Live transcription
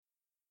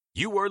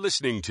You are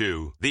listening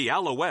to the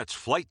Alouettes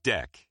Flight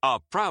Deck,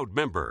 a proud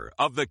member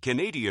of the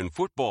Canadian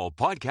Football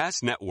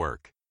Podcast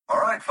Network.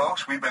 All right,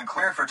 folks, we've been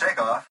cleared for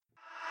takeoff.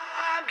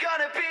 I'm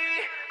gonna be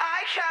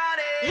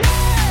iconic.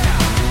 Yeah!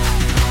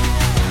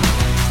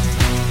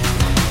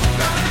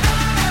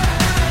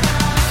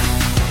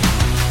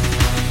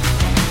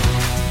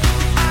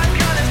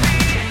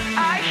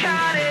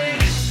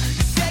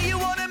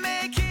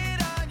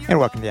 And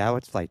welcome to the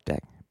Alouettes Flight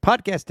Deck,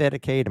 podcast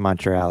dedicated to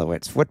Montreal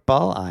Alouettes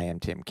football. I am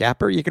Tim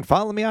Capper. You can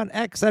follow me on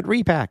X at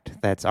Repact.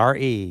 That's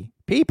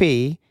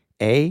REPPACT.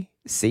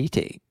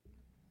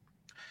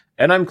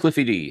 And I'm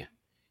Cliffy D.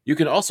 You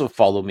can also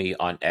follow me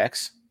on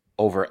X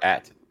over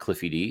at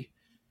Cliffy D.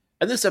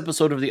 And this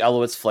episode of the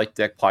Alouettes Flight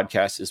Deck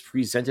podcast is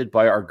presented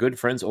by our good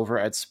friends over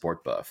at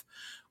SportBuff,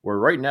 where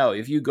right now,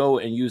 if you go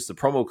and use the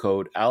promo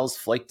code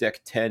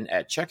ALSFlightDeck10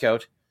 at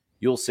checkout,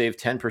 you'll save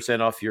 10%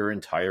 off your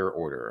entire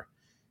order.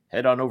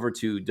 Head on over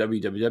to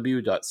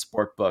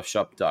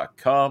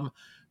www.sportbuffshop.com.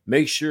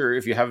 Make sure,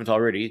 if you haven't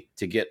already,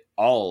 to get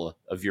all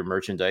of your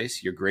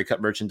merchandise, your Grey Cup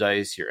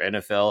merchandise, your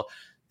NFL,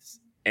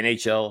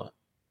 NHL,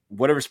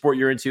 whatever sport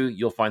you're into,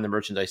 you'll find the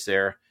merchandise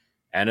there.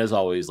 And as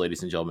always,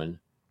 ladies and gentlemen,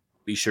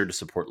 be sure to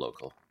support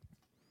local.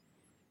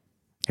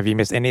 Have you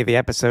missed any of the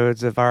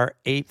episodes of our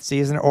 8th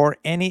season or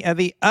any of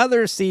the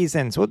other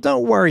seasons? Well,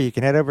 don't worry. You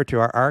can head over to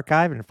our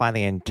archive and find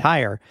the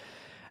entire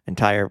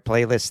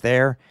playlist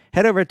there.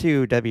 Head over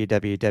to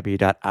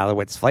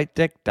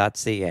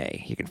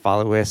www.alouettesflightdeck.ca. You can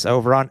follow us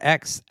over on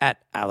X at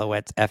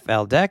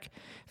AlouettesFLDeck.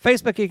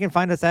 Facebook, you can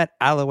find us at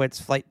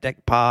Alouettes Flight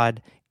Deck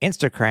Pod.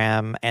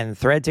 Instagram and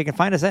Threads, you can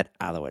find us at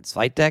Alouettes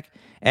Flight Deck.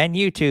 And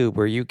YouTube,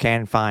 where you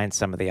can find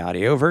some of the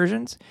audio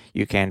versions.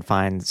 You can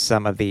find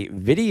some of the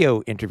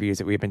video interviews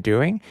that we've been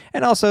doing.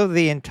 And also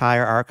the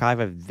entire archive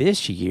of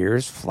this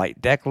year's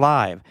Flight Deck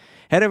Live.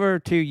 Head over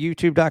to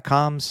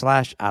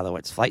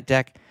youtube.com/Alouettes Flight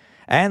Deck.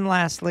 And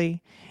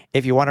lastly,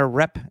 if you want to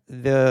rep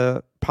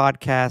the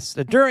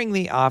podcast during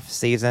the off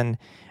season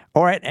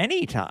or at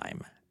any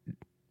time,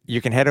 you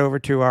can head over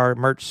to our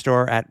merch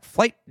store at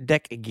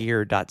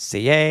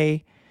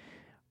flightdeckgear.ca.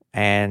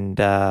 And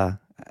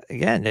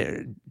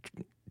again,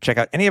 check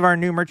out any of our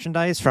new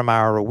merchandise, from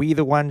our We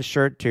the Ones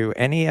shirt to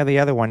any of the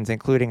other ones,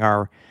 including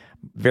our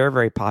very,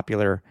 very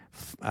popular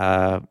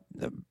Cartoon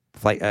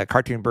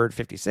Bird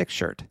 56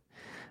 shirt.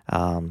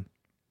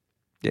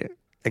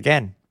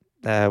 Again,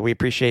 we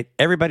appreciate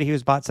everybody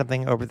who's bought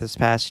something over this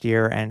past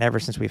year and ever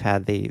since we've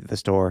had the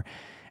store.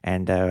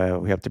 And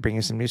we hope to bring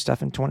you some new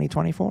stuff in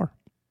 2024.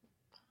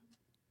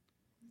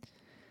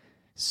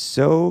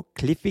 So,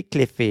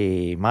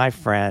 Cliffy, my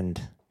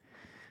friend.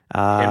 Tim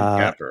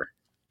Capper.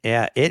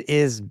 Yeah, it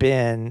has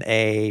been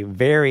a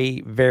very,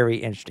 very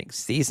interesting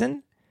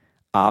season,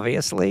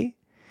 obviously.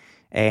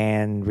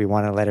 And we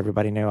want to let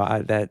everybody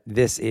know that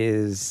this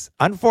is,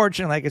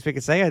 unfortunately, I guess we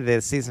could say,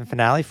 the season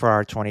finale for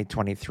our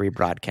 2023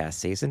 broadcast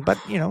season. But,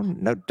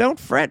 no, don't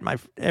fret,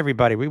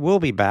 everybody. We will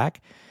be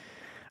back.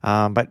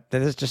 But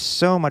there's just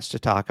so much to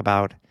talk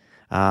about.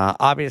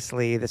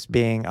 Obviously, this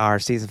being our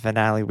season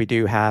finale, we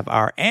do have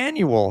our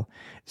annual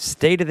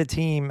State of the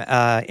Team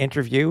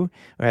interview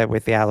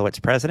with the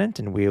Alouettes president,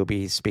 and we'll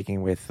be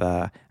speaking with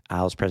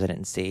Owls president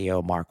and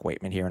CEO Mark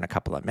Weightman here in a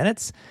couple of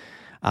minutes.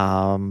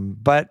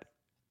 But,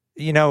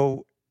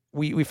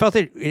 we felt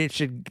that it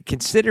should,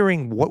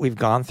 considering what we've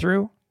gone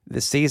through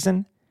this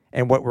season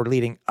and what we're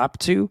leading up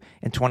to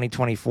in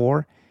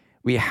 2024,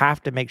 we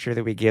have to make sure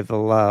that we give the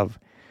love,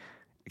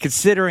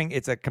 considering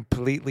it's a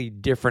completely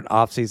different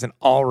offseason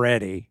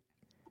already.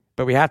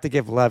 But we have to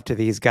give love to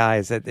these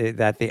guys that the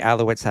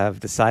Alouettes have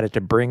decided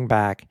to bring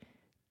back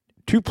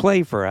to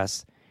play for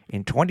us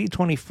in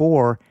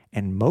 2024,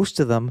 and most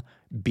of them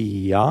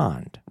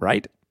beyond,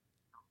 right?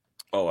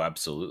 Oh,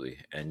 absolutely.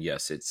 And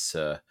yes, it's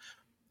a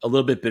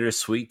little bit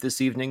bittersweet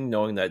this evening,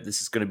 knowing that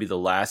this is going to be the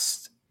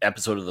last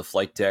episode of the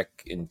Flight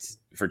Deck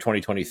for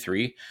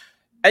 2023.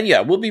 And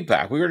yeah, we'll be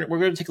back. We're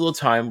gonna take a little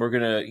time. We're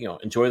gonna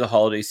enjoy the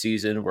holiday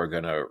season. We're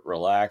gonna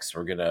relax.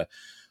 We're gonna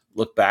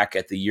look back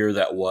at the year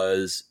that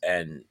was,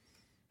 and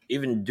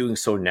even doing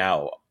so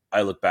now,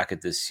 I look back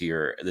at this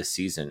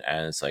season,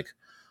 and it's like,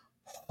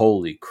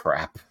 holy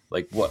crap!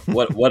 Like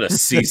what a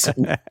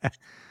season!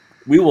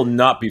 We will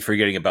not be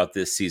forgetting about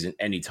this season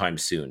anytime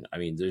soon. I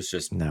mean, there's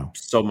just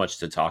so much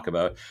to talk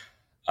about.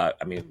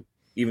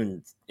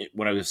 Even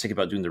when I was thinking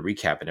about doing the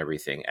recap and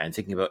everything, and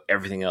thinking about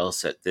everything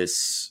else that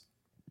this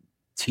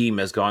team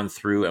has gone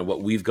through and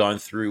what we've gone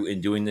through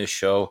in doing this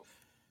show.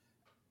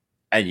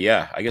 And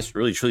yeah, I guess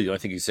really truly the only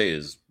thing you say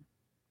is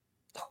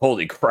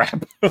holy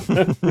crap.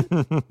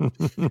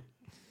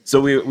 So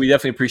we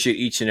definitely appreciate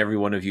each and every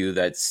one of you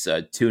that's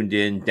tuned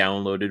in,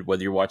 downloaded,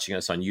 whether you're watching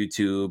us on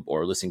YouTube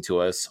or listening to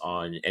us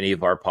on any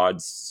of our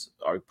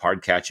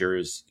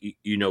podcatchers.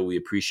 We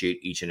appreciate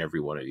each and every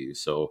one of you.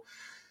 So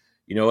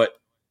you know what?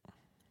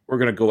 We're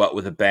going to go out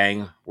with a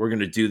bang. We're going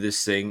to do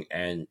this thing,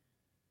 and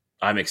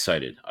I'm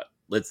excited.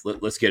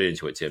 Let's get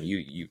into it, Tim.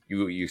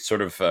 You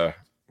sort of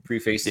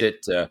prefaced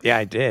it. Yeah,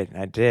 I did.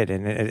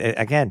 And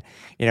again,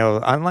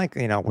 unlike,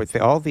 with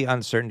all the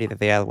uncertainty that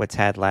the Alouettes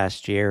had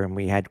last year, and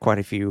we had quite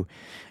a few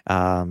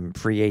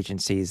free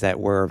agencies that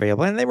were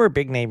available, and they were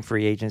big name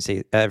free agents.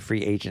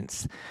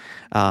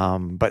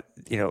 But,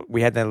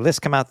 we had the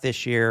list come out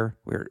this year.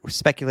 We were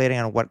speculating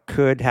on what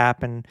could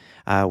happen.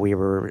 We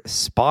were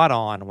spot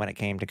on when it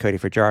came to Cody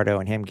Fajardo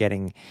and him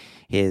getting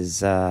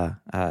his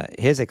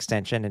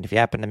extension. And if you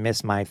happen to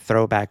miss my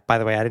throwback, by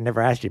the way, I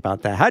never asked you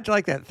about that. How'd you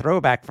like that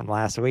throwback from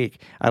last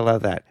week? I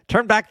love that.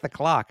 Turn back the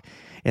clock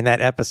in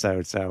that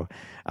episode. So,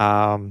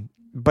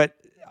 but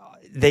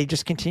they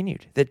just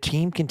continued. The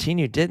team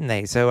continued, didn't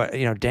they? So,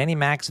 Danny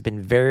Mack's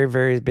been very,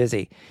 very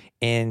busy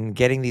in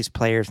getting these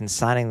players and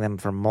signing them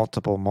for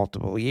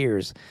multiple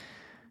years.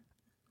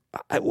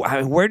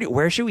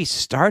 Where should we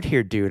start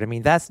here, dude? I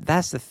mean, that's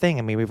the thing.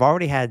 I mean, we've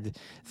already had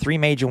 3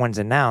 major ones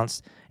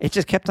announced. It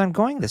just kept on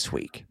going this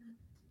week.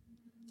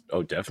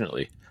 Oh,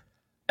 definitely.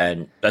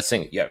 And that's the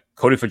thing. Yeah,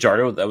 Cody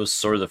Fajardo, that was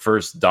sort of the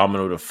first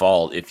domino to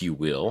fall, if you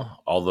will.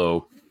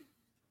 Although,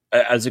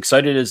 as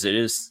excited as it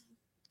is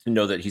to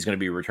know that he's going to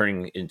be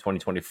returning in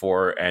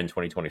 2024 and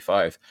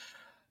 2025,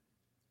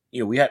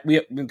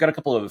 we've got a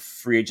couple of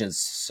free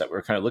agents that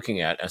we're kind of looking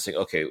at and saying,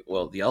 okay,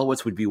 well, the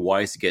Alouettes would be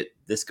wise to get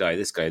this guy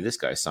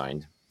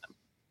signed.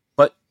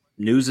 But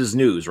news is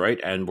news, right?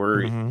 And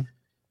we're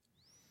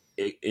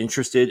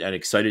interested and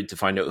excited to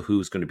find out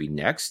who's going to be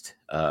next.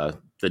 The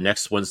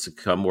next ones to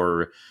come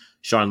were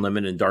Sean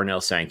Lemon and Darnell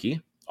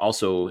Sankey,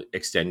 also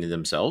extending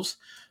themselves.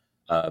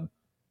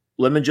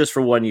 Lemon just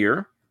for 1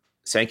 year,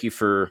 Sankey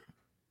for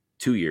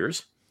 2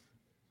 years.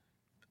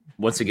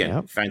 Once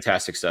again,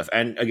 fantastic stuff.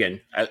 And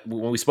again,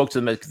 when we spoke to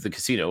them at the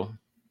casino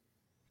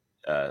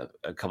a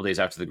couple days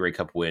after the Grey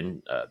Cup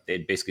win, they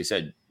basically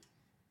said,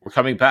 "We're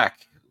coming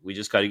back. We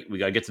got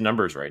to get the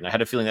numbers right." And I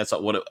had a feeling that's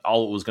what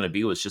all it was going to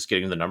be, was just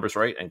getting the numbers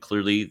right. And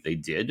clearly they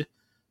did,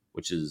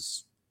 which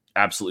is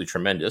absolutely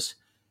tremendous.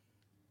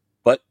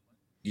 But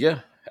yeah,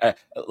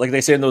 like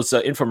they say in those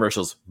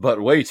infomercials,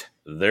 but wait,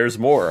 there's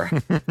more.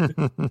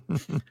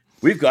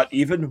 We've got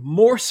even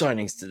more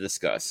signings to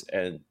discuss.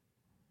 And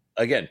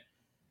again,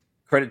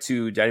 credit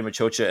to Danny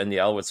Machocha and the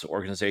Alouettes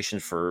organization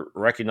for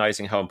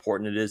recognizing how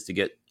important it is to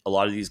get a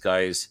lot of these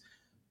guys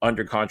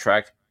under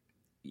contract.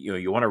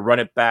 You want to run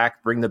it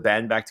back, bring the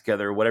band back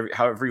together,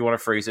 however you want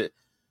to phrase it.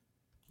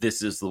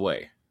 This is the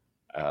way.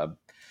 The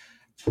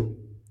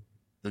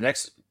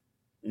next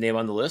name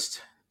on the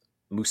list,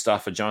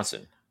 Mustafa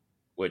Johnson,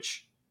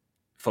 which,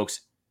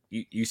 folks,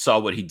 you saw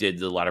what he did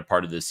the latter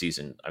part of this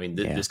season. I mean,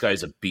 this guy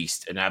is a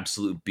beast, an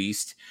absolute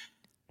beast.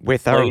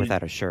 With or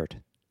without a shirt.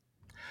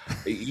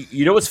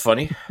 You know what's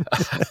funny?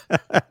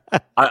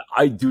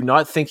 I do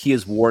not think he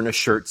has worn a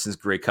shirt since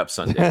Grey Cup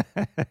Sunday.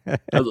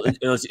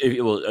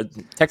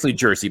 Technically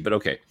jersey, but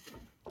okay.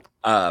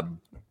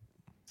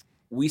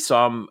 We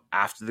saw him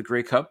after the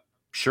Grey Cup,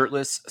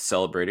 shirtless,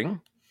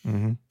 celebrating.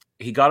 Mm-hmm.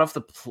 He got off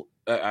the...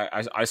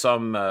 I saw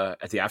him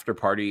at the after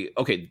party.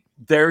 Okay,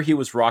 there he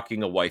was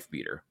rocking a wife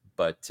beater.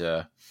 But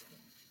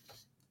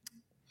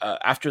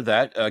after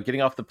that,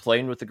 getting off the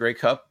plane with the Grey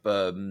Cup,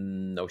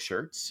 no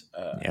shirts.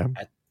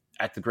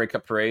 At the Grey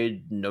Cup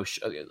parade,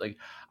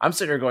 I'm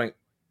sitting there going,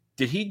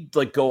 did he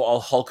go all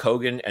Hulk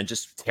Hogan and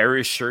just tear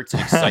his shirts in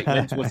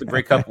excitement with the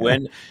Grey Cup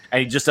win, and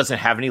he just doesn't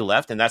have any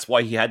left, and that's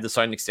why he had to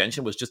sign an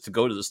extension, was just to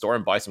go to the store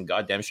and buy some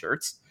goddamn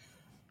shirts?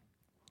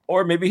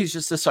 Or maybe he's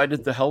just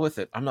decided, the hell with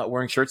it, I'm not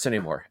wearing shirts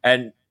anymore,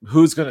 and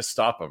who's going to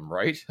stop him,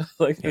 right?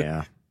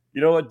 You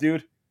know what,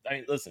 dude? I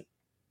mean, listen,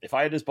 if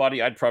I had his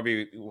body, I'd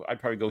probably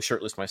go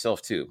shirtless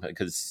myself too,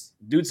 because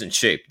dude's in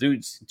shape.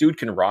 Dude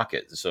can rock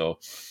it. So,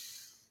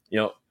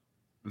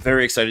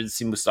 very excited to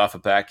see Mustafa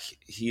back.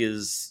 He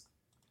is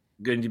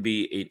going to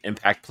be an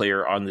impact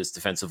player on this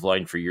defensive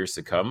line for years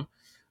to come,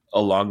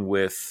 along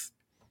with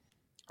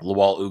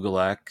Lawal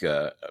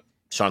Ugalak,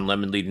 Sean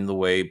Lemon leading the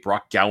way,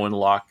 Brock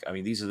Gowanlock. I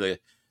mean, these are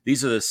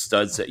the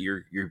studs that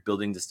you're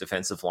building this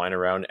defensive line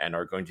around, and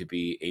are going to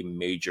be a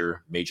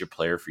major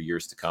player for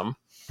years to come.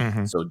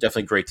 Mm-hmm. So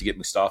definitely great to get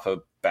Mustafa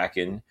back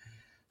in,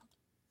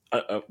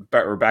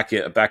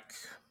 back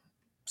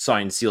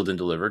signed, sealed, and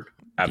delivered.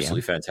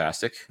 Absolutely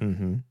fantastic.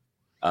 Mm-hmm.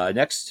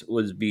 Next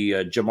would be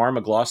Jamar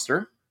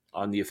McGloster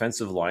on the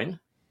offensive line.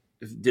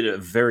 Did a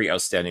very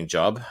outstanding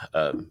job.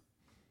 A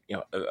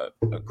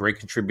great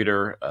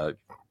contributor.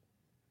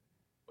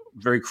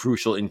 Very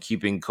crucial in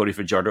keeping Cody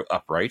Fajardo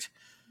upright.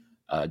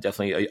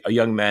 Definitely a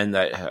young man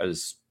that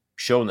has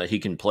shown that he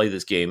can play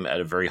this game at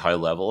a very high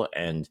level,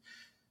 and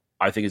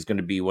I think is going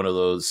to be one of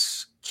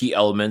those key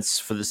elements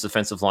for this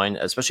defensive line,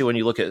 especially when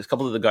you look at a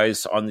couple of the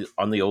guys on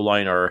the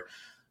O-line are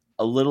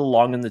a little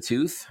long in the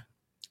tooth,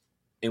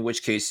 in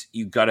which case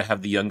you got to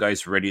have the young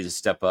guys ready to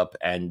step up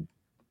and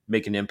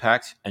make an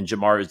impact. And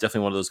Jamar is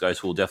definitely one of those guys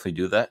who will definitely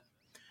do that.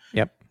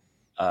 Yep.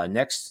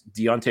 Next,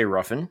 Deontay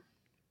Ruffin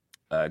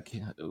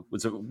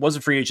was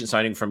a free agent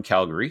signing from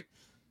Calgary,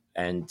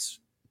 and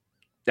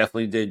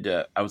definitely did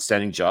an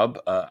outstanding job.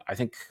 I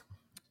think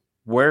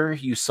where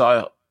you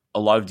saw a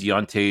lot of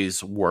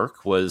Deontay's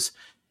work was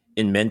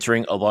in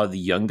mentoring a lot of the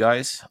young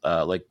guys,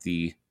 like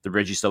the the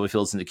Reggie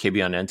Stubblefields and the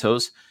Kebion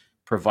Entos,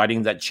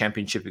 providing that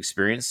championship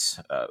experience,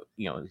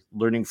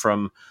 learning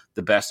from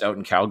the best out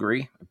in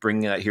Calgary,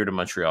 bringing that here to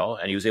Montreal.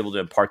 And he was able to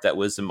impart that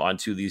wisdom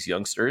onto these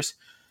youngsters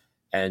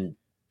and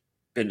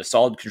been a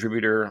solid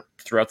contributor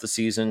throughout the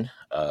season.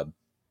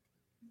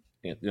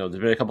 There's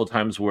been a couple of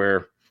times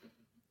where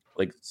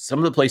like some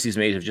of the plays he's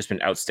made have just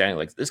been outstanding.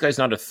 Like this guy's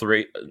not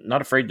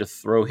afraid to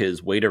throw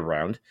his weight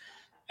around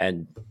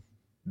and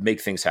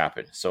make things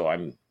happen. So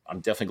I'm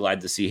definitely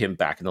glad to see him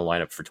back in the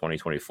lineup for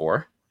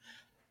 2024.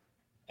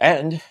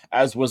 And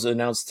as was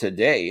announced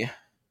today,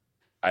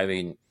 I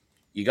mean,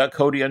 you got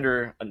Cody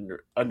under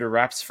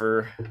wraps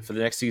for the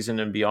next season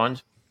and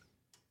beyond.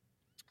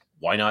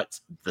 Why not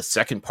the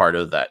second part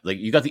of that? Like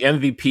you got the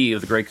MVP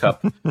of the Grey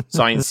Cup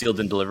signed, sealed,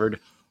 and delivered.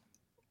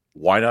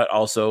 Why not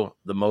also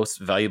the most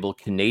valuable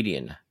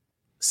Canadian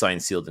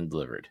signed, sealed, and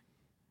delivered?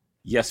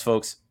 Yes,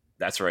 folks,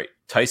 that's right.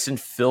 Tyson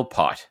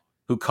Philpott,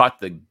 who caught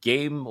the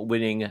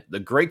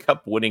Grey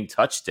Cup winning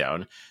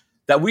touchdown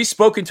that we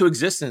spoke into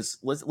existence.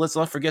 Let's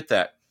not forget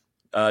that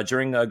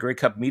during Grey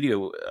Cup media,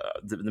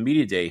 the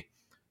media day,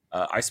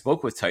 I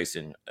spoke with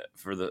Tyson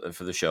for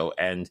the show,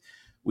 and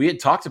we had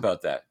talked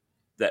about that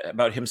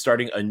about him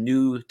starting a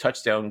new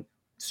touchdown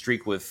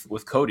streak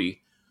with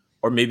Cody,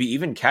 or maybe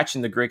even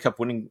catching the Grey Cup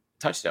winning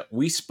touchdown.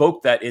 We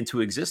spoke that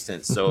into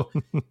existence. So,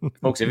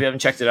 folks, if you haven't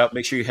checked it out,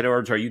 make sure you head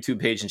over to our YouTube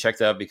page and check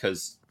that out,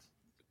 because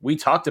we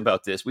talked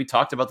about this. We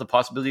talked about the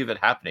possibility of it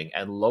happening,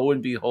 and lo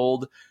and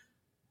behold,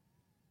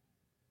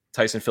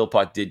 Tyson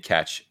Philpott did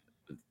catch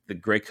the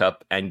Grey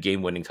Cup and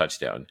game-winning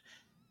touchdown,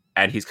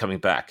 and he's coming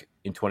back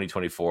in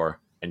 2024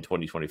 and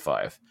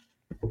 2025.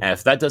 And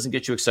if that doesn't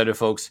get you excited,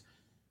 folks,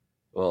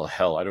 well,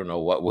 hell, I don't know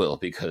what will,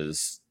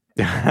 because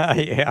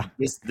yeah,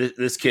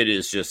 this kid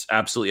is just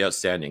absolutely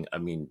outstanding. I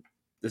mean,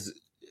 this is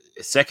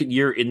his second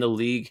year in the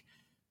league,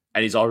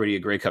 and he's already a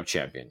Grey Cup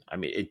champion. I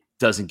mean, it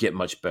doesn't get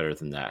much better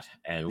than that,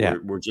 and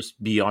we're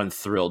just beyond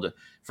thrilled.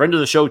 Friend of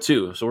the show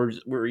too, so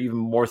we're even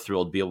more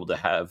thrilled to be able to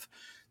have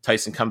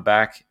Tyson come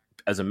back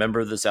as a member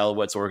of this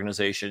Alouettes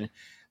organization,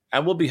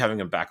 and we'll be having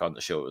him back on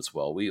the show as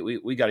well.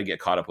 We got to get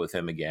caught up with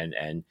him again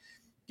and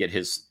get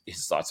his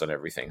thoughts on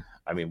everything.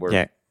 I mean,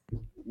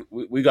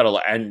 we got a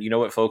lot, and you know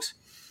what, folks,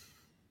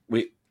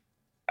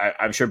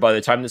 I'm sure by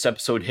the time this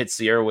episode hits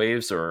the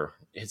airwaves or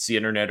hits the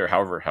internet or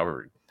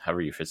however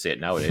you should say it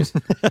nowadays,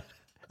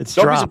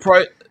 don't be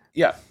surprised.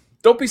 Yeah,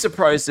 don't be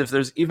surprised if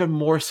there's even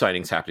more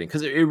signings happening,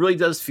 because it really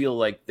does feel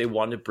like they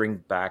want to bring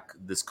back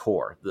this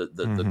core,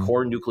 the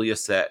core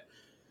nucleus that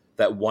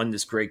won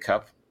this Grey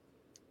Cup.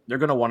 They're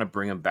going to want to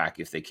bring them back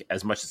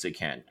as much as they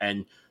can.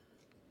 And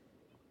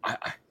I,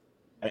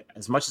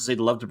 as much as they'd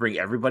love to bring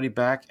everybody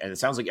back, and it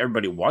sounds like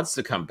everybody wants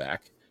to come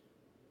back,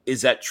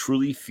 is that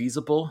truly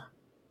feasible?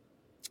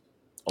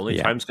 Only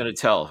time's going to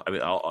tell. I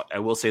mean, I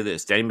will say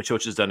this: Danny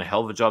Machoch has done a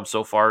hell of a job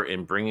so far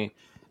in bringing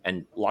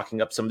and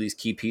locking up some of these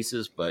key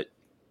pieces, but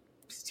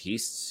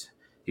he's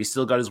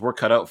still got his work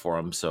cut out for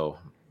him. So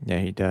yeah,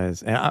 he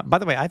does. And by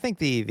the way, I think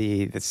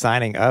the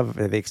signing of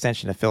the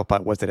extension of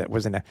Philpott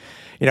wasn't a,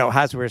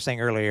 as we were saying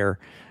earlier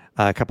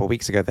a couple of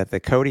weeks ago, that the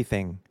Cody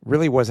thing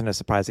really wasn't a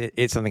surprise.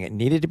 It's something that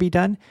needed to be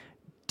done.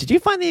 Did you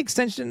find the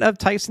extension of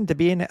Tyson to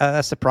be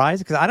a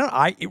surprise? Because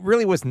it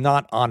really was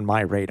not on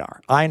my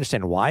radar. I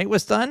understand why it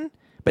was done,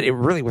 but it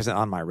really wasn't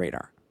on my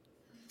radar.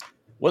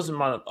 Wasn't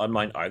on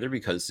mine either,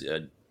 because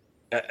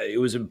it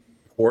was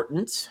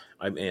important.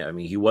 I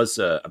mean, he was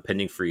a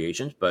pending free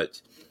agent, but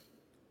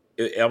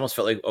it almost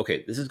felt like,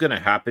 okay, this is going to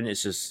happen.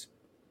 It's just,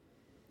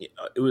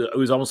 it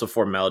was almost a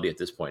formality at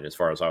this point, as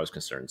far as I was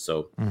concerned.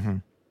 So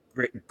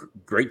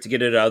great to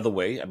get it out of the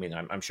way. I mean,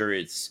 I'm sure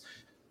it's,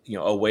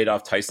 a weight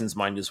off Tyson's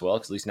mind as well,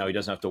 because at least now he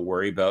doesn't have to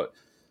worry about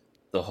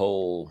the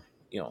whole,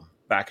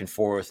 back and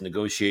forth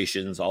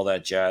negotiations, all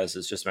that jazz.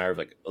 It's just a matter of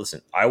like,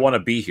 listen, I want to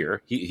be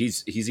here.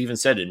 He's even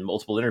said in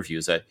multiple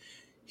interviews that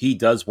he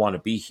does want to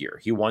be here.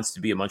 He wants to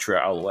be a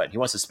Montreal Alouette. He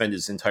wants to spend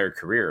his entire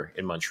career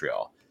in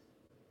Montreal.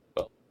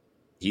 Well,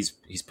 he's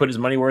put his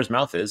money where his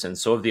mouth is, and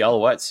so have the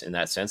Alouettes in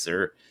that sense.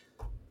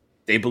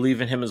 They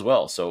believe in him as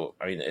well. So,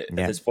 I mean, at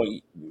this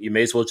point, you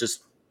may as well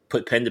just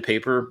put pen to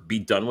paper, be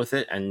done with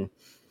it. And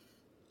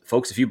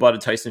folks, if you bought a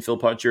Tyson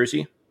Philpott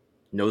jersey,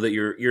 know that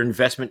your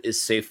investment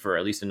is safe for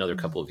at least another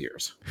couple of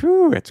years.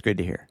 Whew, that's good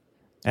to hear.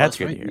 That's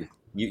good right. to hear.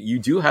 You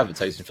do have a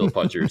Tyson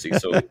Philpott jersey,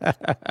 so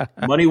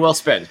money well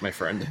spent, my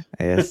friend.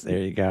 Yes, there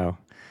you go.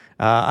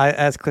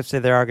 As Cliff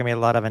said, there are going to be a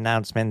lot of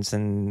announcements,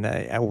 and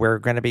we're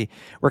kind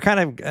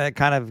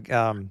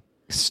of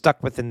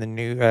stuck within the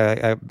new.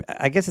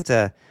 I guess it's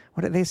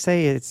what did they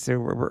say? It's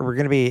we're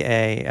going to be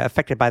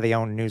affected by the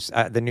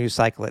news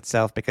cycle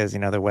itself, because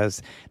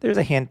there's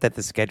a hint that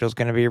the schedule is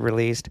going to be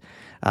released,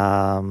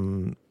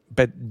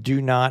 but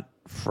do not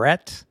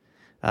fret.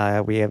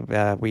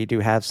 We do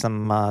have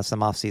some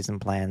off-season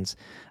plans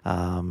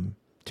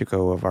to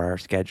go over our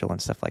schedule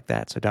and stuff like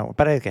that. So don't.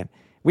 But again,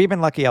 we've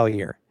been lucky all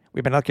year.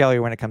 We've been lucky all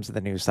year when it comes to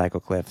the news cycle,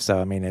 Cliff. So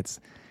I mean,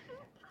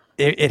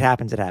 it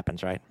happens. It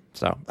happens, right?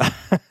 So.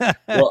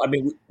 Well, I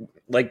mean,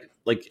 like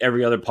like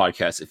every other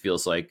podcast, it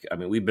feels like, I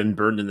mean, we've been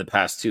burned in the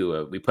past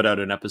too. We put out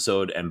an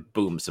episode and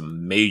boom,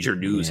 some major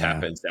news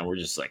happens, and we're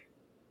just like,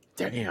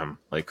 damn,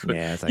 like,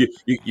 it's like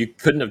you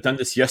couldn't have done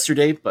this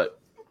yesterday, but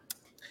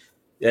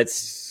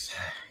it's,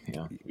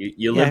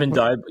 you live and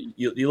die.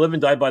 You live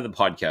and die by the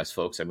podcast,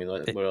 folks. I mean,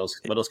 what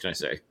else can I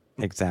say?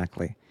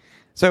 Exactly.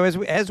 So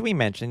as we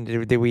mentioned,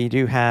 we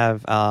do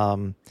have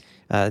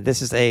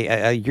this is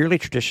a yearly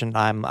tradition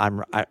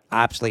I'm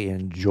absolutely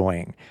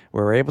enjoying.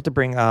 We're able to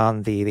bring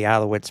on the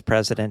Alouettes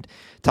president,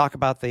 talk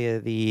about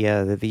the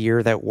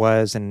year that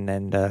was, and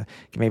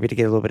maybe to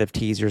get a little bit of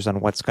teasers on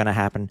what's going to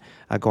happen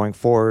going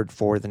forward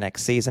for the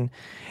next season,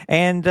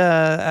 and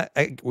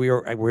we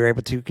were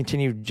able to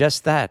continue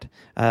just that.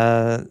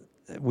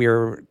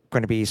 We're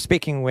going to be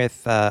speaking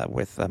with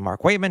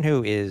Mark Weightman,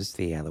 who is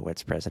the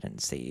Alouettes president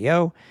and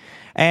CEO.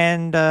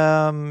 And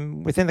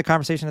within the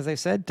conversation, as I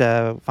said, get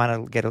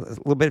a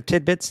little bit of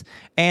tidbits.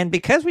 And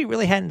because we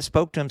really hadn't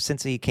spoke to him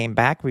since he came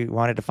back, we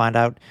wanted to find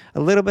out a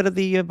little bit of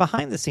the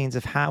behind the scenes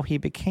of how he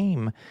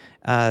became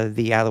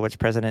the Alouettes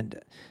president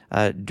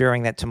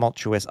during that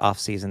tumultuous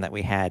offseason that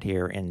we had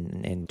here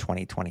in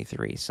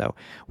 2023. So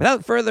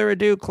without further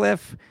ado,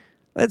 Cliff,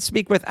 let's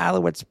speak with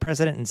Alouettes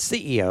president and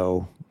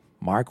CEO,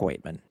 Mark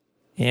Weightman.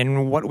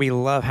 And what we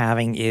love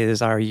having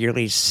is our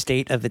yearly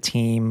state of the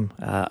team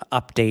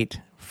update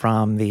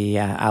from the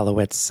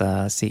Alouettes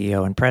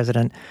CEO and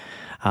president.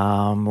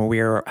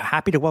 We're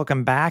happy to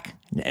welcome back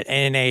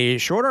in a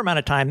shorter amount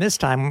of time this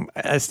time.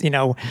 As you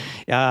know,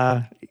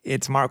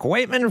 it's Mark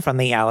Weightman from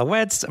the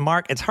Alouettes.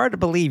 Mark, it's hard to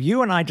believe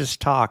you and I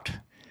just talked.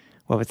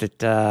 What was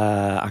it?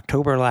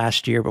 October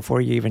last year,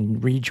 before you even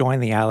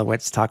rejoined the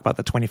Alouettes, to talk about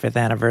the 25th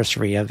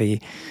anniversary of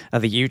the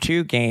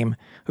U2 game.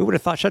 Who would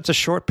have thought such a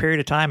short period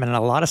of time, and a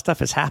lot of stuff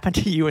has happened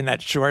to you in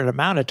that short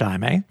amount of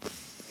time, eh?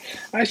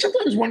 I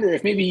sometimes wonder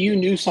if maybe you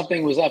knew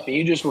something was up and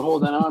you just were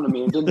holding on to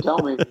me and didn't tell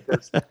me,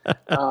 because,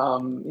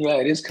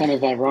 it is kind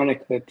of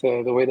ironic that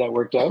the way that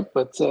worked out.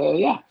 But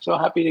so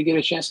happy to get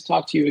a chance to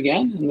talk to you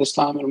again, and this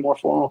time in a more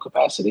formal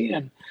capacity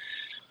and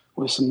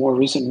with some more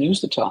recent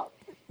news to tell.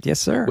 Yes,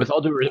 sir. With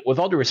all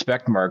due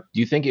respect, Mark, do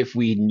you think if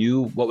we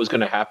knew what was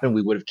going to happen,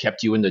 we would have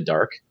kept you in the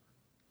dark?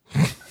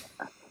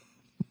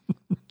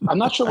 I'm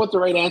not sure what the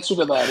right answer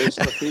to that is,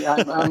 but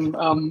I'm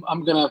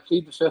going to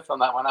plead the fifth on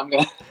that one. I'm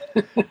going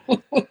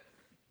to.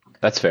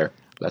 That's fair.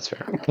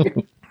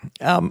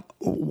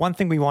 One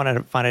thing we wanted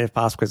to find out if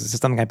possible, because this is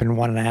something I've been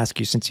wanting to ask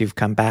you since you've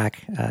come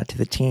back to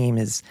the team,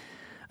 is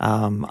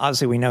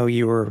obviously we know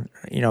you were,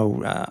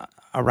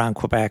 around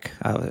Quebec,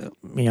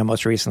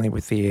 most recently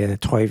with the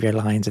Trois-Rivières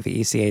Lions of the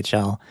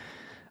ECHL.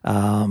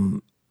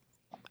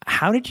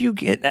 How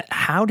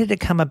did it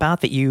come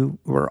about that you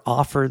were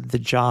offered the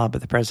job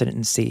of the president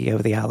and CEO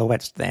of the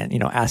Alouettes, then,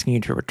 asking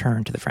you to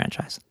return to the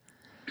franchise?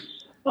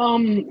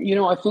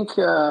 I think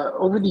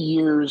over the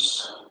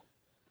years,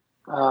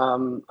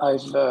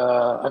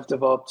 I've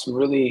developed some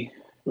really,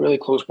 really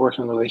close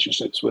working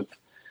relationships with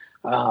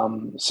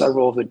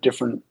several of the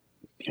different,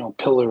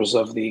 pillars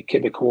of the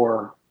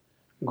Québécois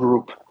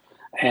group,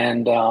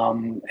 and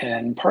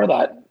part of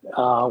that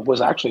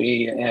was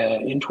actually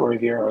in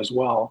Trois-Rivières as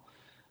well.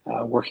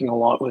 Working a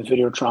lot with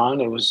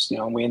Videotron. It was,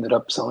 we ended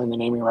up selling the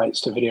naming rights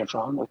to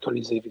Videotron with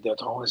Colisée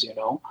Videotron, as you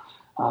know.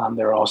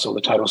 They're also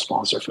the title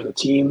sponsor for the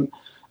team.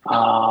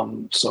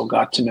 So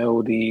got to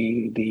know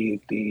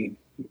the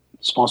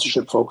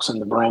sponsorship folks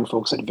and the brand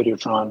folks at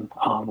Videotron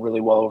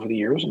really well over the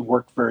years, and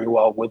worked very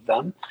well with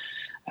them.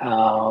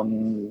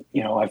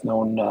 I've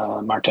known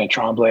Martin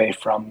Tremblay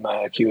from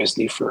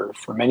QSD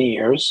for many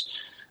years.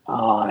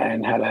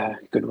 And had a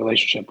good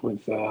relationship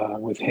with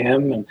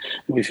him, and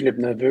Louis-Philippe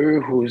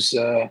Neveu, who's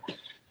GM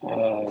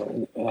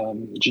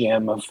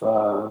of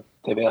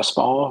TVA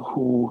Sport,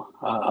 who,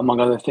 among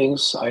other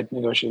things, I'd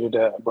negotiated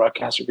a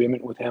broadcast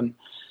agreement with him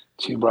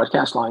to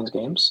broadcast Lions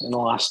games in the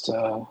last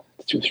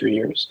 2-3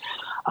 years.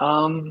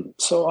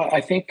 So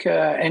I think,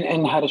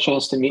 and had a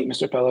chance to meet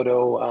Mr.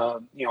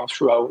 Pelodeau,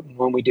 throughout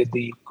when we did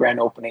the grand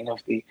opening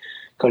of the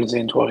Colisée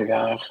in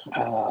Trois-Rivières,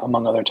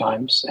 among other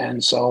times.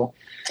 And so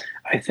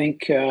I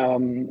think I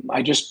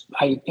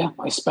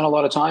spent a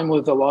lot of time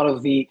with a lot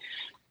of the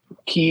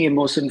key and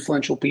most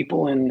influential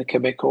people in the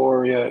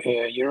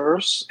Québécois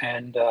universe,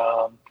 and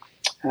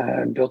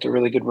built a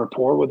really good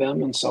rapport with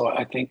them. And so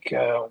I think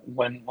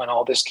when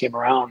all this came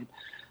around,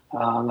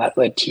 that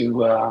led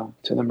to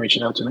them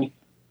reaching out to me.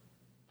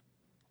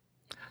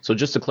 So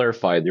just to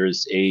clarify,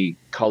 there's a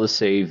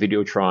Colisée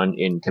Videotron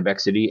in Quebec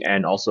City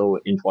and also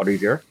in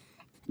Trois-Rivières?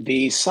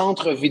 The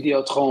Centre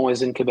Videotron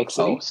is in Quebec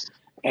City. Oh,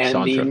 and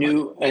Centre. the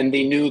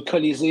new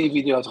Colisée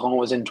Videotron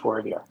was in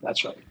Trois-Rivières.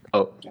 That's right.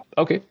 Oh, yeah.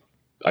 Okay.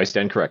 I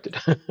stand corrected.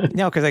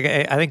 No, because I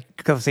think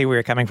Colisée where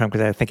you're coming from,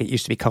 because I think it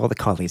used to be called the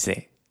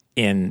Colisée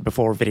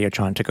before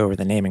Videotron took over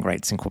the naming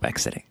rights in Quebec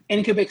City.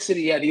 In Quebec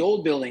City, yeah, the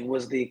old building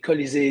was the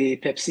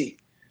Colisée Pepsi.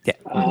 Yeah.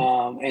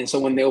 And so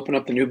when they opened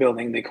up the new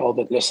building, they called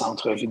it Le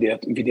Centre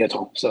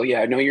Videotron. So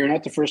yeah, no, you're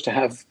not the first to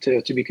have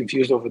to be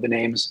confused over the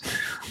names.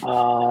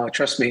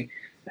 Trust me.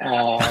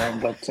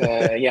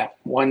 Yeah,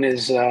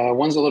 one's a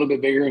little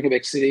bit bigger in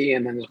Quebec City,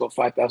 and then there's about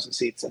 5,000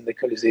 seats in the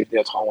Colisée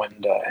Vidéotron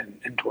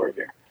and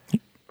Trois-Rivières.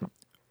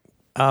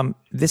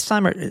 This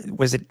time,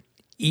 was it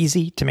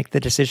easy to make the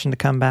decision to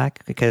come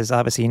back? Because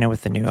obviously,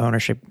 with the new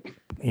ownership,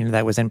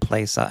 that was in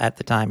place at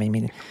the time. I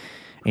mean,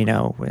 you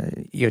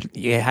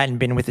hadn't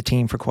been with the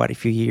team for quite a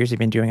few years. You've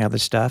been doing other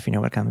stuff,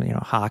 when it comes,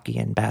 hockey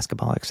and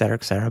basketball, et cetera,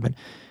 et cetera. But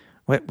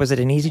was it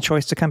an easy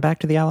choice to come back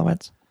to the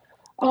Alouettes?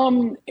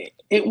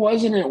 It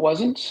was and it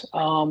wasn't.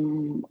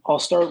 I'll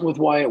start with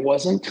why it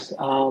wasn't.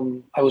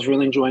 I was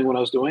really enjoying what I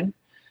was doing.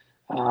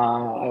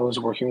 I was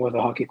working with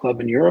a hockey club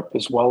in Europe,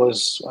 as well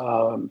as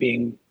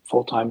being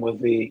full-time with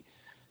the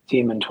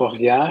team in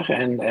Trois-Rivières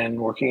and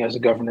working as a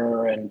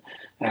governor and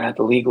at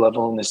the league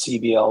level in the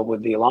CBL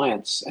with the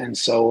Alliance. And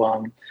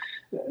so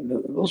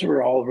those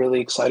were all really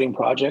exciting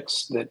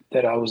projects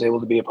that I was able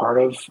to be a part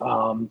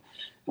of.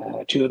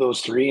 Two of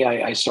those three,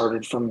 I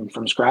started from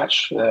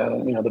scratch.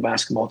 The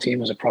basketball team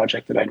was a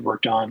project that I'd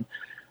worked on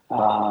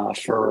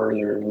for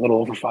a little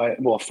over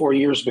 4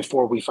 years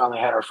before we finally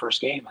had our first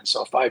game. And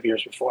so 5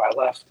 years before I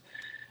left.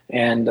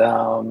 And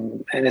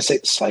it's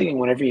exciting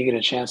whenever you get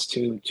a chance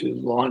to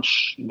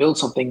build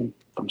something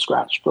from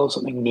scratch, build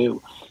something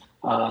new.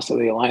 So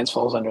the Alliance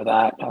falls under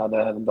that.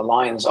 The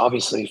Lions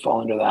obviously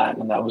fall under that.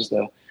 And that was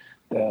the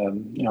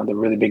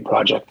really big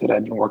project that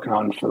I've been working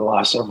on for the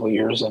last several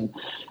years. And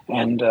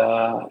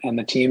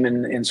the team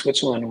in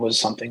Switzerland was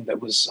something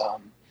that was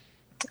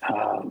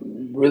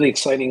really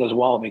exciting as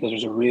well, because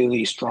there's a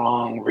really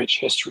strong, rich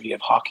history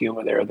of hockey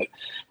over there that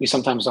we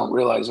sometimes don't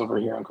realize over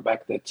here in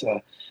Quebec,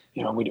 that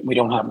we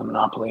don't have the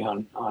monopoly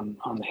on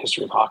the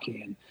history of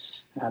hockey. And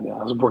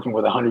I was working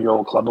with a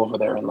 100-year-old club over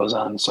there in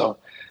Lausanne. So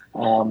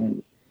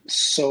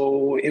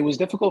it was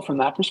difficult from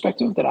that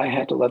perspective that I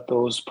had to let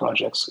those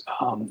projects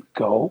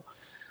go.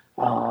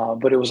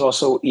 But it was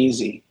also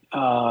easy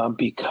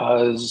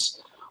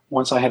because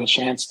once I had a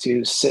chance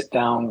to sit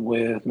down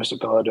with Mr.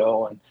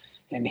 Pelado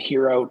and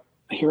hear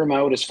him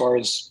out as far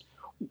as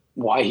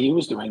why he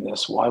was doing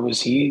this, why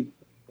was he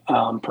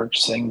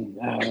purchasing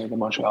the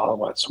Montreal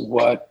Alouettes,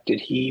 what did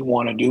he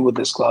want to do with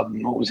this club,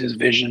 and what was his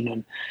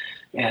vision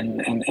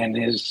and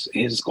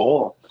his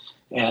goal.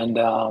 And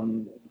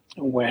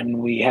when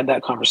we had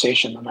that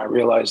conversation, and I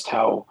realized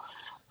how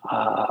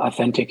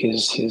authentic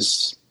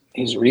his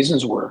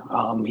reasons were.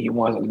 He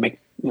wanted to make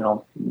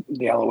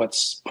the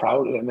Alouettes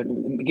proud,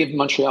 and give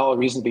Montreal a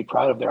reason to be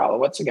proud of their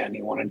Alouettes again.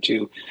 He wanted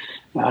to,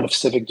 out of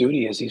civic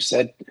duty, as he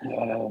said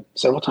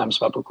several times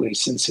publicly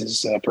since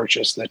his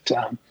purchase, that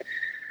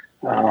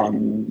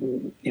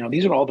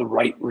these are all the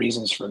right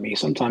reasons for me.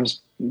 Sometimes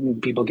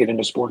people get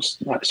into sports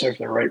not necessarily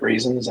for the right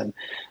reasons, and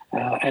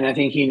I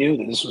think he knew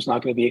that this was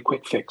not going to be a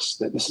quick fix.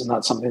 That this is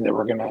not something that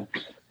we're going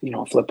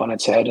to flip on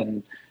its head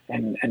and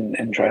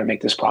try to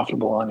make this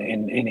profitable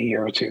in a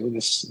year or two.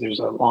 There's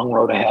a long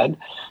road ahead,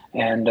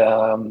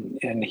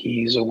 and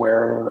he's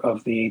aware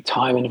of the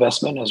time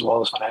investment as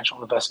well as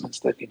financial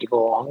investments that need to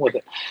go along with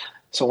it.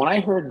 So when I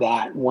heard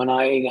that, when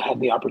I had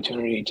the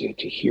opportunity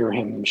to hear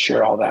him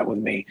share all that with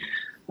me,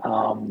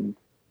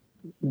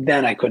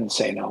 then I couldn't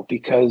say no,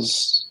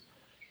 because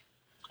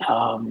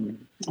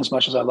as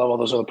much as I love all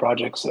those other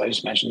projects that I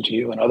just mentioned to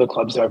you and other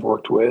clubs that I've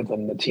worked with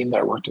and the team that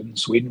I worked in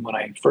Sweden when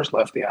I first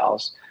left the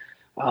Als,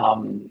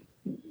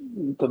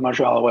 the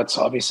Montreal Alouettes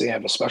obviously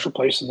have a special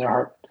place in their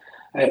heart,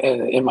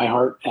 in my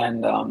heart,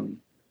 and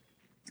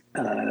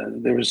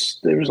there was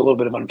a little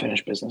bit of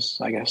unfinished business,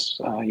 I guess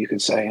you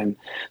could say, and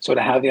so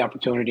to have the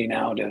opportunity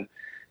now to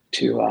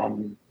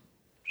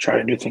try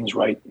to do things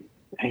right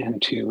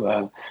and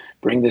to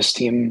bring this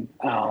team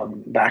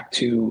back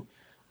to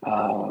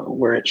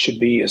where it should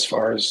be, as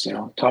far as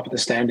top of the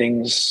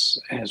standings,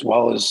 as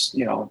well as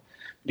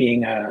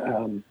being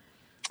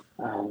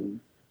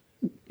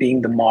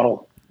being the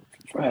model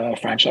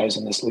franchise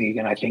in this league.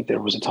 And I think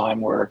there was a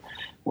time where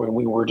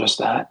we were just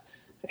that.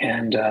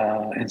 And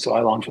so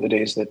I long for the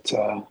days that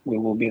we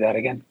will be that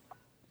again.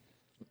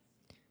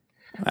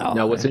 Well,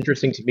 now, what's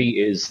interesting to me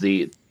is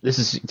this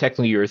is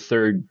technically your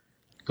third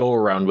go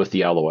around with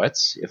the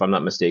Alouettes, if I'm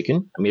not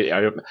mistaken. I mean,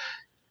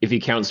 if you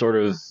count sort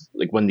of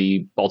like when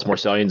the Baltimore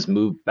Stallions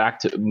moved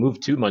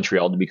to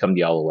Montreal to become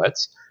the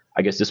Alouettes,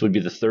 I guess this would be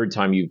the third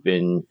time you've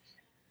been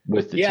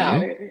with the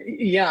team.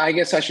 Yeah, I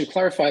guess I should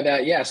clarify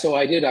that. Yeah, so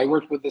I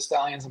worked with the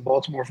Stallions in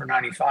Baltimore for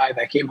 95.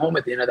 I came home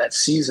at the end of that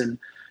season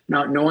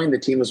not knowing the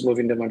team was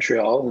moving to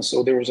Montreal. And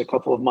so there was a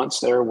couple of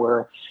months there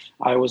where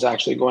I was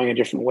actually going a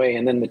different way.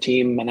 And then the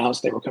team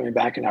announced they were coming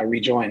back and I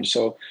rejoined.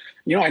 So,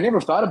 I never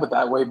thought of it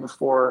that way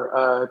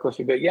before,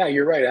 Cliffy, but yeah,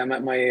 you're right. I'm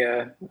at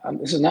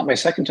this is not my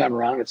second time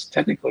around. It's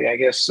technically, I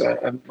guess,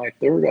 my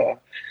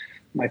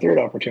third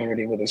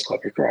opportunity with this club.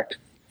 You're correct.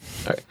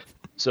 All right.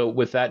 So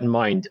with that in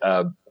mind,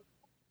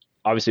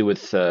 obviously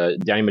with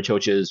Danny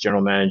Machocha as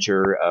general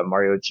manager,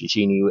 Mario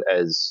Cecchini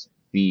as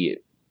the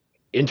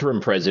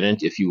interim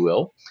president, if you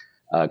will,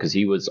 because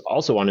he was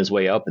also on his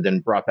way up and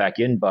then brought back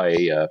in by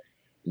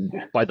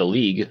the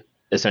league,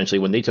 essentially,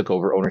 when they took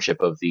over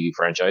ownership of the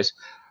franchise.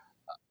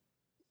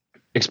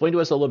 explain to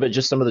us a little bit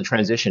just some of the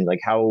transition, like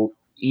how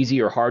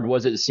easy or hard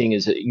was it, seeing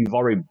as you've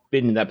already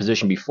been in that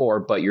position before,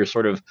 but you're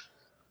sort of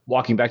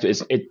walking back to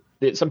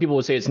it. Some people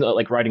would say it's not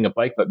like riding a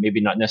bike, but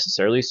maybe not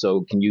necessarily.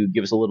 So can you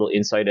give us a little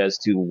insight as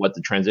to what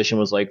the transition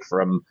was like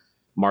from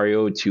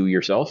Mario to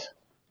yourself?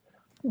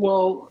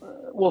 Well,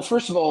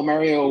 first of all,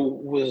 Mario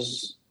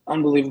was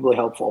unbelievably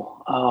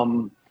helpful.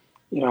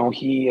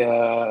 He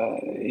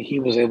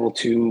was able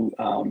to,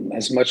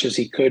 as much as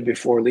he could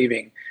before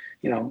leaving,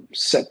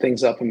 set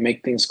things up and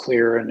make things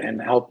clear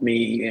and help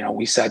me.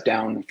 We sat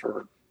down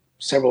for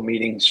several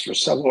meetings for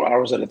several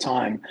hours at a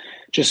time,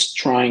 just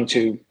trying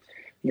to,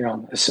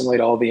 assimilate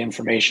all the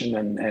information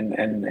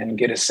and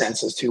get a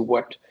sense as to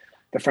what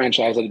the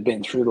franchise had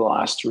been through the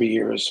last 3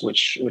 years,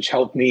 which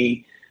helped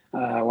me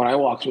when I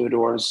walked through the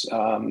doors.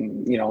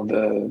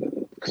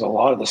 Because a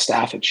lot of the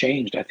staff had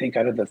changed. I think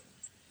out of the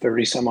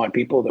 30 some odd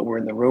people that were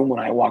in the room when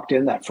I walked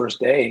in that first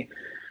day,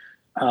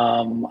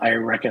 I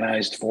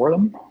recognized 4 of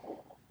them.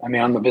 I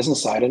mean, on the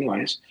business side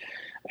anyways.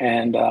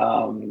 And,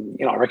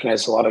 I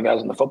recognized a lot of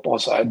guys on the football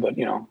side, but,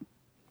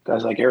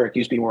 guys like Eric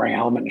used to be wearing a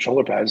helmet and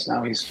shoulder pads.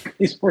 Now he's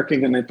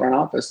working in the front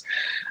office.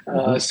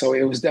 So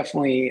it was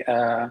definitely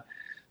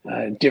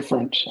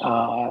different.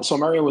 So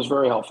Mario was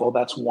very helpful.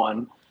 That's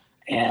one.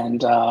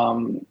 And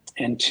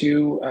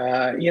 2,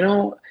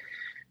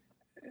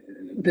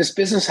 this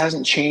business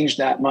hasn't changed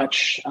that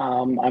much.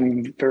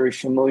 I'm very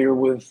familiar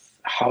with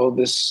how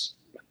this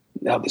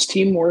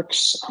team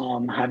works,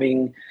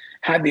 having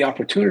had the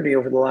opportunity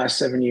over the last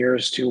 7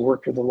 years to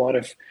work with a lot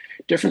of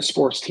different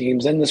sports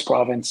teams in this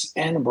province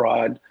and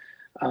abroad.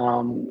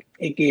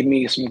 It gave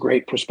me some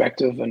great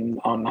perspective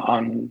and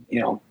on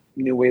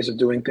new ways of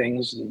doing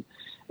things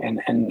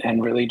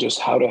and really just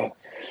how to.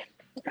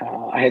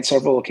 I had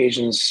several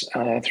occasions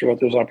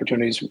throughout those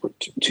opportunities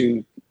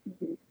to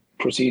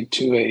proceed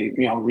to a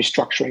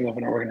restructuring of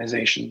an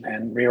organization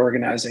and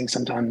reorganizing,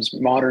 sometimes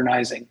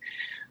modernizing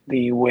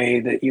the way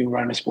that you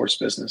run a sports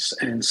business.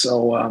 And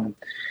so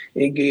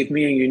it gave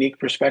me a unique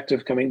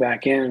perspective coming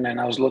back in, and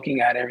I was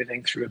looking at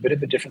everything through a bit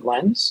of a different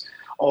lens,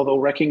 although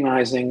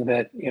recognizing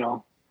that,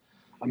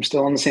 I'm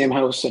still in the same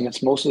house and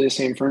it's mostly the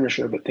same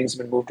furniture, but things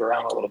have been moved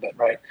around a little bit.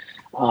 Right.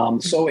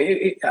 So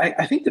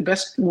I think the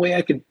best way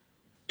I could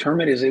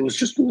term it is it was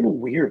just a little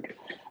weird,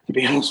 to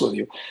be honest with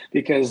you,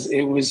 because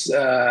it was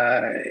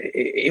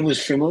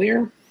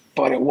familiar,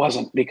 but it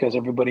wasn't, because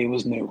everybody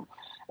was new.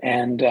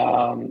 And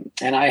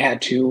I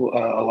had to,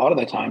 a lot of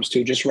the times,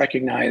 to just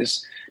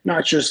recognize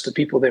not just the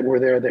people that were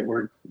there that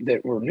were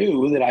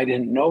new, that I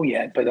didn't know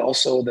yet, but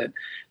also that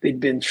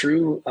they'd been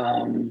through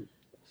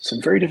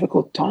some very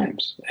difficult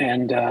times.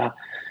 And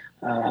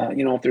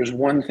if there's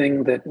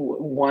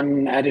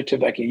one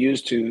adjective I could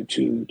use to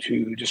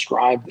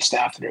describe the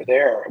staff that are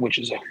there, which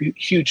is a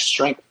huge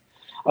strength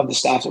of the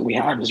staff that we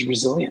have, is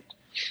resilient.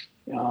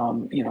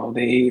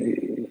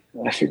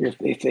 I figure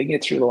if they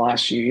get through the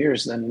last few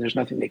years, then there's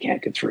nothing they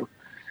can't get through.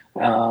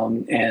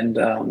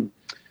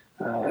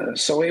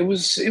 So it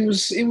was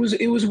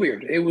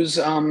weird. It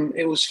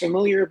was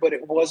familiar, but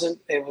it wasn't.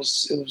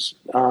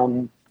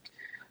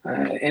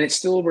 And it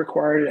still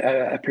required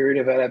a period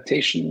of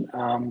adaptation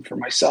for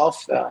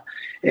myself.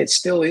 It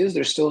still is.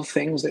 There's still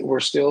things that we're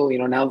still,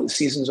 now that the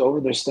season's over,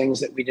 there's things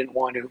that we didn't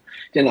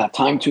have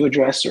time to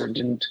address, or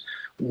didn't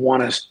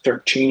want to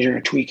start changing or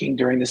tweaking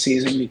during the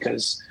season,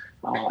 because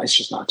it's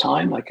just not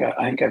time. Like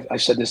I think I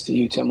said this to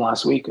you, Tim,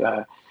 last week.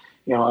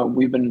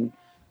 We've been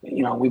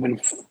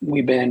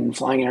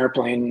flying an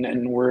airplane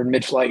and we're in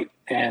mid-flight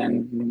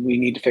and we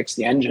need to fix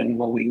the engine.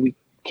 Well, we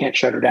can't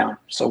shut her down.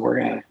 So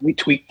we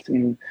tweaked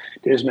and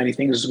did as many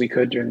things as we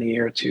could during the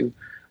year to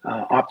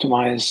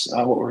optimize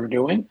what we're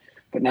doing.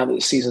 But now that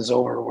the season's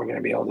over, we're going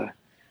to be able to,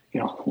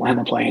 land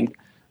the plane,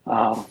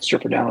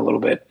 strip her down a little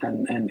bit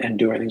and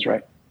do everything's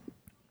right.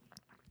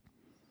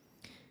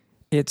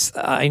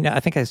 I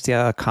think I see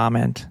a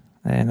comment,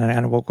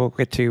 and we'll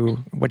get to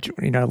what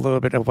a little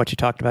bit of what you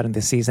talked about in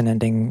the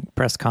season-ending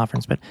press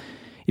conference. But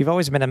you've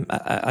always been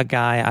a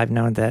guy I've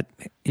known that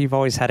you've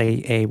always had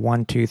a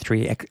 1, 2,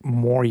 3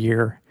 more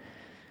year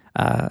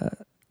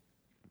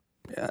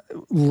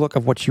look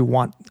of what you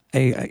want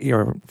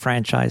your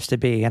franchise to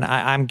be. And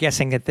I'm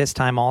guessing at this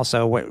time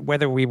also,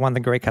 whether we won the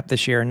Grey Cup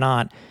this year or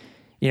not,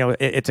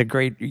 it's a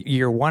great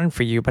year one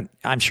for you. But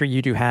I'm sure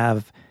you do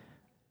have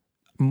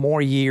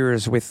more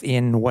years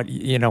within what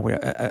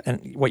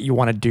what you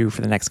want to do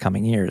for the next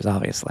coming years,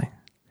 obviously.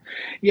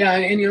 Yeah,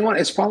 and you know what?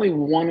 It's probably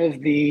one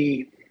of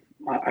the,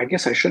 I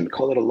guess I shouldn't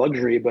call it a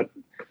luxury, but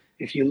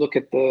if you look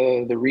at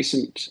the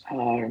recent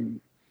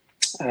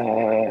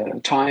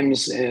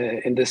times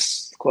in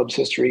this club's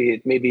history,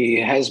 it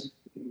maybe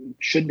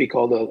should be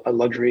called a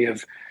luxury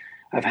of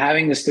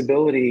having the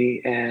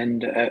stability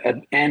and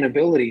an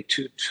ability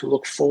to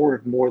look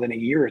forward more than a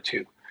year or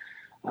two.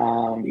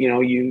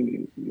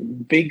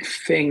 Big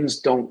things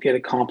don't get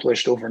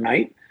accomplished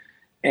overnight.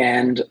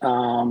 And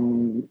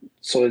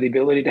so the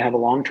ability to have a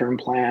long-term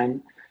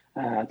plan,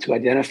 to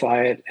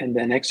identify it and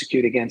then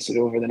execute against it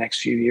over the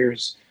next few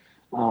years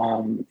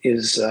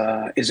is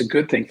a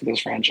good thing for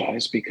this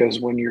franchise, because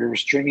when you're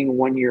stringing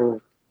 1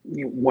 year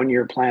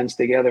 1-year plans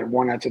together,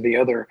 one after the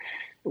other,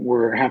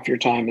 where half your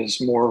time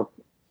is more,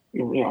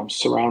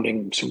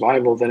 surrounding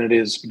survival than it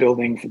is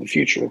building for the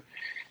future.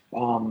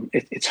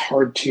 It's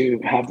hard to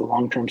have the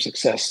long-term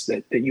success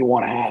that you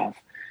want to have.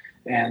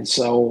 And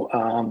so,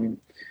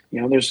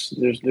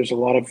 there's a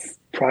lot of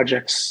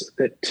projects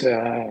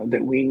that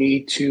we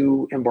need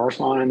to embark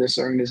on in this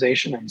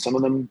organization, and some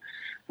of them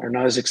are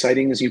not as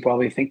exciting as you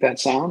probably think that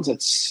sounds.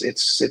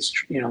 It's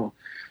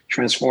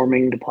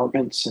transforming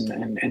departments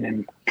and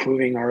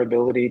improving our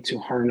ability to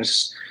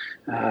harness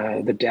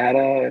the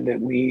data that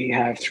we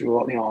have through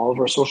all of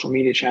our social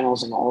media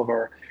channels and all of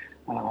our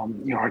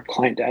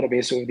client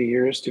database over the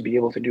years to be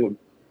able to do a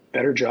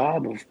better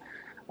job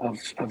of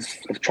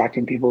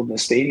attracting people to the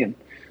stadium.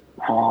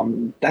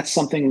 That's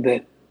something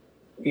that,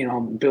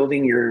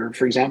 building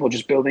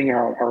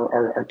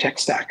our tech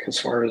stack as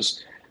far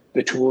as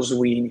the tools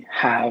we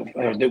have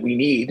that we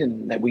need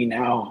and that we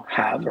now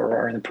have or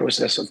are in the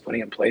process of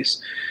putting in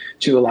place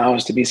to allow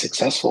us to be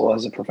successful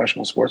as a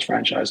professional sports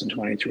franchise in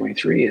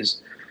 2023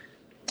 is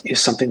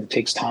something that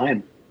takes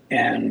time.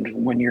 And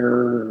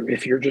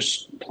if you're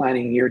just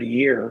planning year to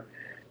year,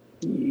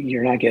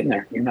 you're not getting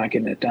there. You're not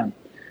getting it done.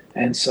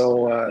 And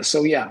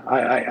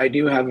I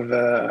do have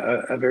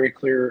a very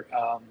clear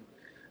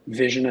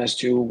vision as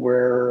to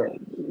where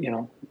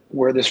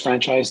this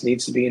franchise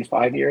needs to be in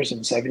 5 years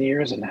and 7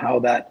 years, and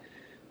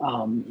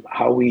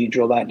how we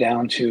drill that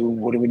down to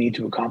what do we need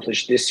to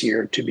accomplish this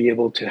year to be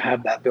able to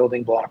have that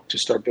building block to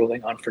start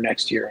building on for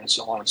next year, and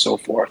so on and so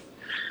forth.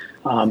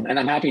 And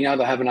I'm happy now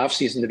to have an off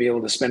season to be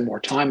able to spend more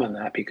time on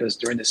that, because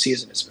during the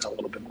season it's been a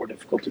little bit more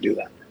difficult to do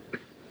that.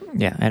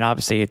 Yeah, and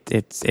obviously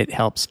it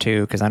helps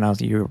too, because I know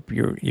you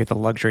have the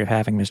luxury of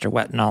having Mr.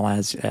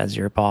 Weightman as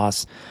your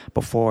boss.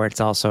 Before,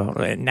 it's also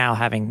now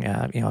having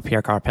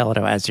Pierre Carpello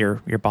as your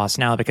boss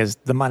now, because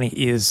the money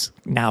is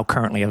now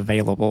currently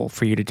available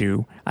for you to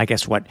do, I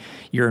guess, what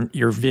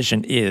your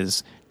vision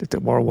is,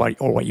 or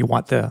what you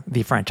want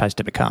the franchise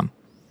to become.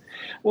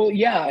 Well,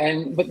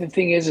 yeah, but the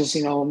thing is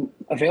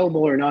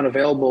available or not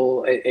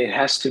available, it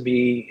has to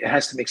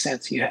make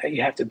sense. You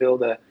have to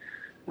build a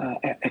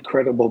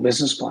credible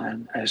business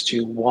plan as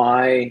to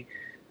why,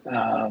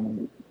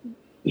 money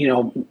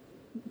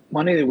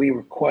that we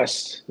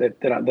request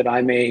that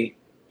I may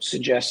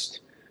suggest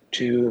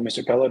to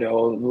Mr.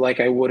 Pelledo, like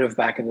I would have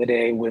back in the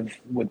day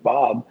with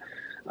Bob,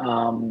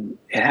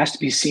 it has to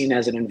be seen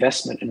as an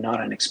investment and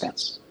not an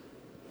expense,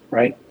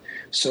 right?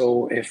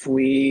 So if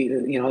we,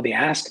 the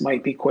ask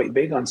might be quite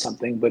big on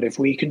something, but if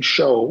we can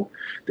show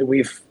that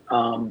we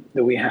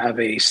have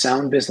a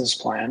sound business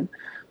plan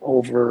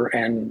over,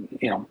 and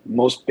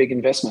most big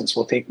investments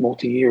will take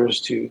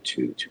multi-years to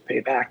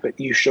pay back, but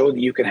you show that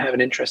you can have an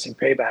interesting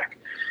payback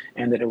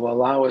and that it will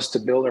allow us to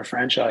build our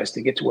franchise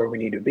to get to where we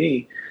need to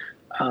be,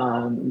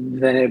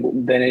 then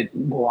it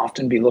will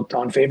often be looked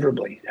on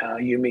favorably.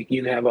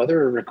 You have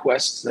other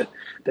requests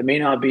that may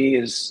not be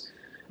as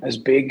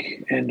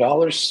big in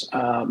dollars,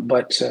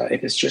 but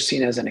if it's just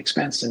seen as an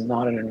expense and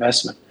not an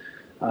investment,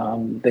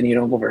 then you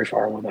don't go very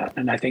far with that.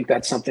 And I think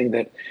that's something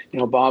that,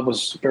 Bob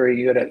was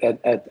very good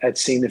at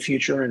seeing the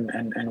future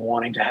and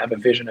wanting to have a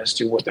vision as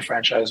to what the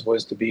franchise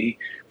was to be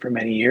for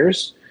many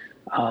years.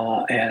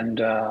 And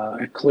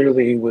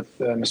clearly with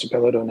Mr.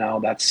 Pelledo now,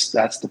 that's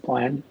the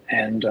plan.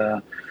 And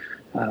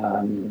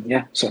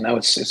so now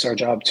it's our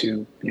job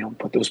to,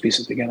 put those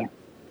pieces together.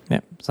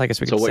 Yeah. So I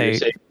guess we could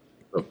say.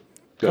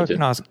 I was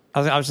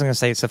just going to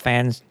say, so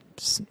fans,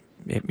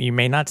 you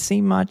may not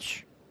see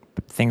much,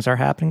 but things are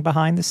happening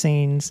behind the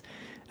scenes.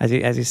 As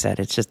you said,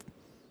 it's just,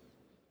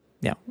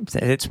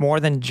 it's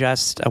more than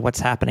just what's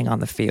happening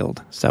on the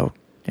field. So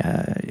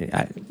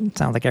it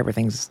sounds like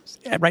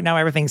right now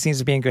everything seems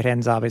to be in good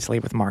hands, obviously,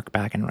 with Mark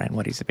back and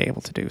what he's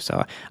able to do.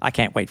 So I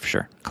can't wait for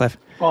sure. Cliff?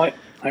 Well,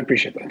 I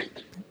appreciate that.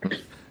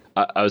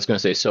 I was going to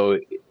say, so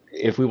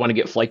if we want to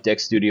get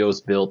FlightDeck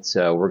Studios built,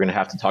 we're going to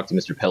have to talk to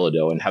Mr.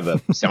 Pelledo and have a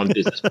sound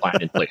business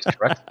plan in place,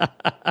 correct?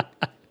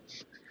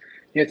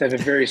 You have to have a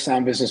very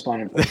sound business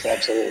plan in place.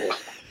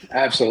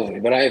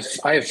 Absolutely. But I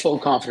have full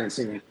confidence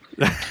in you.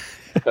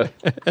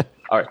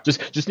 All right.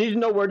 Just need to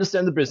know where to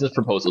send the business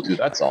proposal to.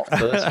 That's all.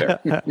 So that's fair.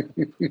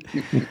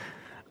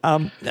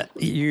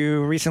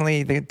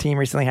 The team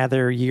recently had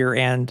their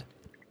year-end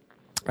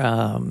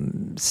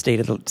state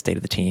of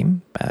the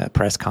team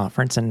press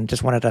conference, and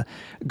just wanted to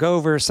go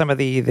over some of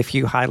the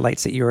few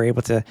highlights that you were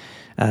able to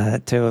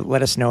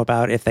let us know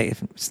about if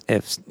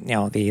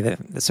the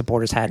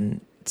supporters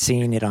hadn't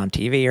seen it on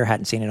TV or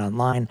hadn't seen it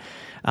online.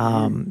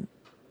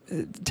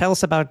 Tell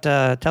us.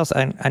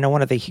 I know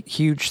one of the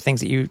huge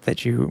things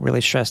that you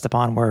really stressed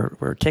upon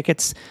were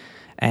tickets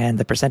and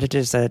the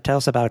percentages. Tell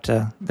us about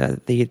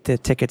the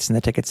tickets and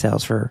the ticket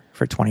sales for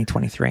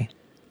 2023.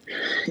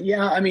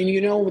 Yeah, I mean,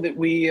 that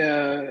we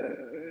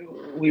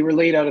were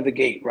late out of the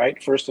gate,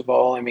 right? First of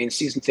all, I mean,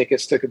 season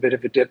tickets took a bit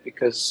of a dip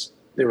because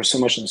there was so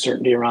much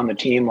uncertainty around the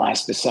team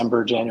last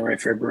December, January,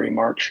 February,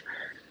 March,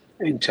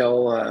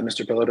 until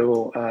Mr.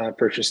 Pelledo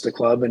purchased the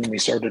club and we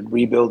started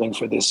rebuilding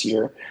for this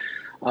year.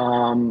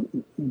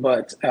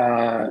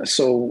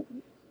 So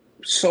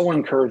so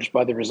encouraged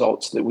by the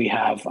results that we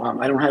have.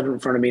 I don't have it in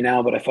front of me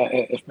now, but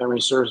if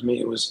memory serves me,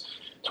 it was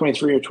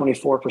 23 or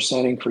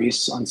 24%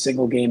 increase on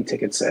single game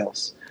ticket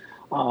sales.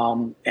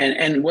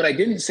 And what I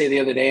didn't say the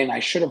other day, and I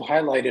should have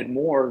highlighted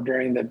more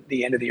during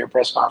the end of the year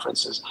press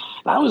conferences,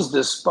 that was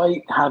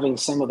despite having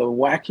some of the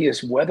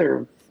wackiest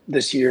weather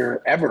this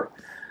year ever.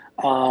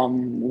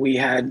 We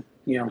had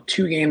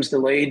 2 games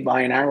delayed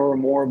by an hour or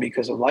more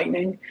because of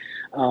lightning.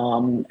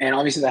 And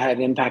obviously that had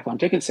an impact on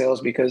ticket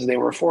sales because they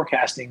were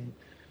forecasting,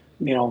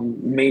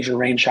 major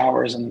rain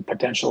showers and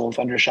potential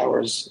thunder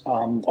showers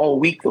all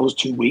week, those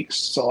 2 weeks.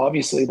 So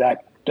obviously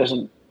that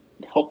doesn't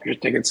help your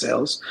ticket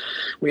sales.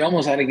 We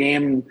almost had a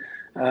game,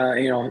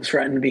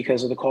 threatened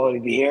because of the quality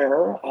of the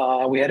air.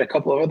 We had a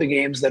couple of other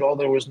games that,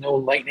 although there was no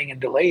lightning and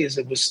delays,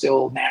 it was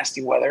still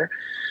nasty weather.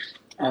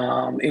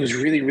 It was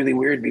really, really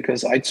weird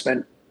because I'd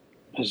spent,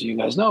 as you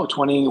guys know,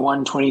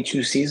 21,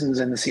 22 seasons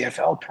in the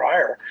CFL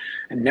prior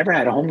and never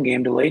had a home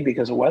game delayed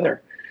because of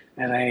weather.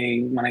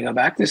 And when I got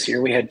back this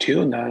year, we had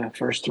 2 in the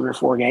first 3 or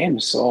 4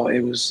 games. So it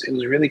was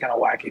really kind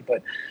of wacky.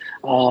 But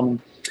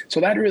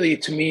so that really,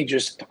 to me,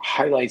 just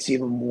highlights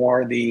even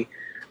more the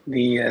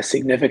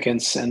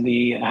significance and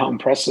how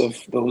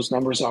impressive those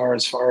numbers are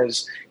as far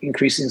as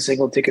increasing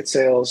single ticket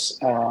sales.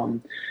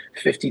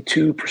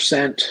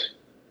 52%.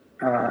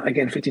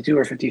 Again, 52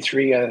 or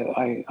 53.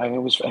 I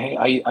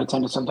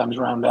tend to sometimes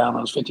round down.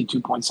 Those 52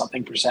 point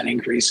something %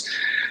 increase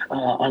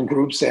on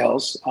group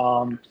sales,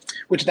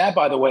 which that,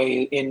 by the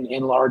way,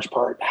 in large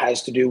part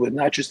has to do with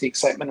not just the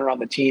excitement around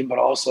the team, but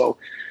also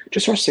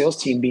just our sales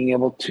team being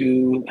able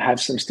to have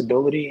some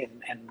stability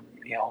and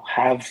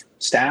have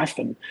staff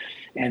and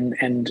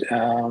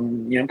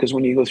because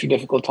when you go through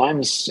difficult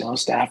times,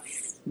 staff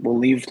will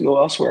leave to go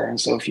elsewhere. And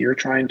so if you're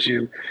trying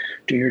to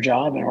do your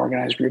job and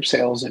organize group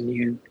sales and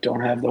you don't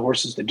have the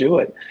horses to do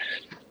it,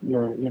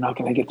 you're not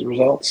going to get the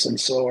results. And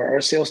so our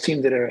sales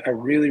team did a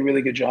really,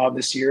 really good job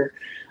this year.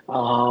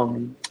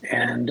 And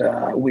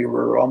we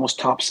were almost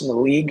tops in the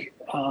league,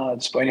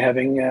 despite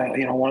having,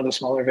 one of the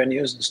smaller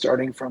venues and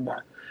starting from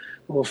a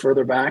little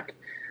further back.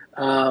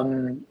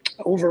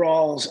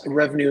 Overall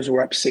revenues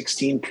were up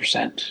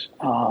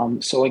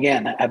 16%. So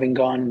again, having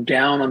gone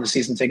down on the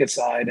season ticket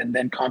side and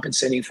then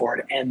compensating for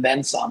it and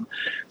then some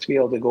to be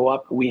able to go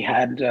up, we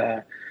had,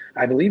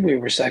 I believe we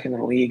were second in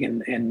the league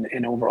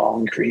in overall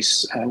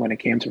increase when it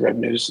came to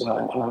revenues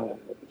or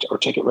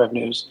ticket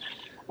revenues.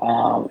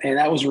 And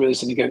that was really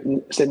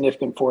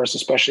significant for us,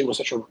 especially with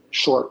such a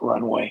short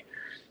runway.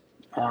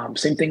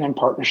 Same thing on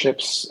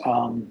partnerships.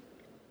 Obviously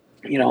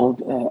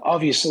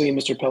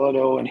Mr.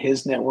 Pelodo and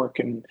his network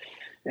and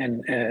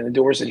the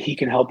doors that he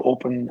can help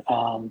open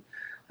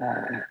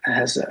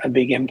has a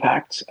big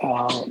impact.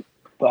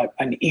 But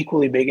an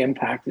equally big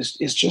impact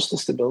is just the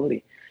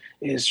stability.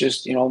 Is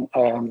just,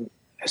 a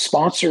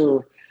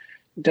sponsor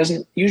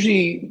doesn't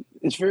usually,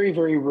 it's very,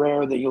 very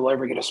rare that you'll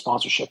ever get a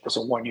sponsorship that's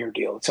a 1-year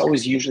deal. It's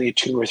always usually a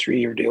 2 or 3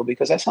 year deal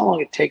because that's how long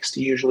it takes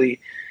to usually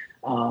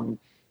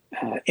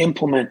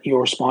implement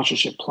your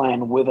sponsorship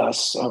plan with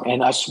us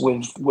and us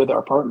with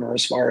our partner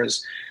as far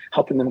as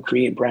helping them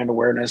create brand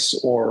awareness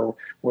or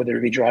whether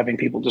it be driving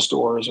people to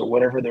stores or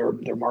whatever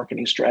their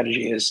marketing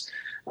strategy is.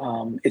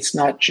 It's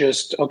not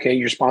just, okay,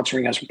 you're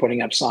sponsoring us, we're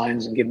putting up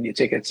signs and giving you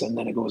tickets and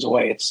then it goes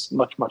away. It's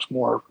much, much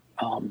more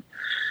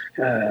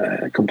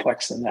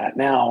complex than that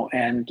now.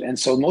 And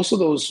so most of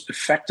those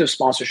effective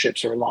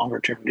sponsorships are longer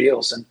term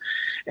deals.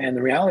 And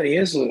the reality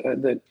is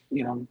that,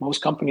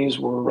 most companies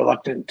were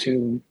reluctant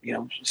to,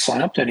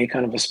 sign up to any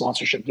kind of a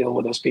sponsorship deal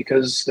with us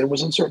because there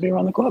was uncertainty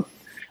around the club.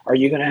 Are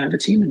you going to have a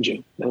team in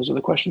June? Those are the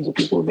questions that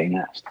people were being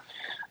asked.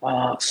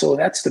 So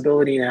that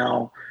stability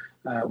now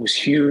was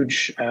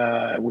huge.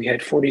 We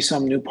had 40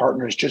 some new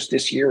partners just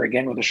this year,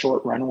 again, with a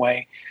short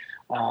runway.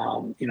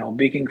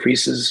 Big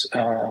increases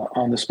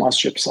on the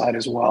sponsorship side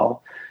as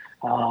well.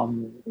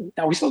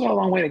 Now we still got a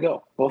long way to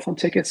go, both on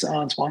tickets and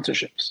on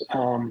sponsorships.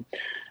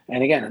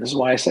 And again, this is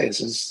why I say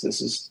it's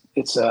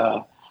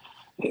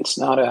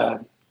not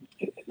a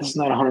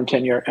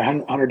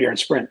 100-yard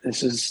sprint.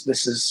 This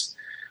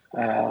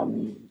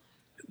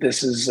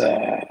is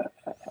a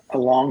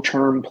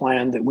long-term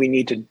plan that we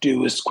need to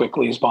do as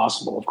quickly as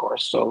possible, of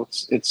course. So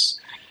it's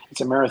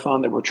a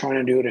marathon that we're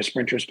trying to do at a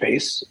sprinter's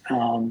pace.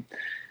 But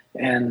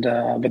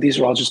these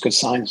are all just good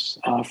signs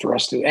for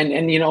us to,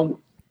 and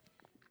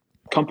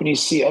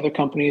companies see other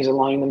companies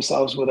aligning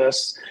themselves with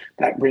us.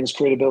 That brings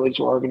credibility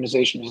to our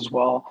organizations as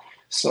well.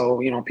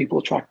 So, people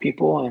attract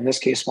people, and in this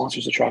case,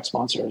 sponsors attract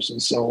sponsors.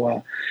 And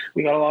so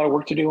we got a lot of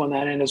work to do on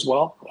that end as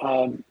well.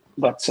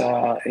 But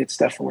it's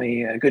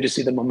definitely good to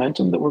see the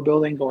momentum that we're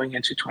building going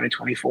into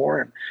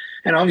 2024.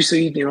 And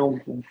obviously,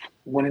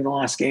 winning the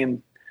last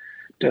game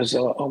does a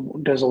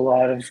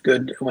lot of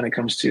good when it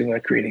comes to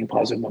creating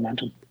positive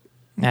momentum.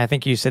 I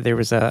think you said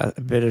there's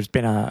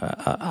been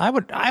I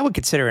would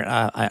consider it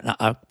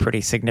a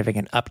pretty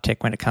significant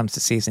uptick when it comes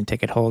to season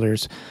ticket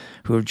holders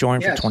who have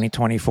joined for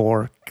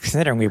 2024,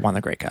 considering we won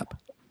the Grey Cup.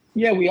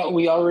 Yeah,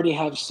 we already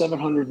have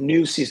 700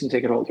 new season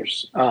ticket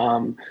holders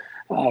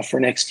for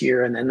next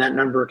year, and that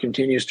number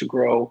continues to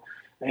grow.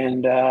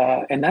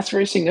 and that's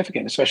very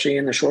significant, especially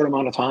in the short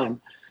amount of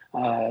time.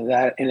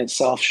 That in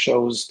itself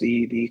shows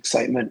the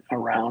excitement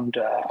around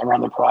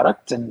the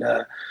product, and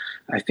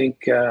I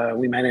think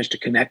we managed to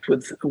connect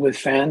with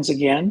fans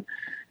again.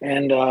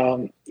 And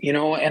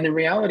and the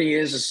reality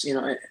is,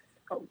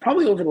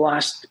 probably over the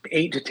last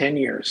 8 to 10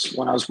 years,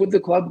 when I was with the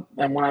club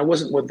and when I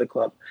wasn't with the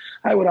club,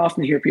 I would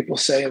often hear people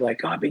say, like,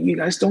 "God, but you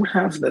guys don't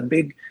have the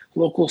big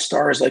local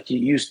stars like you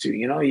used to.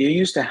 You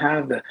used to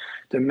have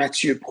the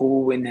Mathieu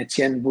Proulx and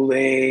Etienne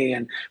Boulay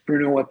and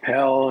Bruno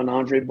Appel and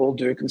Andre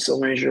Bolduc and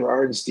Sylvain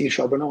Girard and Steve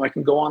Charbonneau. I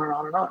can go on and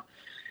on and on."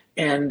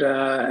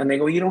 And they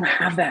go, "You don't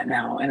have that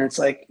now." And it's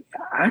like,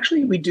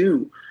 actually, we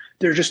do.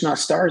 They're just not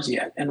stars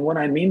yet. And what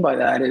I mean by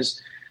that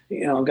is,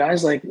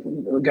 guys like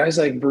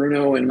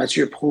Bruno and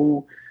Mathieu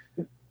Proulx,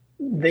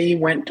 they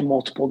went to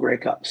multiple Grey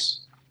Cups.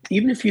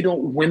 Even if you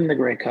don't win the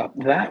Grey Cup,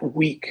 that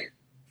week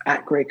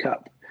at Grey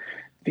Cup,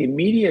 the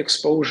media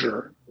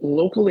exposure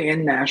locally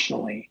and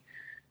nationally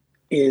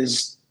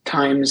is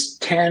times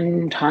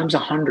 10, times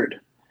 100,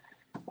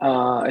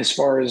 as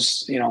far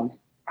as,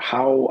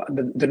 how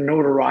the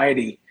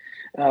notoriety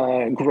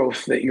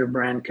growth that your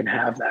brand can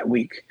have that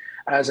week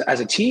as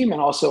a team and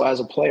also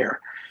as a player.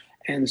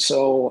 And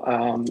so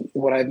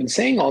what I've been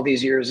saying all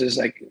these years is,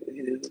 like,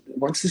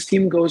 once this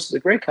team goes to the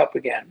Grey Cup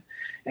again,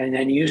 and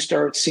then you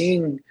start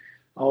seeing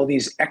all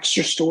these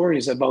extra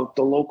stories about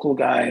the local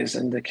guys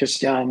and the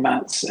Christian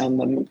Matz and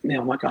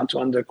the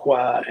Marc-Antoine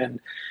Dequoy, and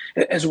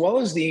as well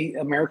as the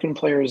American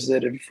players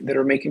that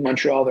are making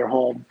Montreal their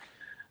home,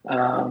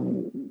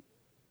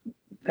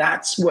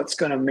 that's what's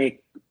going to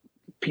make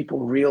people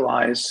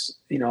realize,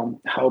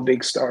 how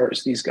big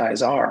stars these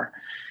guys are.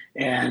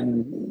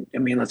 And I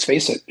mean, let's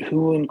face it,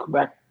 who in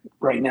Quebec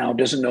right now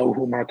doesn't know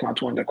who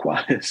Marc-Antoine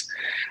Dequoy is,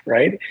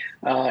 right?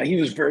 He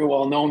was very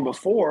well known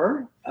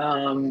before,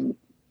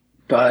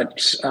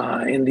 but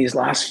in these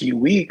last few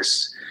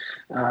weeks,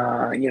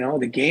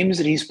 the games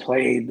that he's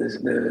played,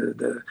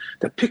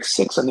 the pick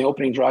six on the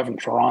opening drive in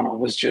Toronto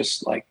was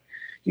just like,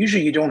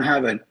 usually you don't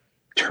have a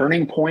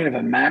turning point of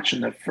a match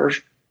in the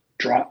first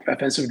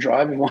offensive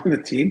drive of one of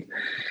the team,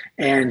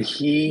 and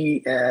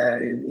he,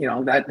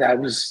 that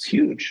was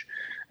huge.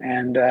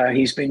 And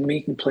he's been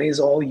making plays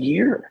all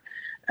year.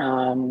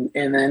 And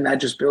then that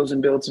just builds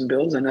and builds and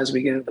builds. And as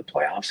we get into the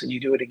playoffs and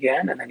you do it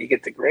again, and then you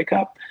get the Grey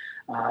Cup,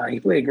 he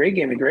played a great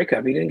game in Grey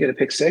Cup. He didn't get a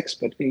pick six,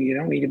 but you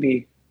don't need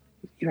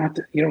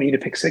to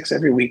pick six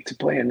every week to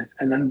play an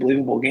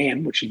unbelievable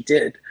game, which he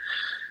did.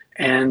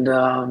 And,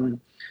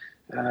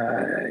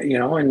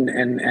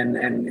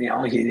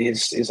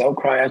 his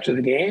outcry after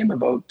the game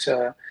about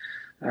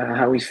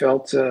how he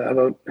felt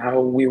about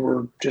how we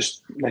were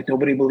just like,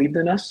 nobody believed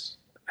in us.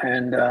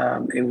 And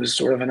it was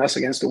sort of an us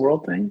against the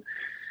world thing.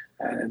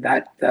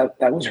 That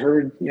was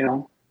heard,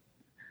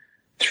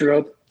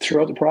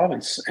 throughout the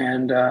province.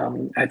 And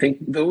I think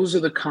those are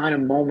the kind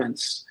of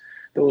moments.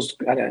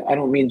 I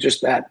don't mean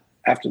just that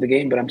after the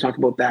game, but I'm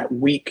talking about that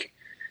week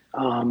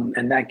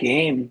and that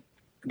game.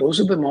 Those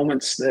are the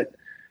moments that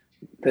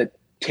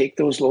take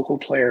those local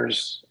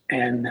players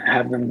and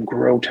have them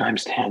grow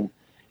times 10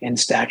 in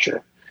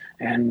stature.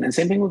 And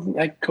same thing with,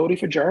 like, Cody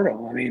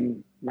Fajardo. I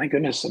mean, my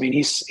goodness. I mean,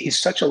 he's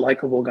such a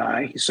likable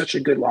guy. He's such a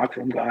good locker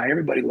room guy.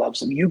 Everybody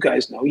loves him. You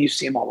guys know. You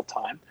see him all the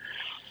time.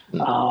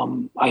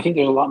 I think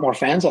there's a lot more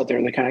fans out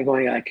there that kind of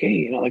going like,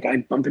 hey, like, I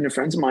bump into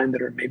friends of mine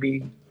that are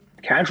maybe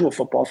casual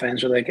football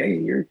fans are like,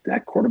 hey,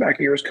 that quarterback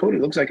of yours, Cody,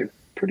 looks like a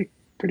pretty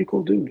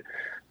cool dude.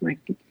 I'm like,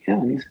 yeah,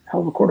 and he's a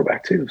hell of a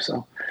quarterback too.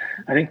 So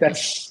I think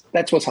that's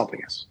what's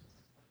helping us.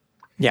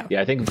 Yeah,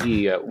 I think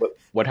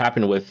what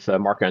happened with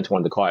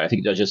Marc-Antoine Dequoy, I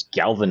think that just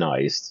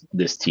galvanized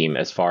this team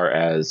as far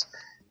as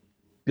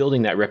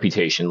building that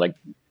reputation. Like,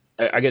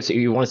 I guess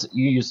you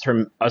use the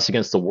term "us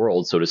against the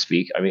world," so to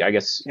speak. I mean, I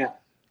guess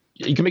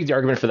you can make the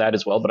argument for that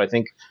as well. But I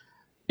think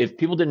if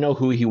people didn't know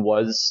who he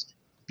was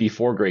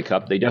before Grey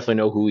Cup, they definitely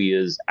know who he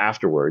is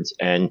afterwards.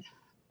 And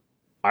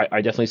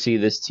I definitely see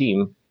this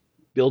team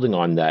building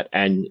on that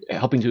and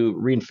helping to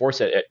reinforce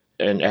it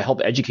and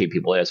help educate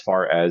people as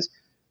far as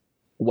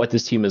what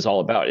this team is all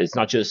about. It's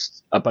not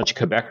just a bunch of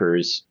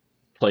Quebecers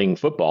playing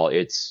football.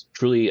 It's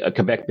truly a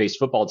Quebec-based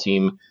football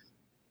team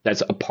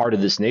that's a part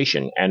of this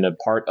nation and a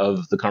part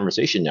of the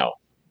conversation now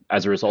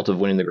as a result of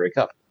winning the Grey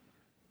Cup.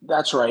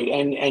 That's right.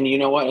 And you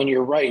know what? And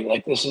you're right.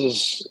 Like, this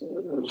is,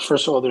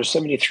 first of all, there's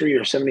 73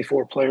 or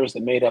 74 players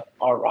that made up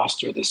our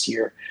roster this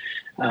year.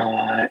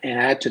 And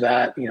add to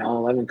that,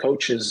 11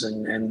 coaches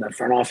and the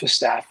front office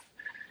staff.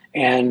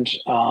 And,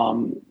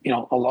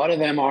 a lot of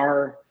them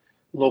are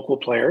local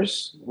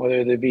players,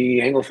 whether they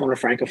be Anglophone or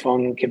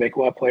Francophone,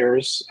 Quebecois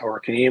players or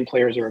Canadian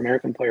players or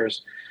American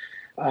players.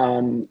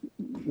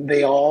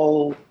 They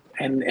all,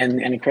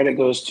 and credit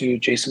goes to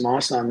Jason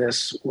Moss on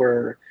this,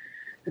 where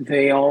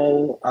they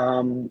all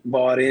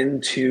bought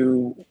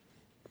into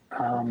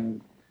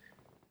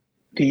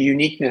the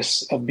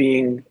uniqueness of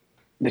being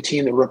the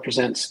team that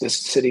represents this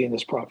city and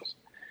this province.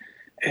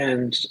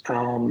 And,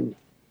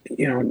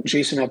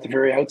 Jason at the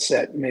very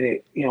outset made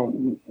it,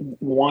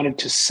 wanted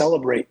to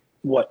celebrate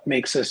what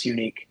makes us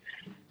unique.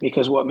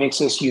 because what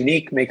makes us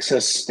unique makes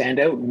us stand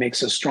out, and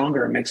makes us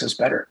stronger, and makes us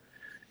better.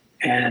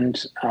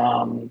 And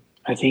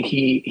I think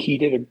he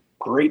did a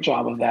great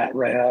job of that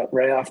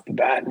right off the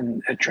bat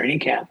and at training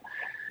camp.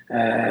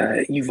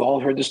 You've all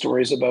heard the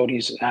stories about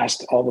he's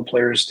asked all the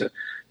players to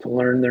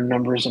learn their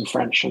numbers in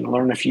French and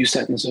learn a few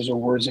sentences or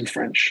words in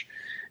French.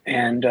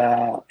 And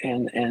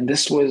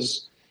this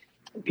was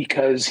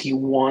because he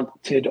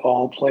wanted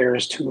all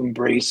players to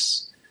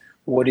embrace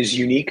what is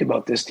unique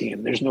about this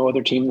team. There's no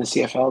other team in the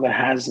CFL that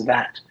has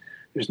that.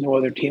 There's no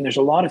other team. There's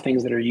a lot of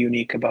things that are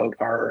unique about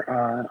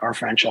our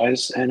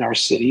franchise and our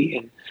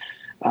city,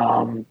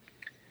 even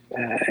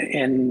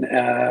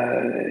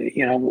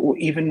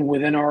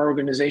within our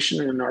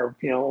organization and our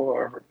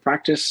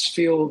practice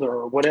field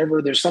or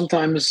whatever. There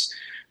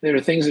are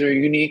things that are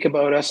unique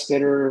about us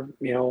that are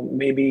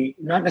maybe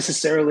not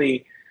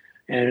necessarily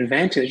an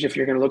advantage if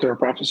you're going to look at our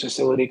practice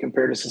facility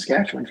compared to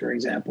Saskatchewan, for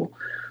example.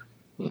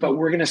 But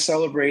we're going to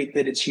celebrate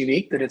that it's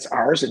unique, that it's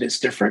ours, that it's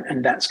different,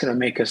 and that's going to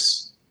make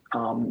us,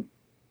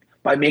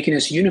 by making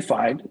us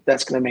unified,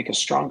 that's going to make us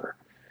stronger,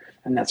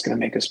 and that's going to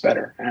make us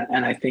better.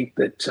 And I think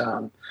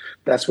that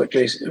that's what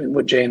Jay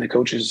and the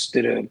coaches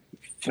did a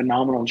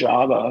phenomenal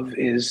job of,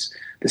 is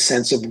the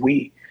sense of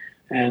we,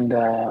 and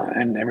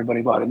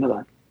everybody bought into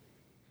that.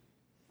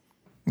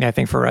 Yeah, I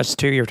think for us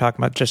too, you're talking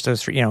about just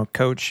those,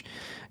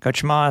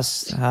 Coach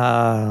Moss,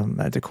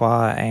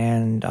 Dequoy,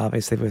 and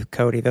obviously with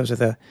Cody. Those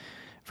are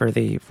for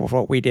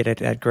what we did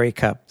at Grey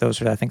Cup.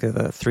 Those are, I think,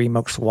 the 3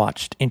 most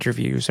watched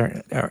interviews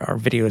or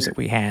videos that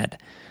we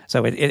had.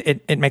 So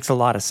it makes a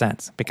lot of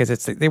sense, because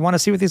they want to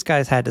see what these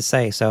guys had to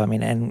say. So I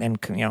mean,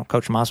 and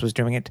Coach Moss was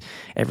doing it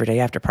every day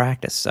after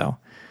practice. So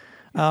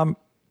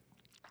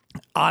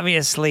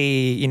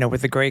obviously,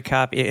 with the Grey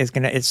Cup,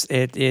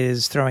 it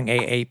is throwing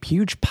a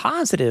huge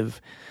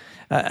positive.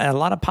 A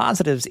lot of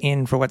positives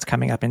in for what's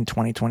coming up in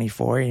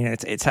 2024.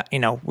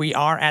 We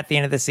are at the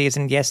end of the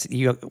season. Yes,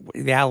 the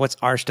Alouettes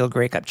are still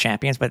Grey Cup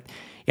champions, but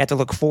you have to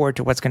look forward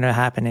to what's going to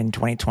happen in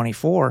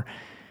 2024.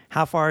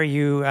 How far are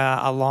you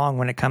along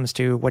when it comes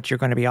to what you're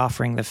going to be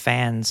offering the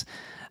fans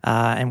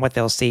and what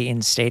they'll see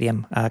in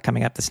stadium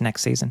coming up this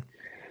next season?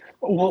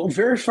 Well,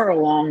 very far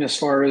along as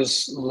far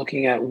as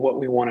looking at what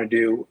we want to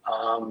do.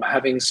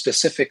 Having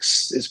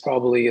specifics is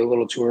probably a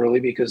little too early,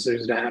 because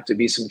there's going to have to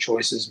be some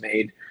choices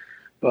made.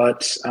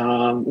 But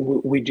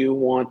we do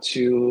want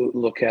to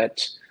look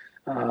at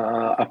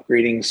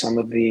upgrading some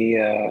of the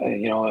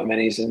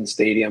amenities in the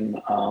stadium.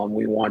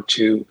 We want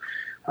to,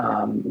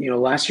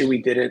 last year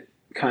we did it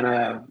kind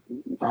of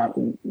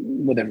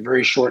with a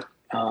very short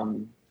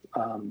time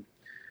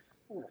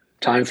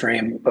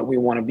frame, but we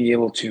want to be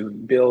able to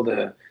build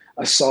a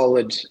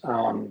solid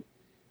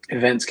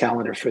events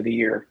calendar for the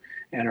year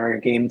and our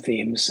game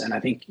themes. And I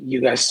think you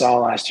guys saw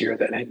last year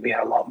that we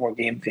had a lot more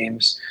game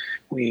themes.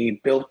 We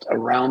built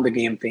around the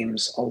game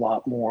themes a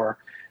lot more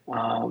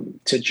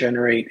to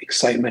generate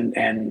excitement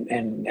and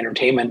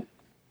entertainment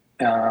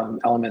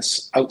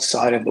elements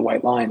outside of the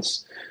white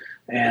lines.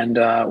 And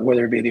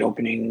whether it be the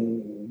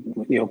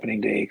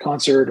opening day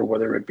concert, or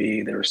whether it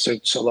be their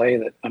Cirque du Soleil,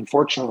 that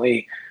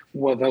unfortunately,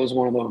 that was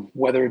one of the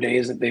weather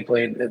days that they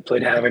played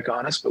havoc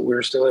on us, but we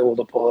were still able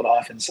to pull it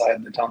off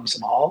inside the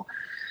Thompson Hall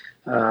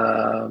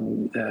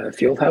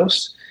field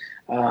house.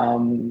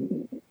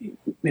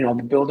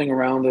 Building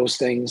around those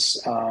things,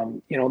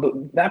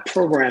 that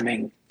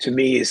programming to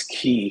me is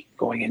key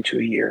going into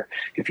a year.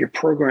 If your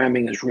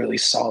programming is really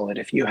solid,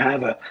 if you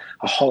have a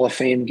Hall of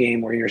Fame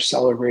game where you're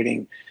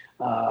celebrating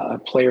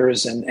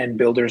players and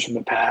builders from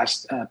the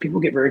past, people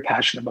get very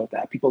passionate about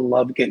that. People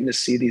love getting to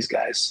see these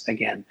guys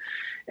again.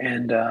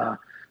 And we're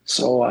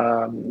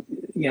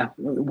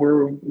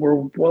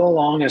well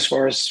along as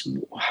far as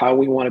how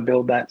we want to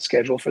build that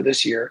schedule for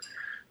this year.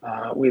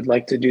 We'd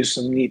like to do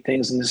some neat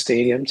things in the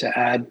stadium to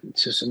add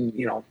to some,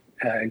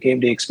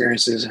 game day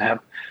experiences, and have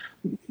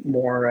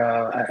more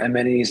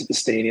amenities at the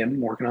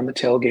stadium, working on the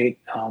tailgate.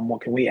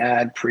 What can we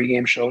add?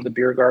 Pre-game show, the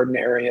beer garden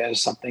area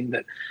is something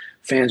that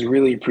fans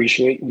really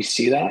appreciate. We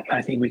see that.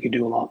 I think we could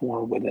do a lot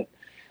more with it.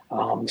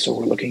 So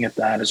we're looking at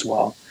that as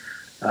well.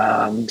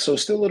 So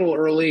still a little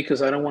early,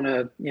 because I don't want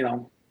to,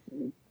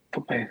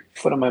 put my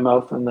foot in my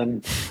mouth and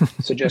then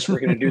suggest we're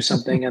going to do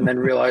something and then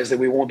realize that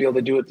we won't be able to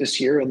do it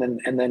this year, and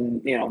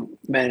then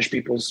manage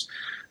people's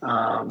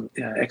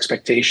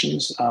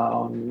expectations.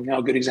 A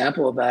good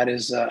example of that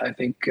is I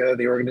think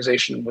the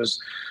organization was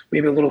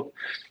maybe a little,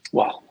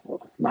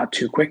 not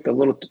too quick, but a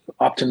little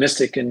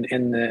optimistic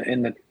in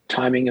the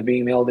timing of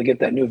being able to get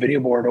that new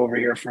video board over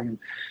here from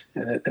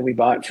that we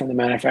bought from the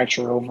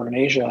manufacturer over in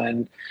Asia.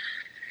 And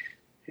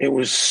it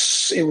was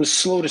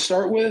slow to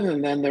start with,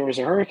 and then there was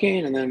a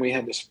hurricane, and then we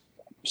had this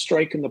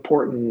strike in the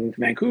port in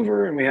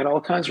Vancouver, and we had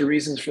all kinds of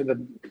reasons for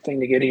the thing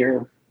to get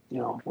here.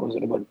 What was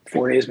it, about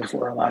 4 days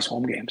before our last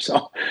home game?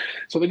 So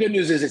the good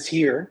news is it's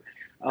here,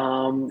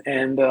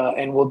 and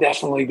we'll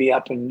definitely be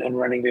up and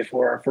running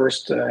before our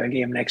first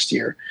game next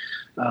year.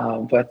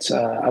 But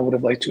I would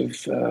have liked to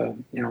have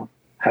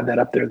had that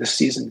up there this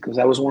season, because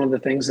that was one of the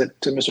things that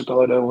Mr.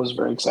 Pelledo was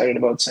very excited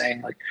about,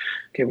 saying, like,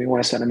 okay, we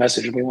want to send a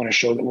message, and we want to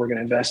show that we're going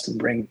to invest and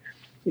bring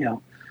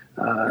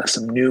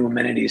some new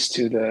amenities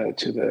to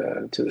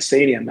the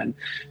stadium, and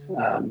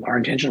our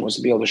intention was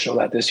to be able to show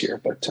that this year,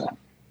 but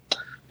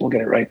we'll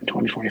get it right in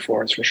 2024,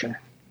 that's for sure.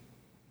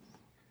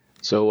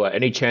 So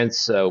any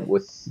chance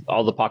with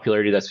all the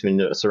popularity that's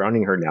been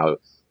surrounding her now,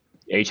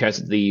 any chance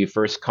at the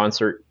first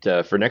concert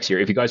for next year,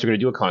 if you guys are going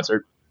to do a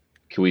concert,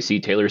 can we see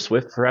Taylor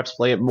Swift perhaps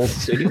play at Molson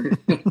Stadium?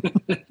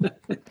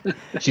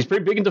 She's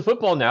pretty big into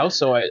football now,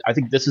 so I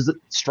think this is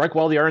strike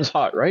while the iron's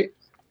hot, right?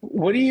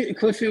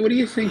 Cliffy, what do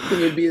you think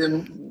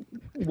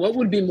what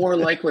would be more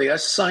likely,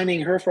 us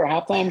signing her for a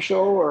halftime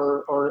show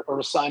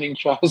or signing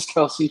Travis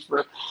Kelce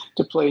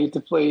to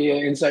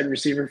play inside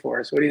receiver for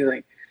us? What do you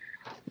think?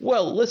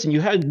 Well, listen, you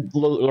had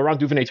Laurent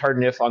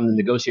Duvernay-Tardif on the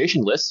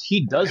negotiation list.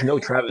 He does know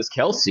Travis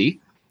Kelce.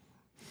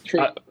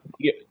 True.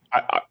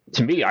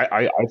 To me,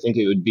 I think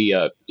it would be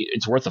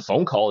it's worth a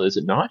phone call, is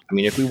it not? I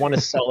mean, if we want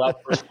to sell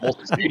out First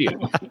Molson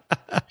Stadium,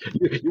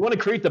 you want to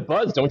create the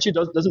buzz, don't you?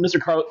 Doesn't Mr.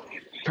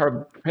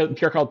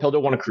 Pierre-Carl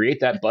Pildo want to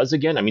create that buzz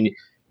again? I mean,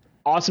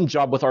 awesome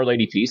job with Our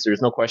Lady Peace.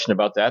 There's no question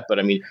about that. But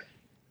I mean,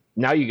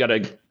 now you got to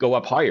go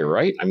up higher,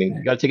 right? I mean,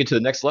 you got to take it to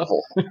the next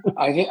level.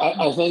 I think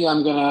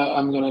I'm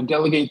gonna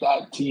delegate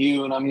that to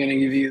you, and I'm gonna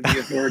give you the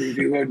authority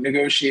to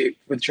negotiate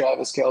with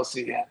Travis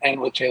Kelce and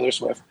with Taylor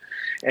Swift.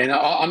 And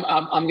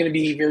I'm going to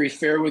be very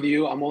fair with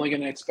you. I'm only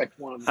going to expect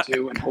one of the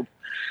two, and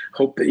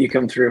hope that you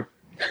come through.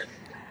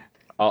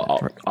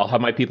 I'll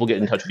have my people get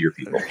in touch with your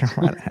people.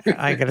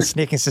 I got a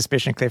sneaking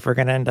suspicion, Cliff, we're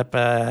going to end up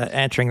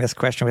answering this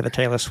question with a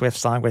Taylor Swift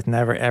song with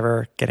Never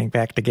Ever Getting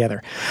Back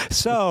Together.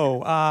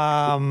 So,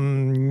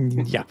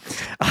 yeah.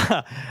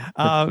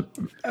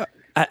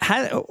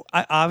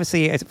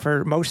 Obviously,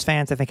 for most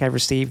fans, I think I've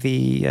received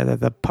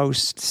the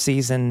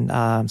post-season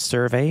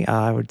survey.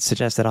 I would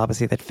suggest that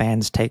obviously that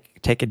fans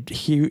take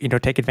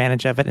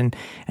advantage of it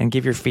and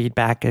give your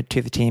feedback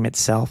to the team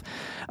itself.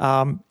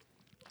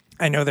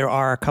 I know there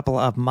are a couple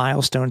of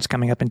milestones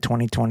coming up in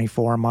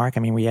 2024, Mark.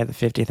 I mean, we had the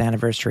 50th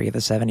anniversary of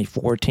the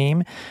 74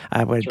 team.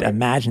 I would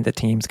imagine the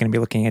team's going to be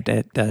looking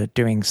at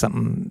doing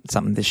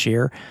something this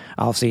year.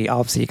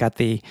 Obviously, you got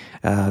the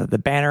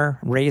banner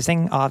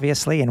raising,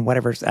 obviously, and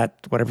whatever's going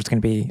to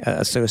be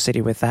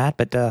associated with that.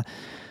 But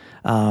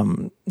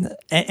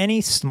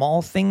any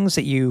small things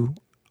that you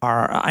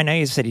are, I know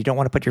you said you don't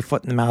want to put your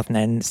foot in the mouth and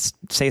then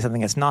say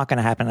something that's not going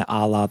to happen,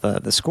 a la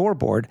the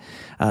scoreboard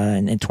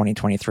in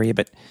 2023,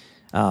 but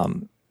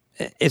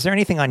is there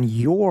anything on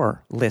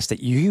your list that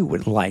you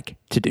would like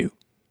to do?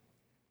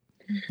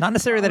 Not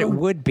necessarily that it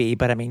would be,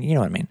 but I mean, you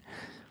know what I mean?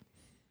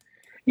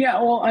 Yeah,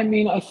 well, I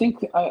mean, I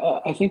think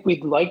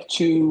we'd like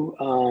to,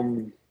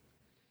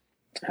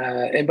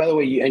 and by the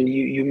way,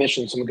 you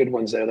mentioned some good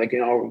ones there. Like,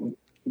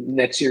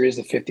 next year is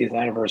the 50th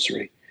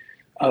anniversary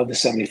of the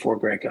 74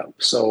 Grey Cup.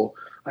 So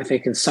I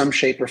think in some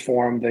shape or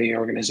form, the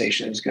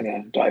organization is going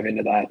to dive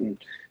into that and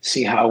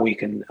see how we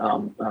can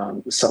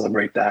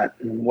celebrate that,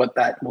 and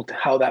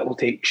how that will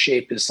take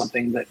shape is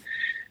something that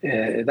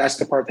that's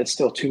the part that's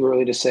still too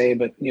early to say.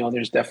 But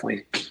there's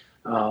definitely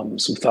some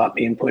thought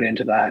being put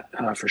into that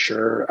for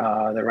sure.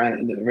 The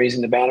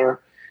raising the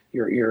banner,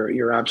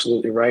 you're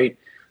absolutely right.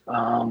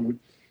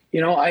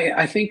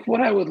 I think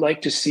what I would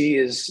like to see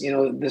is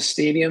the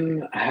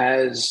stadium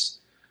has.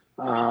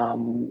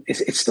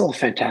 It's still a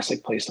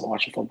fantastic place to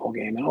watch a football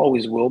game, and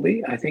always will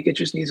be. I think it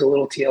just needs a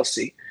little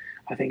TLC.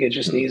 I think it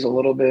just needs a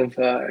little bit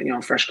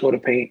of fresh coat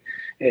of paint.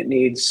 It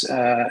needs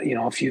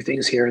a few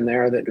things here and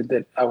there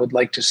that I would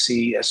like to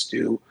see us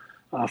do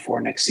for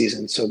next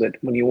season, so that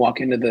when you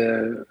walk into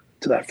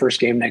that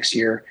first game next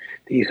year,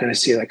 that you kind of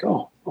see like,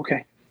 oh,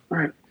 okay, all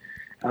right.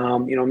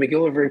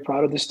 McGill are very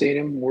proud of the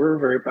stadium. We're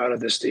very proud of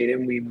the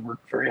stadium. We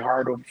worked very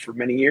hard for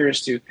many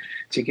years to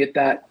get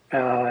that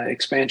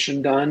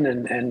expansion done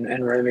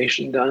and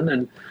renovation done.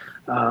 And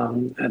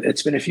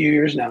it's been a few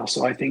years now.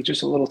 So I think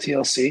just a little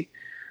TLC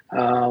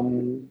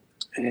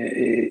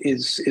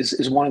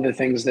is one of the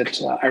things that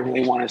I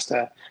really want us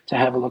to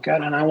have a look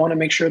at. And I want to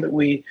make sure that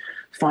we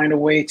find a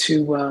way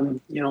to,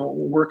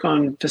 work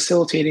on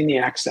facilitating the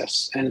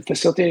access. And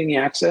facilitating the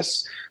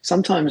access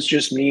sometimes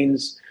just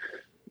means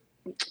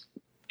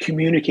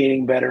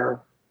communicating better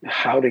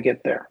how to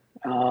get there,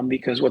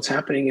 because what's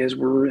happening is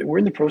we're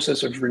in the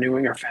process of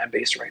renewing our fan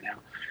base right now.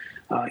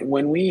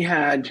 When we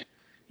had,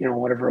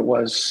 whatever it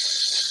was,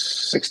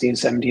 16,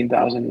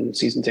 17,000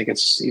 season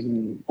tickets,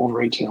 even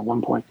over 18 at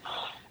one point,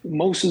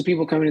 most of the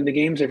people coming to the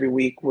games every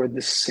week were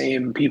the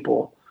same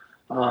people,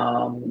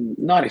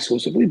 not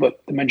exclusively,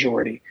 but the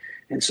majority.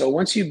 And so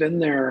once you've been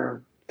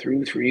there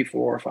through 3,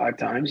 4, 5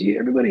 times,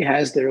 everybody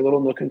has their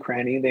little nook and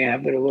cranny. They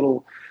have their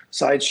little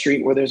side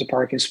street where there's a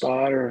parking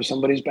spot or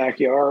somebody's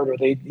backyard, or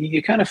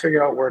you kind of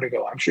figure out where to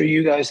go. I'm sure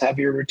you guys have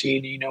your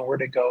routine, you know where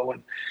to go,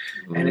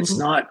 and it's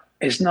not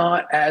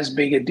as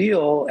big a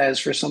deal as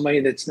for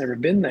somebody that's never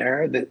been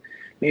there, that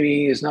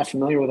maybe is not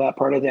familiar with that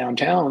part of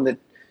downtown, that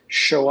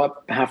show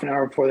up half an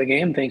hour before the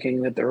game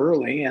thinking that they're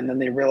early, and then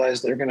they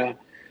realize they're gonna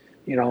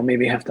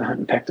maybe have to hunt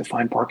and peck to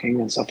find parking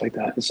and stuff like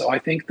that. And so I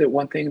think that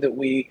one thing that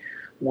we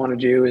want to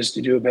do is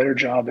to do a better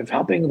job of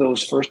helping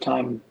those first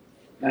time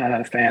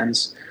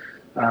fans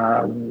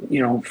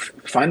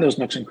find those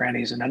nooks and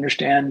crannies and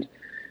understand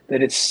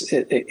that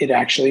it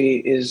actually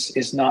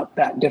is not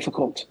that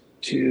difficult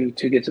to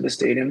get to the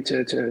stadium,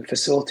 to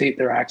facilitate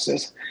their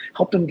access,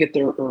 help them get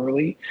there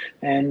early,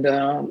 and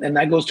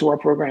that goes to our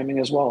programming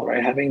as well,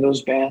 right? Having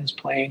those bands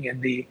playing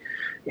in the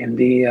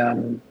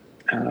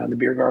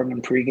beer garden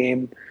and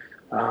pregame.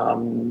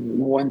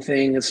 One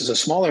thing, this is a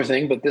smaller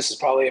thing, but this is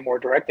probably a more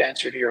direct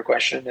answer to your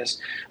question,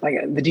 is like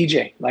the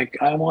DJ. Like,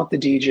 I want the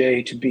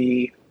DJ to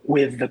be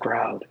with the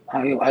crowd.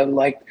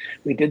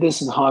 We did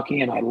this in hockey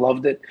and I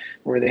loved it,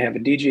 where they have a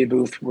DJ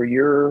booth where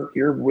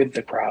you're with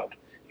the crowd.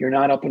 You're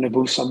not up in a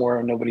booth somewhere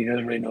and nobody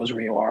really knows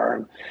where you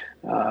are.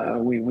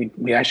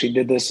 We actually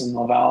did this in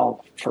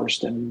Laval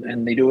first,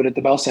 and they do it at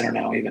the Bell Center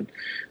now even.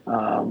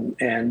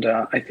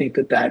 I think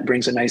that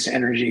brings a nice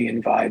energy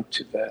and vibe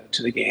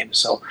to the game.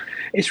 So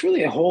it's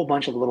really a whole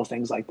bunch of little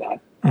things like that,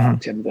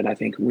 Tim, that I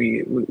think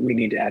we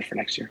need to add for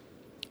next year.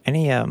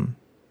 Any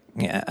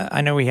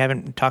I know we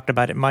haven't talked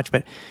about it much,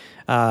 but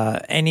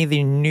any of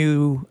the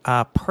new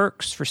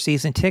perks for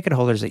season ticket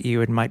holders that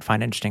you might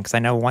find interesting? Because I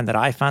know one that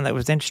I found that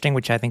was interesting,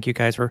 which I think you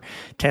guys were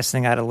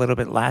testing out a little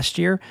bit last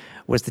year,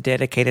 was the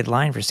dedicated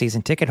line for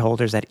season ticket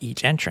holders at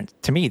each entrance.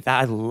 To me,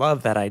 I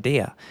love that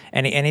idea.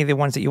 Any of the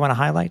ones that you want to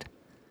highlight?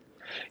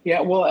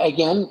 Yeah, well,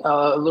 again,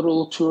 a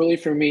little too early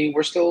for me.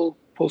 We're still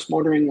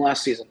post-morteming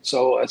last season,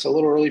 so it's a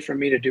little early for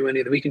me to do any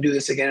of that. We can do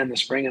this again in the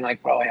spring, and I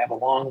probably have a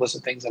long list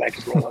of things that I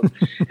could roll out,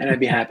 and I'd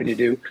be happy to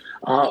do.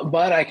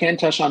 But I can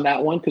touch on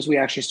that one because we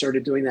actually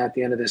started doing that at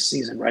the end of this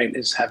season, right,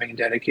 is having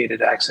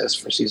dedicated access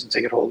for season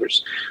ticket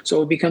holders.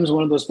 So it becomes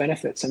one of those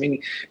benefits. I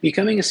mean,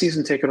 becoming a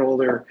season ticket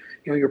holder,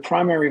 your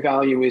primary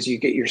value is you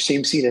get your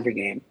same seat every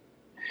game.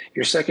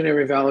 Your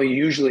secondary value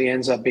usually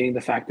ends up being the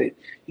fact that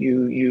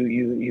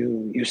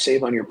you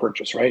save on your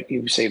purchase, right?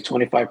 You save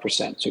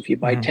 25%. So if you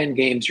buy 10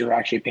 games, you're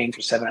actually paying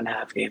for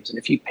 7.5 games. And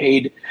if you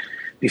paid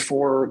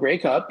before Grey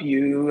Cup,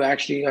 you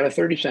actually got a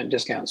 30%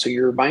 discount. So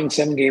you're buying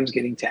 7 games,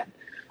 getting 10,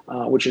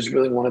 which is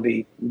really one of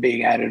the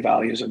big added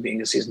values of being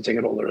a season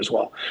ticket holder as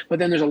well. But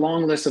then there's a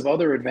long list of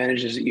other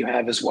advantages that you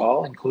have as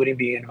well, including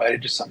being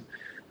invited to some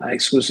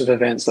exclusive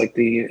events like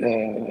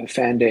the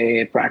fan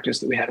day at practice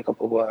that we had a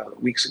couple of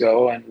weeks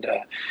ago, and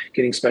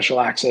getting special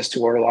access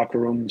to our locker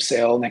room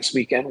sale next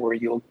weekend, where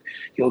you'll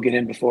get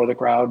in before the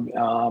crowd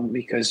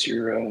because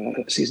you're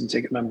a season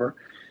ticket member,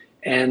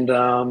 and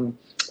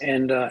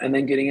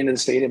then getting into the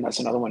stadium. That's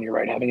another one. You're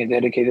right, having a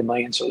dedicated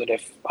lane so that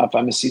if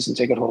I'm a season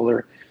ticket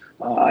holder,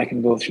 I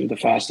can go through the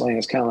fast lane.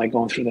 It's kind of like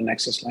going through the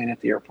Nexus lane at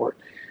the airport,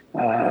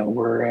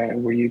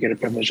 where you get a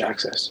privileged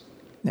access.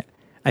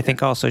 I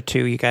think also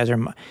too, you guys are,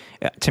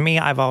 to me,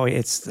 I've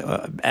always,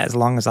 as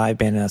long as I've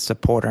been a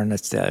supporter and a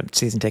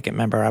season ticket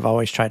member, I've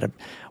always tried to,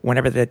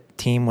 whenever the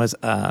team was,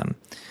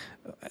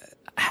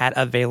 had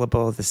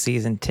available the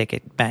season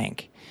ticket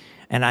bank.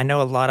 And I know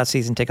a lot of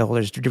season ticket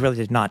holders really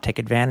did not take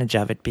advantage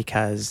of it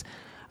because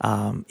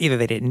either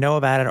they didn't know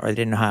about it or they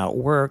didn't know how it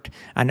worked.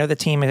 I know the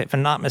team, if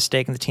I'm not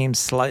mistaken, the team's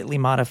slightly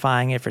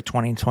modifying it for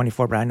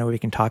 2024, but I know we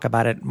can talk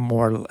about it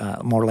more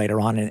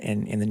later on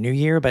in the new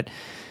year. But,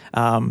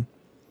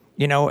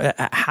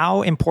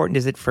 how important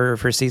is it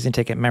for season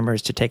ticket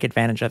members to take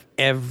advantage of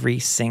every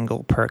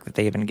single perk that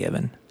they've been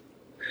given?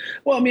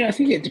 Well, I mean, I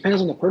think it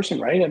depends on the person,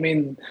 right? I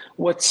mean,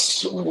 what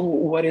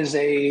is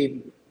a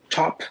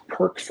top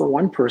perk for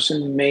one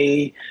person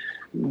may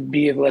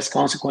be of less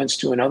consequence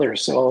to another.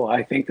 So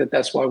I think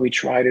that's why we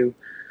try to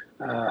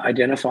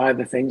identify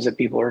the things that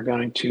people are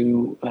going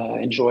to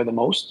enjoy the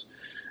most.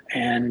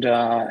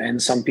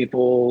 And some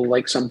people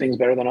like some things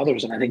better than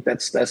others. And I think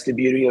that's the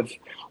beauty of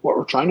what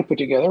we're trying to put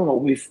together and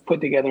what we've put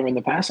together in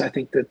the past. I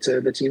think that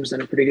the team's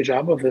done a pretty good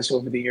job of this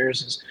over the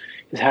years,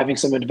 is having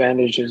some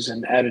advantages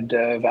and added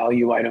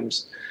value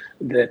items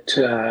that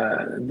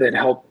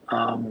help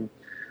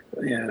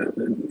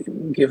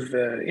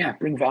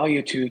bring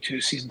value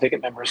to season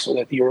ticket members, so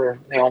that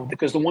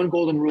because the one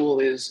golden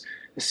rule is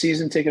the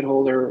season ticket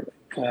holder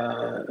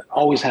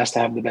always has to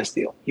have the best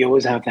deal. You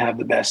always have to have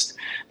the best.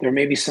 There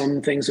may be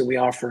some things that we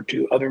offer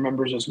to other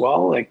members as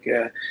well, like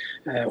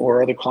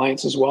or other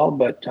clients as well,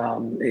 but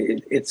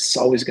it's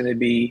always going to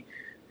be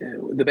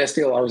the best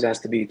deal. Always has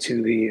to be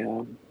to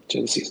the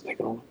season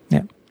ticket holder.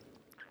 Yeah.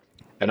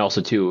 And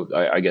also, too,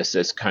 I guess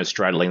it's kind of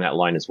straddling that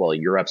line as well.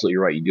 You're absolutely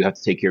right. You do have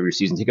to take care of your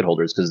season ticket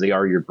holders because they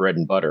are your bread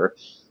and butter.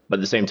 But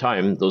at the same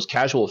time, those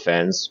casual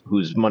fans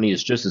whose money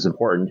is just as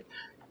important,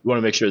 you want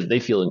to make sure that they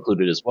feel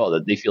included as well,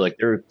 that they feel like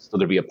they're still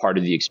going to be a part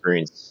of the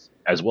experience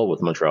as well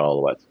with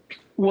Montreal Alouettes.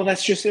 Well,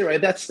 that's just it, right?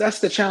 That's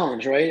the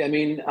challenge, right? I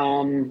mean,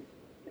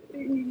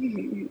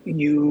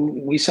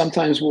 we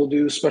sometimes will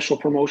do special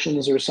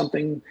promotions or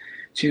something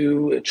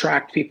to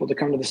attract people to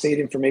come to the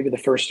stadium for maybe the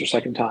first or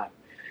second time.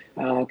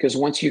 Because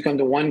once you come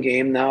to one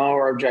game, now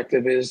our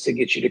objective is to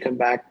get you to come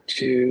back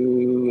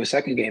to a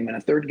second game and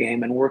a third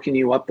game, and working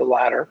you up the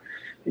ladder,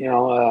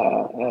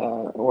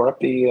 or up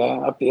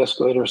the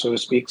escalator, so to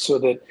speak, so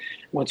that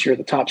once you're at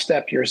the top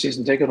step, you're a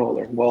season ticket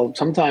holder. Well,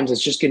 sometimes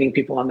it's just getting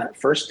people on that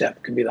first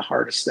step can be the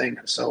hardest thing.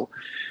 So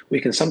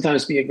We can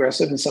sometimes be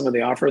aggressive in some of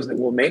the offers that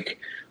we'll make,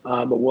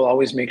 but we'll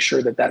always make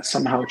sure that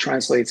somehow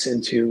translates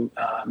into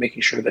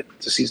making sure that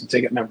the season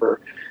ticket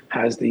member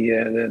has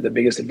the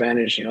biggest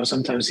advantage.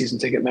 Sometimes season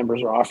ticket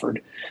members are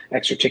offered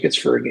extra tickets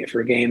for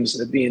games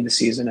that be in the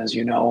season, as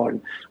you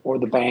know, or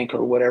the bank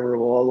or whatever.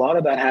 Well, a lot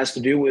of that has to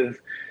do with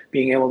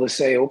being able to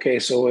say, okay,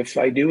 so if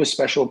I do a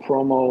special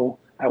promo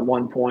at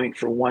one point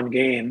for one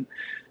game,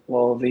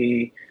 well,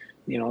 the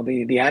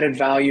added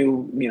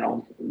value,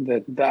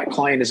 that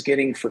client is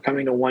getting for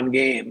coming to one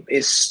game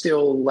is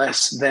still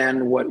less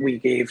than what we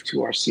gave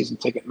to our season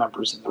ticket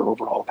members in their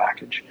overall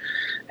package.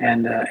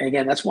 And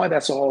again, that's why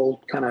that's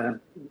all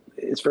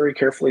it's very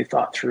carefully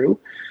thought through,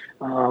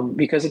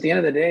 because at the end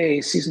of the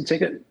day, season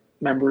ticket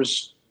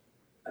members,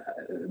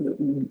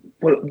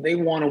 they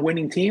want a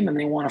winning team and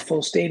they want a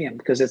full stadium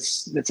because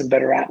it's a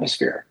better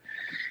atmosphere.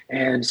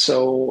 And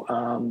so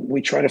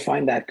we try to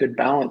find that good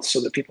balance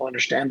so that people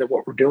understand that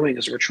what we're doing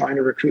is we're trying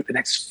to recruit the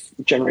next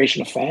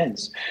generation of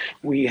fans.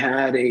 We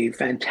had a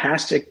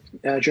fantastic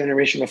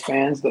generation of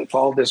fans that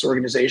followed this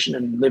organization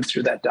and lived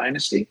through that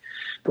dynasty.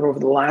 But over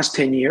the last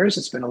 10 years,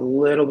 it's been a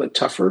little bit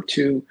tougher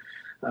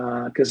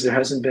because there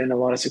hasn't been a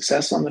lot of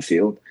success on the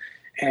field.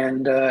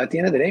 And at the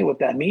end of the day, what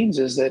that means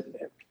is that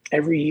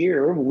every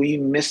year we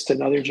missed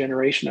another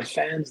generation of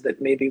fans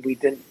that maybe we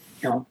didn't,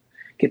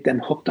 get them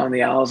hooked on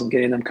the Owls and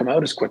getting them come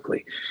out as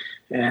quickly.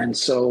 And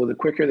so the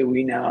quicker that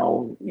we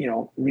now,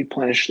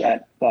 replenish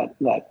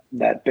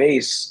that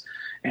base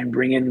and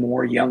bring in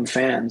more young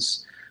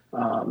fans,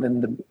 then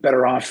the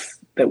better off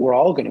that we're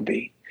all going to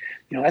be.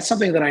 That's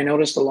something that I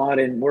noticed a lot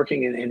in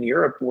working in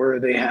Europe, where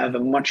they have a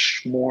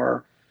much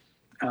more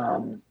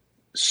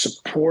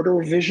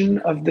supporter vision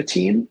of the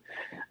team,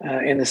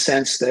 in the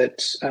sense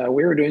that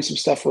we were doing some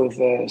stuff with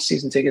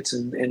season tickets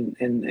in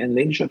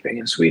Linköping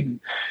in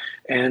Sweden.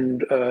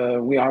 And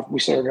we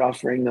started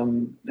offering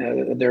them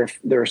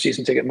their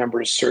season ticket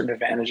members certain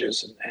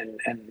advantages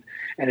and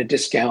a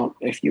discount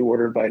if you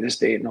ordered by this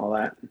date and all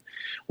that.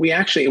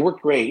 It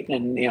worked great,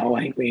 and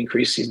I think we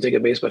increased season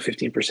ticket base by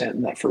 15%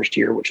 in that first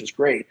year, which was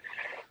great.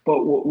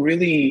 But what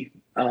really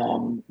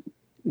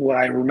what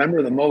I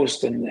remember the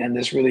most, and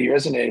this really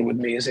resonated with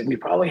me, is that we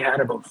probably had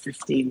about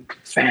 15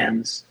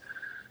 fans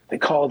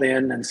that called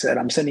in and said,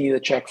 "I'm sending you the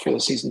check for the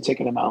season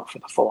ticket amount for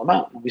the full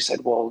amount." And we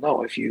said, "Well,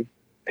 no, if you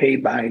pay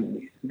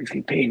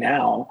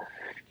now,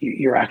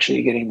 you're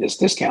actually getting this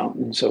discount,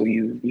 and so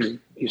you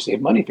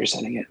save money if you're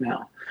sending it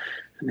now."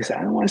 And they said,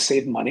 "I don't want to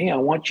save money. I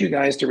want you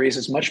guys to raise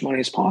as much money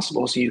as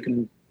possible so you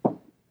can,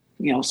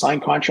 sign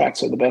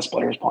contracts with the best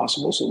players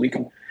possible so we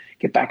can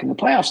get back in the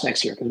playoffs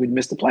next year, because we'd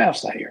missed the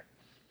playoffs that year."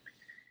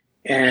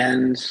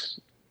 And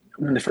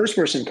when the first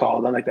person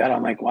called, I'm like,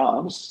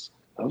 wow,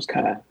 that was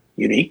kind of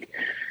unique.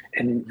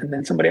 And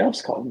then somebody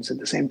else called and said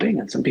the same thing.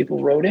 And some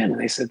people wrote in and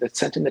they said that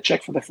sent in the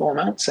check for the full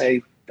amount,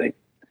 say,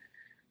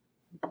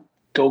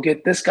 go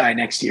get this guy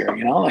next year.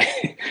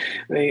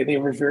 They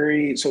were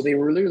they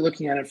were really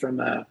looking at it from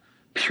a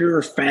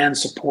pure fan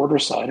supporter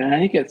side. And I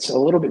think it's a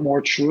little bit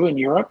more true in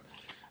Europe,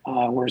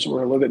 whereas we're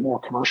a little bit more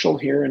commercial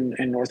here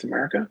in North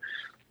America.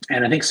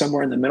 And I think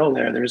somewhere in the middle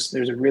there's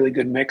a really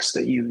good mix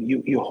that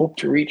you hope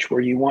to reach,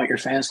 where you want your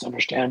fans to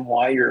understand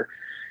why you're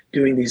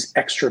doing these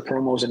extra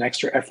promos and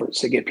extra efforts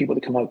to get people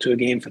to come out to a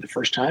game for the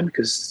first time.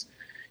 Because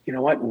you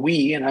know what,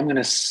 and I'm going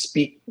to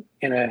speak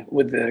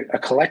with a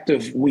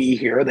collective we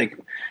here, like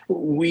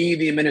we,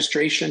 the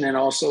administration, and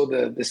also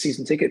the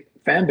season ticket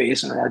fan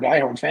base and our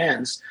diehard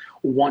fans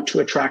want to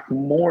attract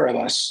more of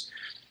us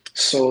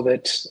so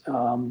that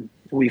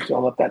we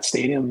fill up that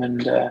stadium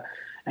and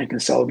can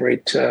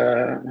celebrate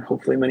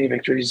hopefully many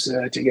victories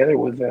together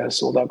with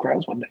sold out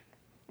crowds one day.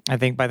 I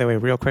think, by the way,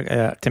 real quick,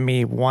 to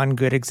me, one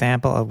good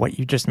example of what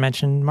you just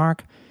mentioned,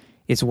 Mark,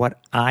 is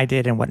what I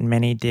did and what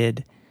many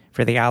did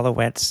for the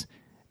Alouettes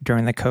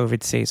during the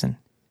COVID season.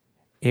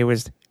 It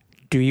was,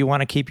 do you want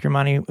to keep your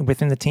money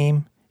within the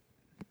team?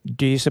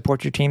 Do you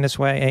support your team this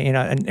way?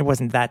 And it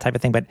wasn't that type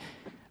of thing, but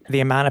the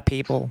amount of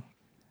people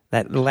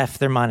that left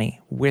their money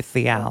with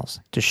the Owls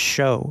to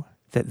show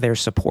that their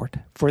support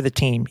for the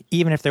team,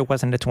 even if there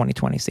wasn't a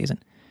 2020 season.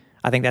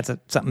 I think that's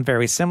something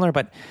very similar,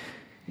 but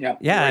yeah,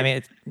 right. I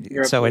mean,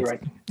 you're absolutely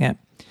right. Yeah.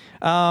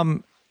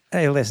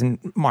 Hey, listen,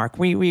 Mark,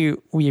 we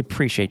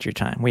appreciate your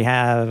time. We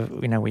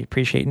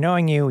appreciate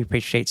knowing you. We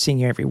appreciate seeing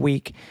you every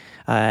week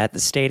at the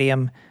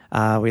stadium.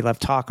 We love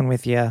talking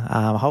with you.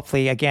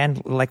 Hopefully,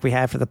 again, like we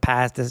have for the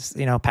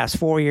past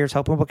 4 years,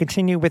 hoping we'll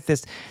continue with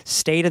this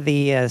state of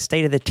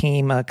the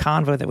team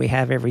convo that we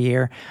have every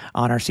year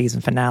on our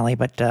season finale.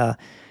 But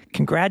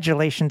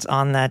congratulations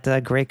on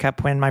that Grey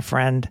Cup win, my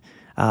friend.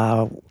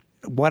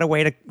 What a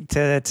way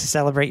to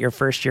celebrate your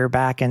first year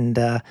back, and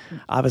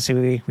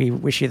obviously we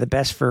wish you the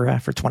best for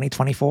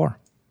 2024.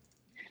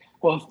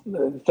 Well,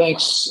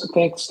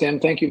 thanks,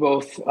 Tim. Thank you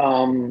both.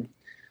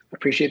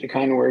 Appreciate the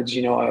kind words.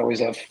 I always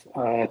have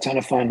a ton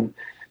of fun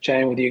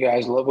chatting with you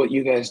guys. Love what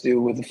you guys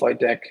do with the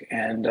FlightDeck,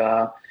 and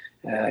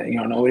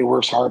nobody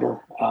works harder.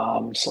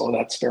 So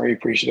that's very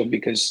appreciative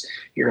because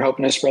you're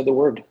helping us spread the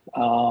word.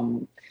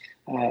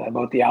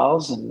 about the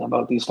Owls and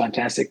about these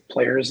fantastic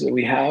players that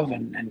we have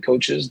and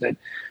coaches that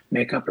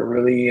make up a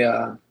really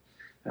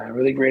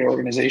great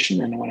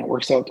organization. And when it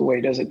works out the way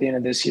it does at the end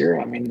of this year,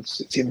 I mean,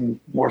 it's even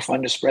more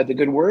fun to spread the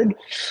good word.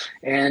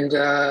 And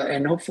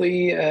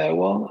hopefully,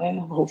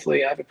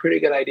 hopefully I have a pretty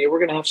good idea. We're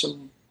going to have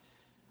some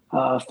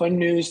fun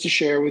news to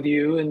share with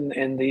you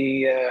in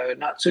the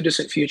not so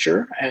distant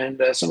future.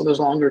 And some of those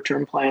longer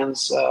term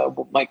plans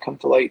might come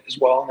to light as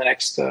well in the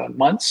next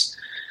months.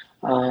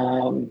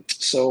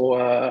 So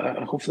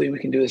hopefully we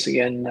can do this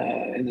again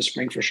in the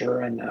spring for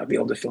sure, and be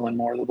able to fill in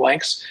more of the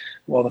blanks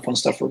of all the fun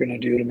stuff we're going to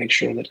do to make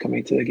sure that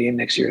coming to the game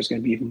next year is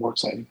going to be even more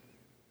exciting.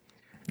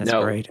 That's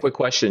now, great. Quick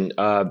question.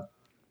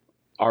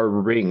 Our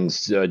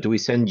rings, do we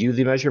send you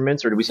the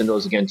measurements or do we send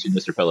those again to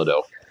Mr.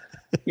 Pelodeau?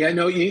 Yeah,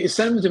 no, you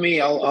send them to me.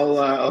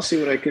 I'll see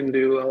what I can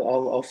do.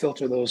 I'll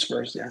filter those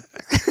first. Yeah.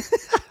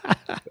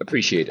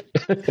 Appreciate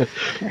it.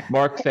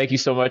 Mark, thank you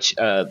so much.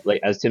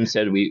 As Tim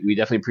said, we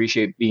definitely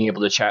appreciate being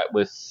able to chat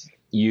with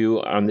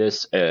you on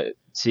this,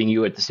 seeing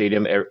you at the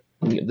stadium.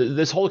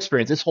 This whole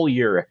experience, this whole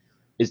year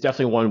is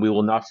definitely one we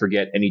will not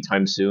forget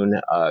anytime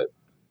soon.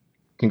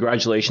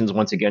 Congratulations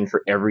once again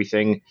for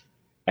everything.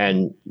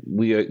 And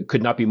we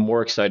could not be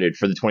more excited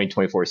for the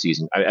 2024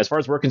 season. As far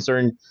as we're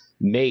concerned,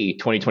 May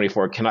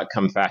 2024 cannot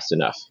come fast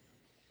enough.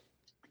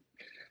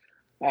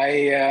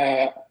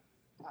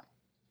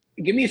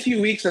 Give me a few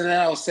weeks and then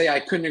I'll say I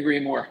couldn't agree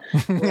more.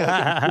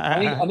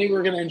 I think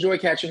we're going to enjoy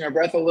catching our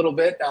breath a little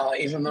bit,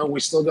 even though we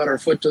still got our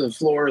foot to the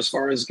floor as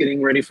far as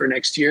getting ready for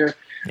next year.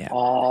 Yeah.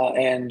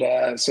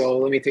 So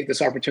let me take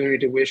this opportunity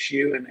to wish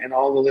you and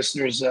all the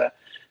listeners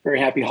very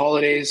happy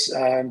holidays.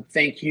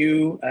 Thank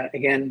you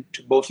again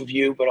to both of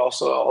you, but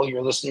also all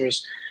your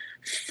listeners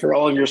for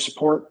all of your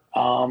support,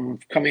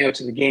 coming out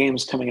to the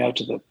games, coming out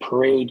to the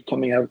parade,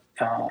 coming out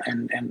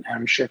and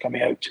I'm sure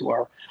coming out to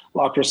our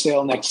locker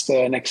sale next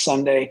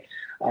Sunday.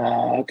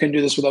 Couldn't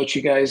do this without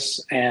you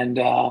guys. And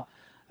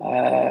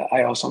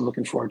I also am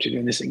looking forward to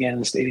doing this again in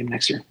the stadium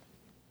next year.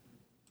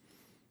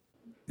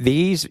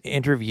 These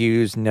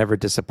interviews never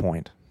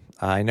disappoint.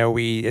 I know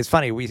it's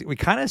funny. We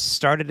kind of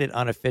started it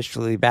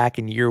unofficially back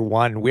in year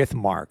one with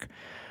Mark.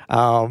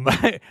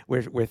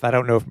 With I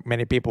don't know if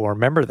many people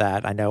remember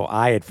that. I know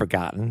I had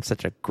forgotten.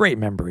 Such a great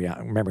memory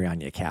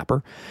on you,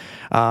 Capper.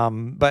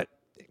 But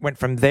went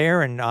from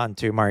there and on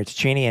to Mario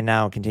Cecchini, and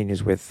now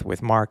continues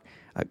with Mark.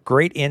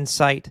 Great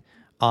insight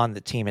on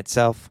the team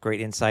itself. Great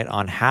insight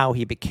on how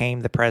he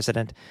became the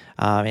president.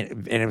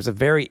 And it was a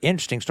very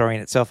interesting story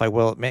in itself, I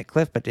will admit,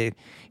 Cliff. But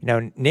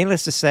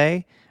needless to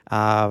say,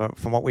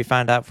 from what we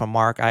found out from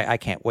Mark, I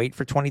can't wait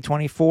for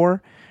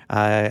 2024.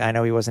 I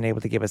know he wasn't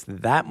able to give us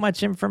that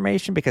much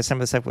information because some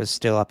of the stuff was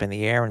still up in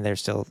the air and they're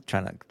still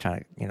trying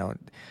to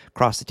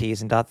cross the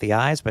T's and dot the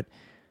I's. But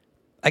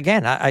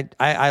again,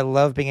 I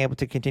love being able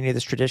to continue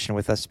this tradition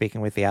with us speaking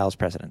with the Owls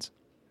presidents.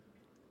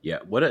 Yeah,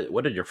 what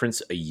a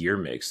difference a year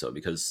makes, though,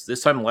 because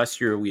this time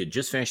last year we had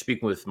just finished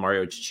speaking with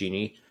Mario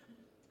Cecchini,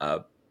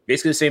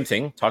 basically the same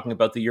thing, talking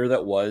about the year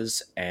that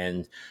was,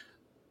 and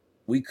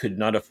we could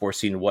not have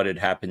foreseen what had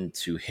happened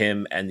to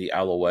him and the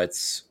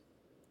Alouettes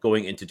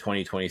going into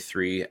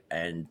 2023,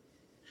 and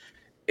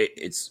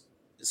it's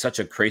such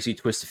a crazy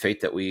twist of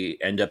fate that we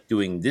end up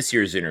doing this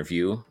year's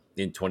interview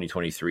in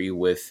 2023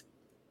 with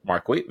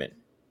Mark Weightman.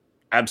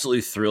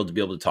 Absolutely thrilled to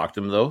be able to talk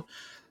to him, though.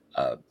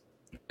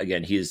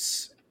 Again,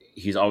 he's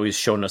always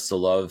shown us the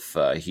love.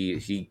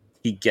 He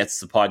gets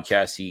the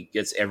podcast. He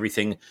gets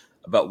everything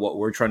about what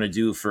we're trying to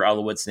do for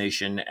Alouettes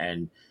Nation,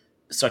 and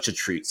such a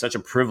treat, such a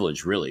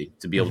privilege, really,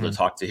 to be able to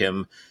talk to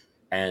him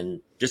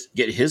and just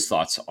get his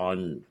thoughts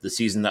on the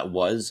season that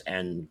was,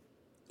 and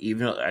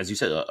even, as you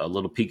said, a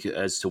little peek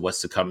as to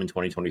what's to come in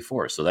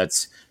 2024. So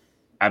that's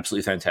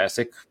absolutely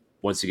fantastic.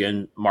 Once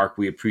again, Mark,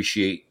 we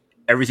appreciate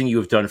everything you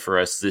have done for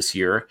us this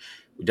year.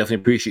 We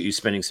definitely appreciate you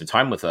spending some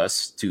time with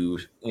us to,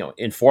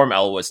 inform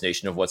Alouettes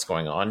Nation of what's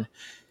going on.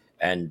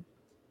 And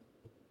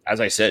as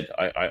I said,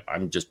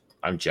 I'm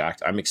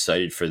jacked. I'm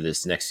excited for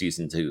this next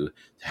season to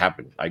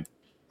happen.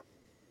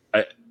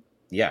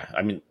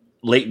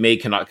 Late May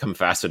cannot come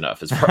fast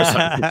enough as far as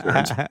I'm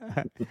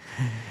concerned.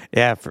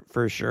 Yeah,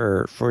 for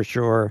sure.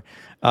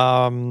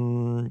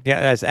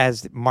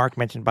 As Mark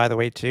mentioned, by the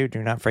way, too,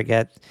 do not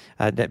forget,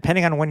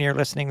 depending on when you're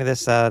listening to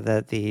this,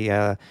 that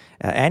the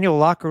annual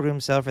locker room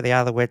sale for the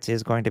Alouettes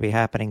is going to be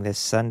happening this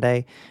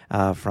Sunday.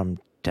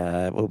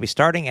 We'll be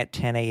starting at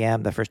 10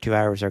 a.m. The first 2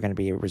 hours are going to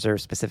be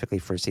reserved specifically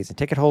for season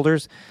ticket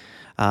holders.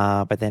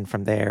 But then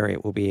from there,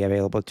 it will be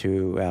available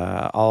to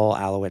all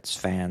Alouettes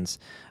fans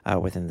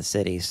within the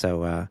city.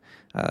 So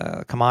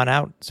come on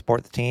out,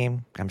 support the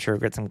team. I'm sure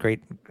we'll get some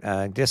great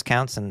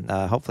discounts and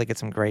hopefully get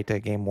some great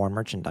game-worn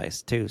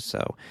merchandise too.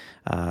 So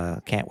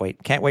can't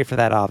wait for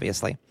that,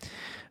 obviously.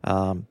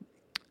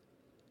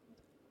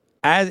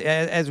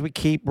 As we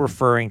keep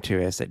referring to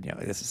it,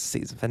 this is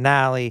season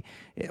finale.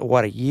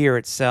 What a year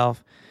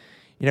itself.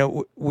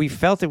 We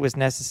felt it was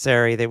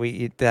necessary that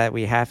we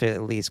have to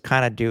at least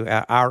kind of do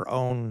our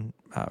own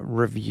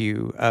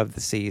review of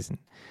the season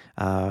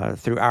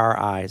through our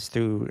eyes,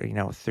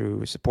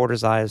 through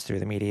supporters' eyes, through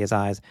the media's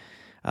eyes.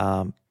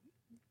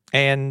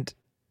 And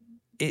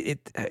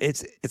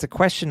it's a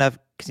question of,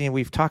 because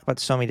we've talked about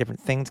so many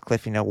different things,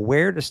 Cliff.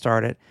 Where to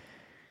start it.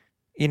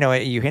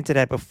 You hinted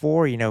at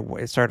before.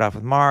 It started off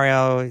with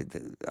Mario,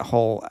 the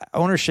whole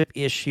ownership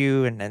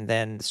issue, and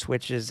then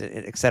switches,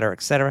 et cetera,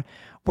 et cetera.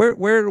 Where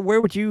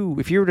would you,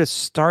 if you were to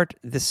start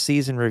this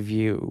season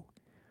review,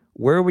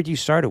 where would you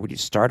start it? Would you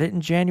start it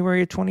in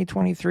January of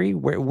 2023?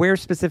 Where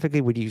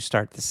specifically would you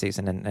start the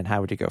season, and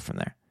how would you go from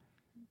there?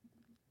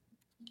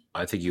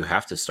 I think you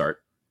have to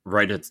start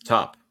right at the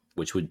top,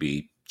 which would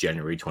be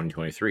January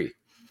 2023.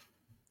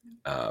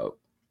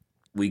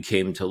 We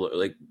came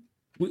to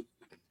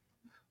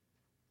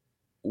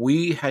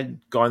we had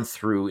gone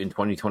through in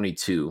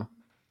 2022,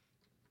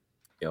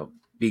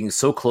 being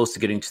so close to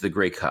getting to the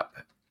Grey Cup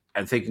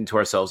and thinking to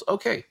ourselves,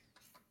 okay,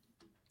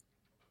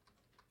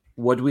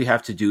 what do we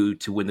have to do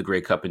to win the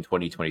Grey Cup in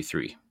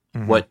 2023?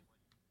 Mm-hmm.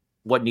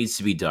 What needs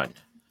to be done?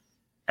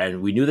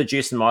 And we knew that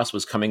Jason Moss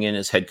was coming in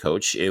as head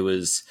coach. It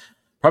was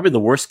probably the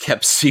worst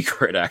kept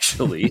secret,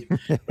 actually,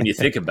 when you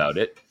think about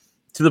it,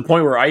 to the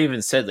point where I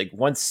even said,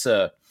 once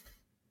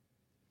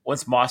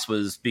Moss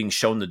was being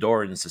shown the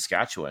door in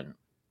Saskatchewan,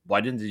 why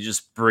didn't they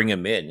just bring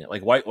him in?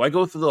 Why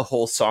go through the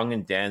whole song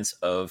and dance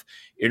of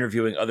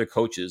interviewing other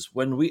coaches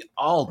when we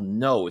all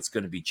know it's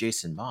going to be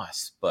Jason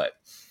Moss? But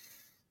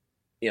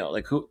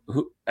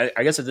who?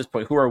 I guess at this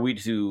point, who are we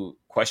to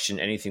question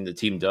anything the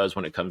team does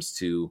when it comes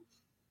to,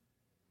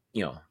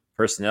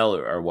 personnel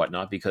or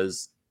whatnot?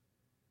 Because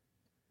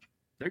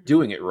they're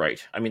doing it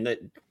right. I mean,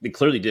 they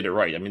clearly did it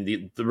right. I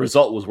mean, the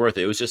result was worth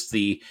it. It was just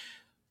the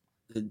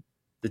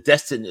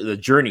destiny, the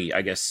journey,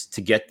 I guess,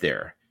 to get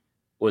there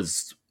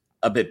was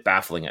a bit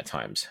baffling at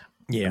times.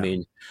 Yeah. I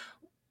mean,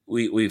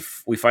 we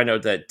find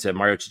out that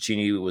Mario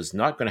Cecchini was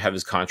not going to have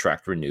his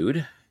contract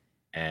renewed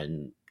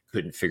and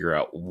couldn't figure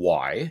out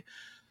why.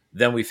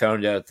 Then we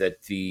found out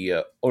that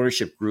the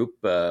ownership group,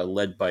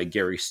 led by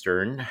Gary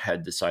Stern,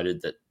 had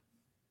decided that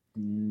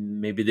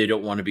maybe they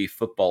don't want to be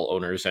football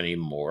owners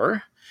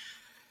anymore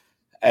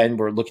and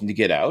were looking to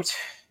get out.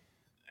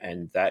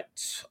 And that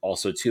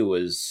also, too,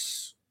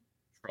 was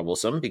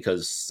troublesome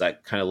because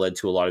that kind of led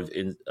to a lot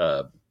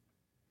of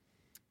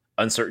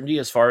uncertainty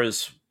as far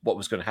as what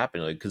was going to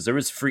happen. Because there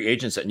was free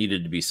agents that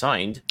needed to be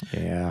signed,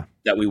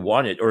 that we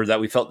wanted, or that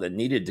we felt that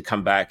needed to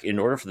come back in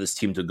order for this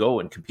team to go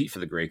and compete for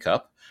the Grey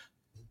Cup,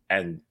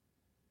 and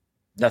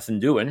nothing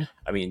doing.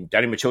 I mean,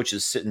 Danny Machoch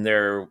is sitting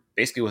there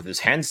basically with his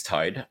hands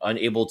tied,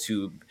 unable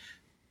to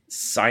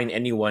sign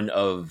anyone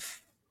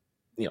of,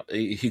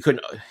 he could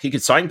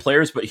sign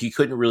players, but he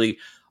couldn't really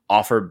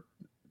offer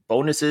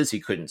bonuses. He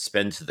couldn't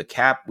spend to the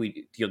cap.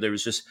 There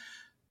was just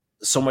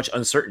so much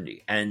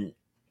uncertainty, and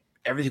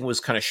everything was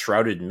kind of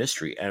shrouded in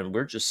mystery. And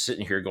we're just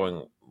sitting here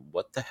going,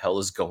 what the hell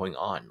is going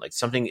on?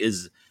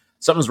 Something's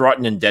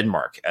rotten in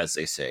Denmark, as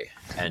they say.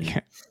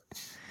 And,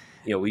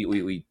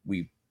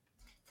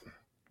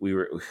 we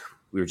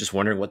were just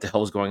wondering what the hell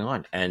was going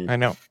on. And I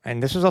know.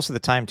 And this was also the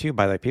time too,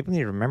 by the way, people need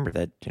to remember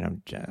that,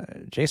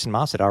 Jason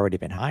Moss had already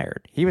been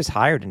hired. He was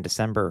hired in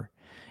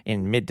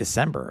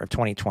mid-December of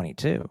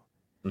 2022,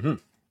 mm-hmm.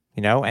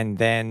 And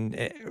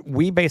then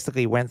we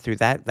basically went through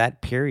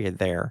that period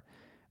there,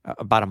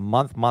 about a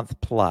month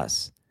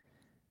plus,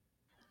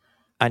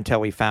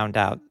 until we found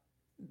out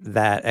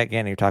that,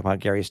 again, you're talking about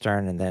Gary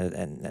Stern and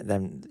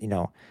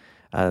then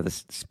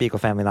the Spiegel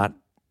family not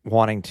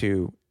wanting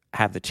to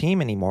have the team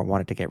anymore,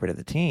 wanted to get rid of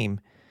the team.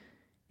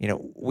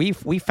 We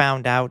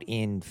found out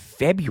in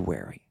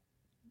February.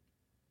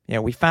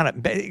 We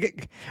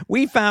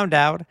found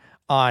out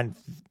on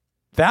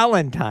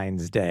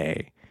Valentine's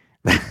Day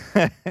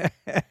that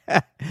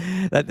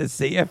the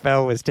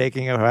CFL was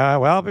taking a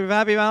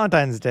happy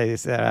Valentine's Day,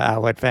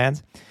 Alouette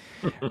fans.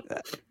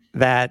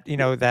 that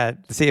the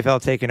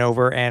CFL taken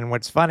over, and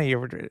what's funny,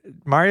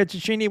 Mario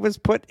Cecchini was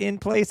put in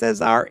place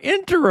as our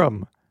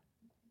interim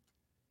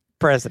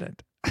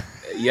president.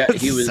 Yeah,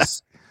 he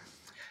was.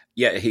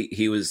 Yeah,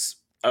 he was.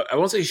 I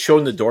won't say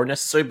shown the door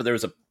necessarily, but there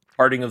was a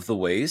parting of the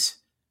ways.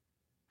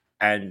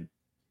 And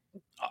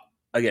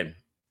again,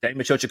 Danny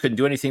Machocha couldn't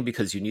do anything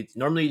because you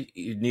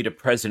need a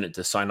president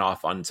to sign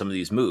off on some of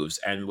these moves,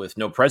 and with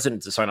no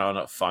president to sign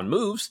off on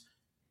moves,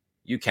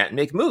 you can't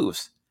make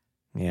moves.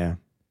 Yeah,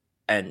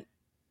 and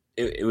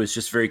it was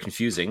just very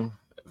confusing,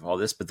 all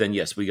this. But then,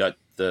 yes, we got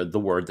the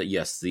word that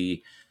yes,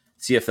 the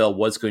CFL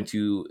was going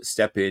to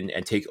step in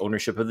and take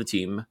ownership of the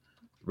team,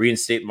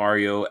 reinstate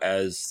Mario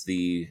as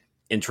the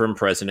interim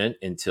president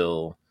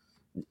until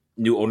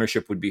new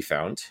ownership would be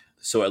found.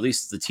 So at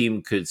least the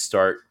team could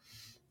start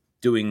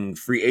doing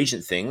free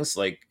agent things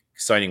like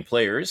signing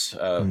players.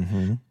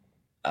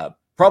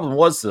 Problem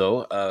was,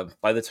 though,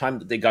 by the time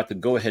that they got the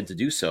go-ahead to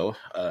do so,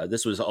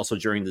 this was also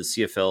during the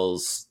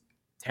CFL's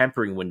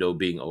tampering window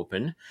being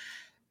open,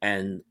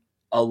 and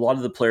a lot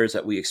of the players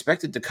that we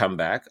expected to come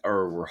back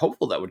or were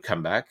hopeful that would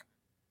come back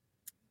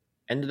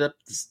ended up,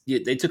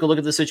 they took a look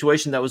at the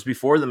situation that was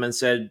before them and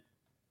said,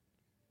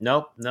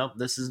 no,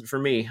 this isn't for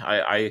me.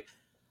 I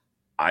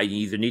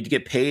either need to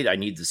get paid, I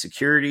need the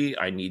security,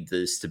 I need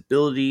the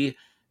stability,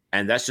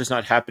 and that's just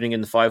not happening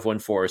in the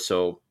 514.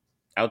 So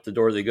out the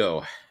door they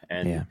go.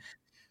 And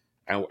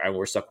and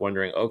we're stuck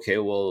wondering, okay,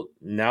 well,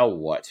 now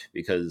what?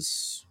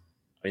 Because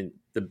I mean,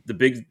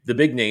 the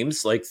big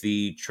names like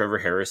the Trevor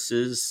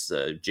Harrises,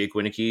 Jake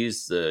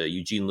Winicke's, the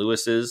Eugene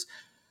Lewis's,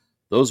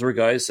 those were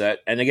guys that,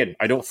 and again,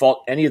 I don't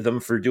fault any of them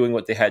for doing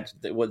what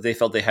they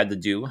felt they had to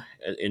do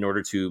in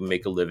order to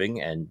make a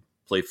living and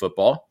play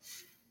football.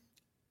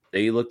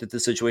 They looked at the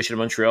situation in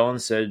Montreal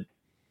and said,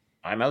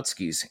 "I'm out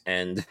skis,"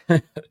 and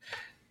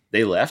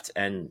they left,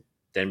 and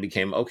then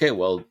became, okay,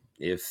 well,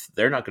 if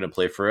they're not going to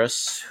play for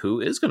us,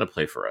 who is going to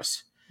play for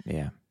us?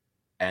 Yeah.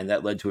 And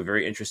that led to a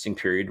very interesting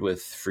period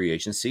with free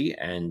agency,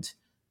 and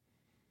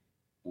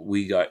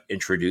we got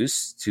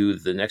introduced to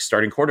the next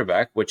starting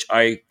quarterback, which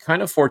I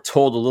kind of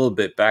foretold a little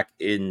bit back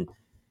in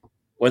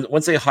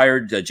once they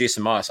hired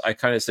Jason Moss. I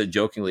kind of said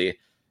jokingly,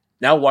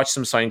 now watch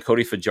them sign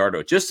Cody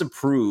Fajardo just to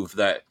prove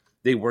that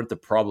they weren't the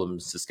problem in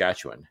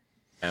Saskatchewan.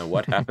 And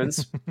what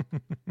happens?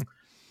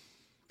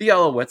 The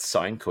Alouettes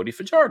signed Cody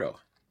Fajardo.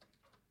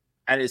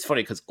 And it's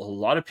funny because a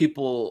lot of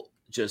people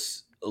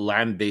just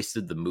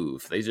lambasted the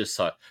move. They just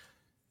thought,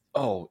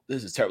 oh,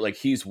 this is terrible. Like,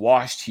 he's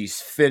washed, he's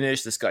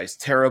finished. This guy's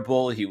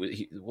terrible.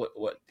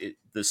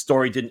 The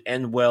story didn't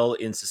end well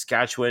in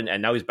Saskatchewan,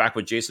 and now he's back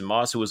with Jason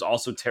Moss, who was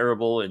also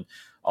terrible, and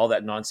all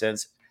that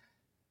nonsense.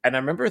 And I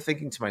remember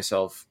thinking to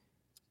myself,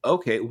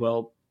 okay,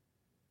 well,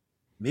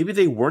 maybe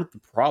they weren't the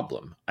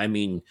problem. I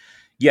mean,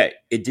 yeah,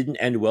 it didn't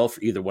end well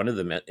for either one of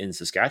them in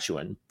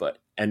Saskatchewan,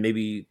 and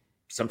maybe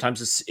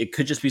sometimes it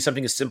could just be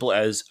something as simple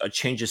as a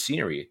change of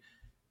scenery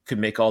could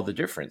make all the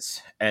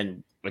difference.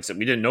 And like I said,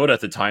 we didn't know it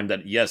at the time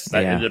that, yes,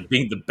 that ended up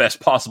being the best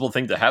possible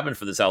thing to happen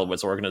for this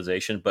Alouettes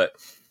organization. But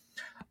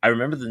I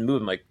remember the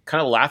move, like,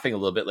 kind of laughing a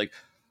little bit, like,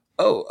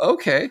 oh,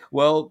 okay,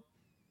 well,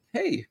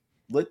 hey,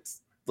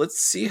 let's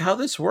see how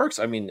this works.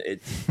 I mean,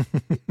 it's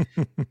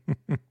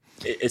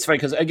funny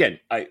because, again,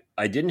 I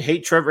didn't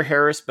hate Trevor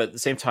Harris, but at the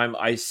same time,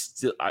 I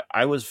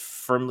was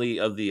firmly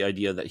of the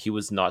idea that he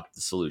was not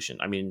the solution.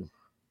 I mean,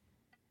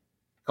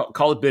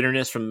 call it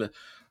bitterness from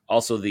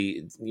also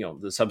the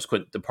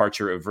subsequent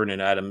departure of Vernon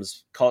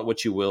Adams, call it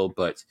what you will,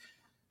 but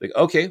like,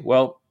 okay,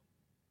 well,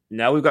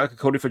 now we've got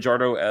Cody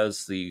Fajardo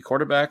as the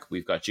quarterback.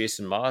 We've got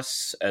Jason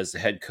Moss as the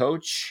head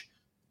coach.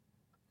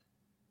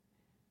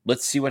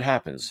 Let's see what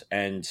happens.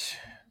 And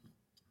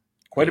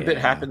quite a bit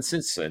happened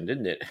since then,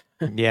 didn't it?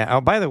 Yeah.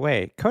 Oh, by the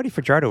way, Cody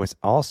Fajardo was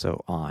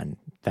also on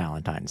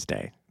Valentine's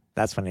Day.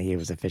 That's when he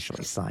was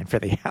officially signed for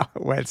the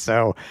Alouettes.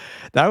 So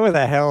that was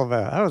a hell of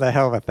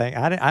a thing.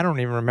 I don't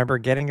even remember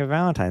getting a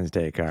Valentine's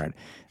Day card.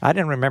 I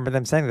didn't remember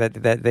them saying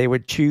that they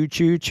would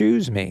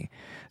choose me.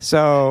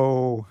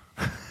 So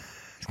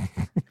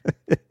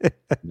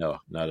no,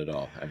 not at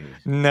all. I mean,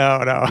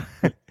 no.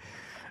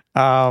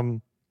 I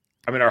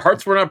mean, our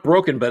hearts were not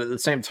broken, but at the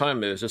same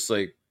time, it was just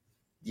like,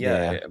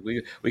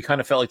 we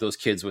kind of felt like those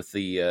kids with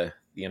the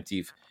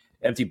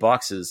empty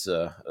boxes,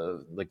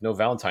 like no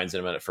Valentines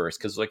in them at first,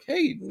 because like,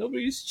 hey,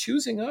 nobody's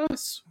choosing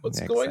us.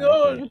 What's going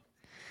on?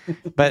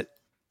 But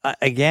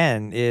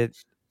again,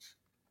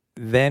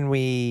 then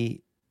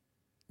we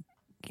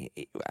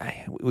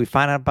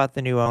find out about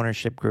the new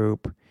ownership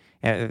group.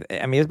 I mean,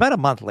 it was about a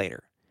month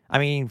later. I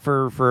mean,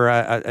 for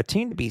a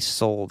team to be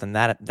sold in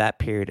that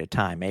period of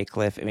time,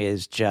 Aycliffe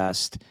is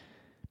just.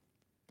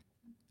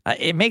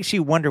 It makes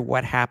you wonder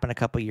what happened a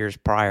couple years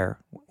prior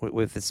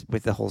with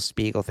the whole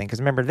Spiegel thing. Because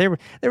remember, there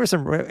were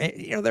some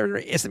there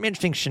were some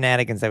interesting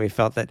shenanigans that we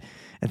felt and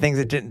things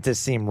that didn't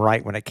just seem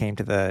right when it came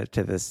to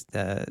this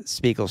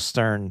Spiegel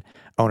Stern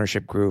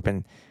ownership group,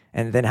 and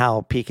then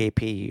how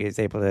PKP is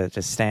able to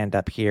just stand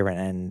up here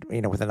and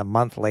within a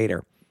month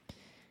later,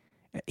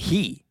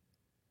 he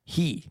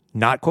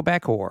not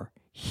Quebecor,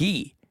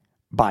 he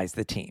buys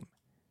the team.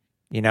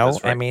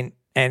 That's right. I mean.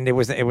 And it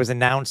was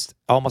announced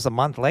almost a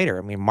month later.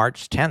 I mean,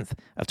 March 10th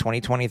of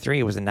 2023,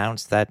 it was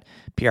announced that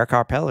Pierre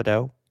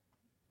Carpelado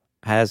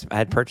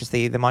had purchased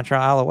the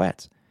Montreal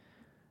Alouettes.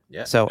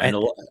 Yeah. So and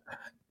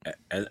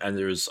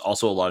there's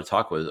also a lot of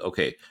talk with,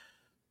 okay,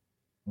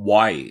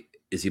 why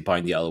is he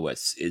buying the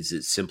Alouettes? Is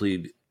it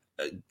simply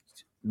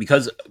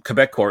because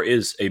Quebecor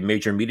is a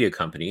major media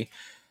company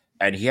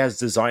and he has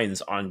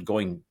designs on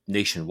going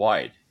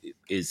nationwide?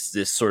 Is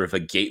this sort of a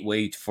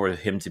gateway for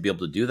him to be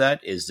able to do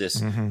that? Is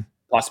this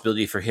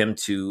possibility for him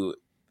to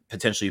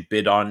potentially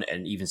bid on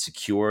and even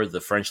secure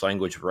the French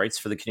language rights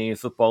for the Canadian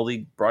Football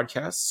League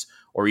broadcasts,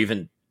 or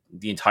even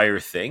the entire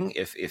thing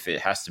if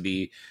it has to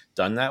be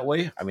done that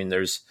way? I mean,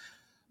 there's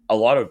a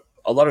lot of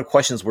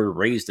questions were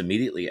raised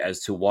immediately as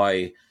to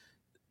why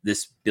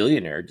this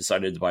billionaire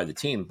decided to buy the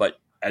team. But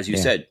as you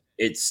said,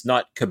 it's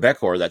not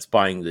Quebecor that's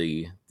buying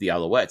the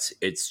Alouettes.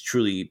 It's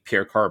truly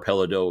Pierre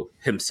Carpelado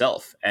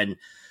himself. And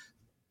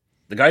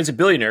the guy's a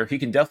billionaire. He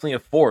can definitely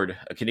afford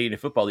a Canadian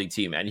Football League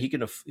team, and he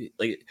can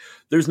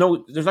there's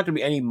not going to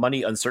be any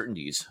money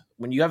uncertainties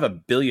when you have a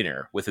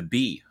billionaire with a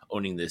B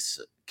owning this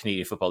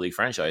Canadian Football League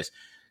franchise.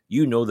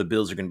 The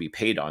bills are going to be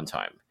paid on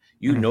time.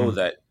 Know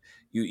that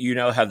you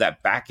now have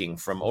that backing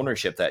from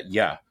ownership that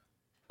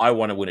I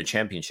want to win a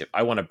championship.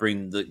 I want to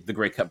bring the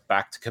Grey Cup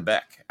back to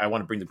Quebec. I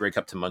want to bring the Grey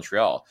Cup to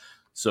Montreal.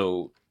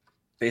 So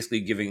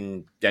basically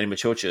giving Danny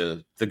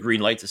Machocha the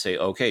green light to say,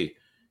 okay,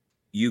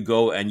 you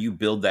go and you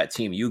build that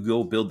team. You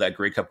go build that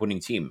Grey Cup winning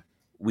team.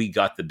 We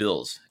got the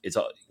bills. It's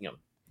all,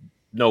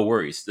 no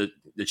worries.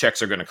 The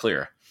checks are going to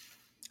clear.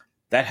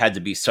 That had to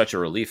be such a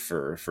relief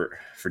for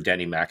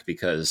Danny Mac,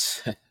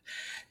 because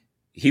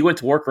he went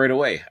to work right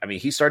away. I mean,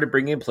 he started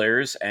bringing in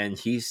players, and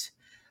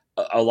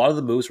a lot of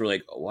the moves were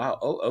like, oh, wow,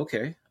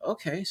 okay.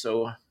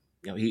 So,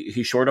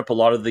 he shored up a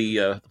lot of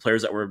the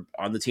players that were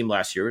on the team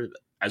last year.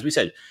 As we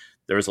said,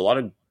 there was a lot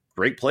of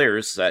great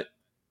players that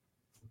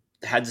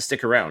had to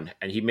stick around,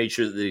 and he made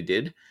sure that they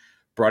did.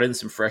 Brought in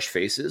some fresh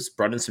faces,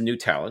 brought in some new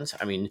talent.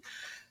 I mean,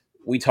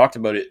 we talked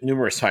about it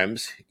numerous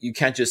times. You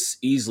can't just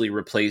easily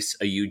replace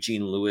a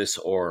Eugene Lewis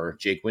or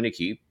Jake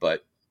Winicky,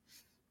 but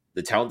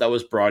the talent that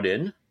was brought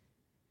in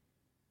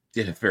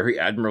did a very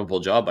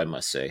admirable job, I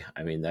must say.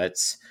 I mean,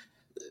 that's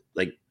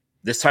like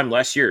this time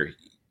last year,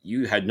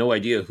 you had no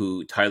idea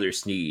who Tyler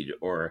Snead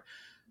or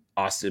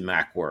Austin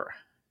Mack were,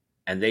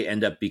 and they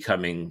end up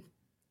becoming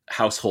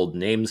household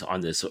names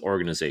on this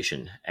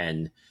organization.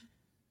 And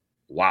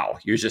wow,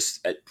 you're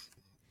just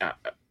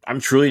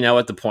I'm truly now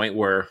at the point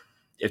where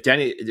if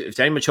Danny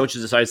Machocha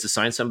decides to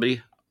sign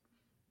somebody,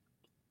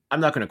 I'm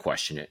not going to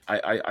question it.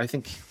 I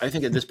think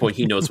at this point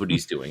he knows what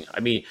he's doing. I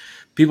mean,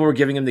 people were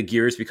giving him the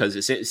gears because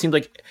it seemed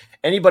like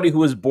anybody who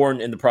was born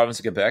in the province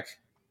of Quebec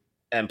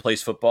and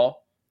plays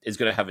football is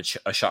going to have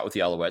a shot with the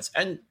Alouettes,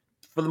 and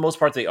for the most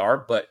part they are.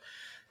 But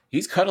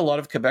he's cut a lot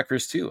of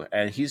Quebecers too,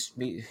 and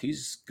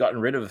he's gotten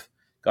rid of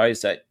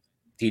guys that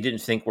he didn't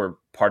think were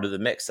part of the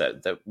mix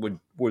that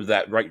were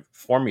that right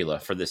formula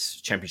for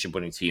this championship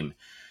winning team.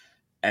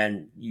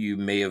 And you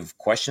may have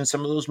questioned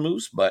some of those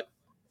moves, but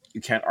you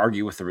can't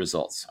argue with the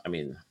results. I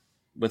mean,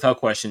 without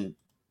question,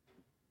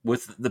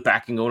 with the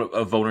backing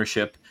of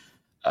ownership,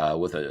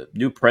 with a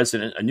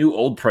new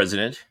old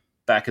president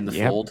back in the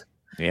fold.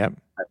 Yep.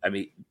 I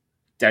mean,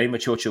 Danny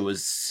Machocha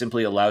was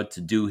simply allowed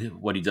to do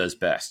what he does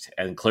best.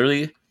 And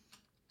clearly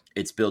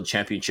it's build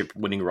championship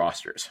winning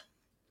rosters.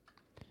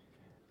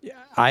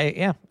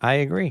 I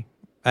agree.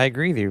 I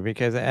agree with you,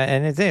 because,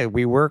 and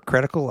we were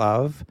critical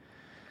of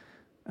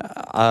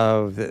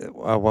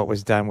what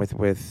was done with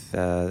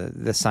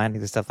the signings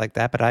and stuff like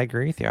that. But I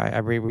agree with you.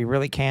 We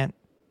really can't.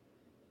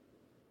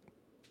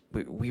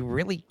 We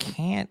really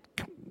can't.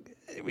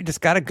 We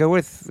just got to go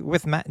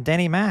with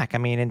Danny Mac. I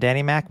mean, in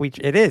Danny Mac,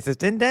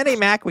 it's in Danny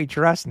Mac we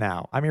trust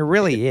now. I mean, it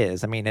really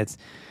is. I mean, it's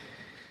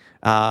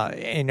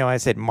I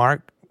said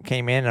Mark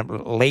came in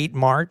late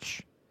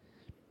March.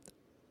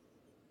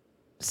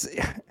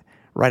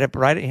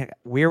 Right.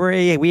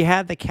 We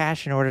had the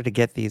cash in order to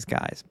get these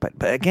guys, but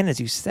again, as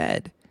you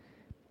said,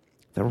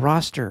 the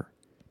roster.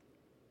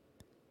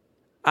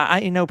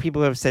 I know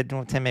people have said,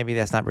 well, Tim, maybe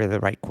that's not really the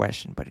right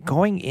question, but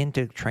going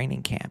into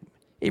training camp,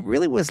 it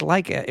really was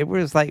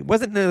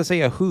wasn't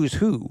necessarily a who's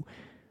who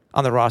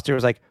on the roster. It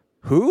was like,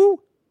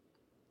 who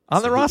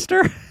on the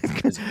roster?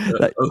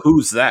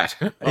 Who's that?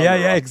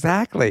 Yeah,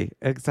 exactly.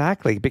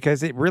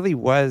 Because it really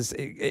was.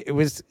 It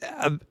was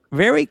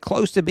very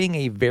close to being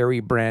a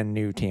very brand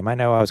new team. I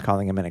know I was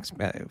calling them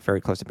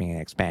very close to being an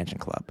expansion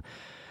club.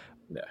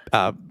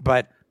 Yeah.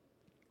 But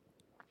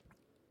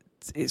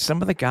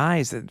some of the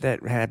guys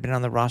that had been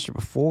on the roster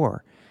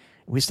before,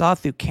 we saw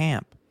through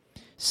camp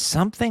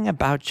something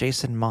about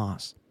Jason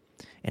Moss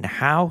and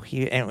how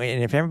and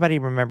if everybody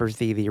remembers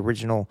the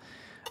original.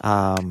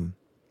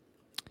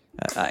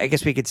 I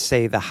guess we could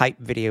say the hype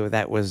video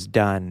that was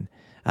done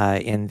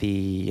in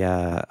the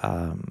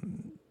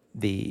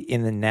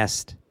In the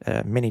Nest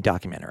mini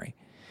documentary.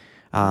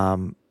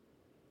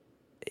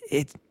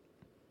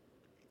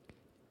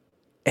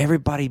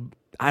 Everybody,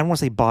 I don't want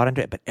to say bought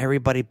into it, but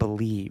everybody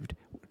believed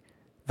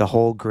the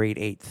whole grade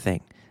 8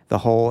 thing. The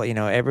whole,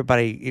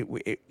 everybody,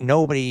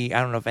 nobody,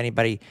 I don't know if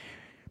anybody,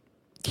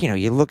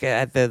 you look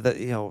at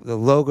the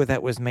logo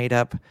that was made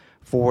up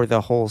for the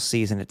whole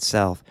season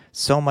itself.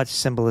 So much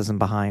symbolism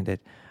behind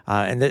it.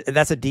 And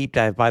that's a deep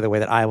dive, by the way,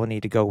 that I will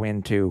need to go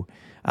into.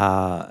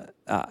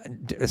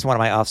 It's one of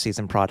my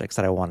off-season projects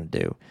that I want to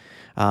do.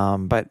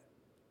 But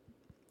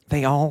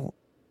they all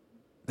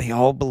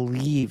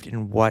believed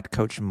in what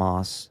Coach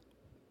Moss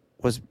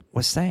was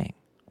saying,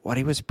 what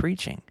he was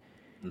preaching.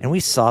 And we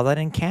saw that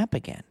in camp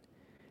again.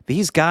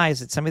 These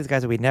guys, some of these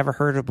guys that we'd never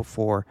heard of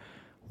before,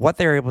 what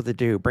they're able to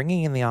do,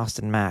 bringing in the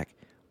Austin Mack,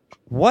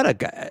 what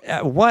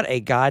a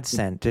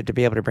godsend to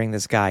be able to bring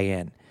this guy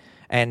in.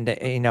 And,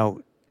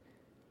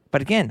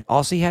 but again,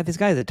 also you have these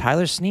guys, the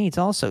Tyler Sneeds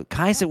also,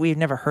 guys that we've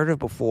never heard of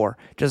before,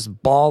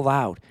 just ball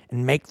out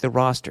and make the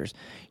rosters.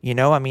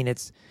 I mean,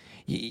 it's,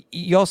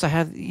 you also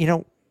have,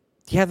 you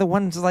have the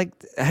ones like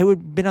who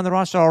had been on the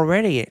roster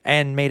already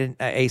and made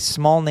a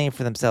small name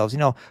for themselves.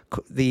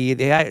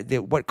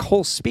 What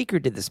Cole Speaker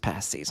did this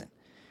past season.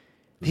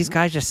 These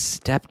guys just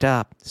stepped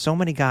up. So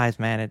many guys,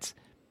 man.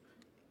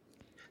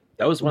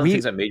 That was one of the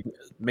things that made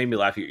me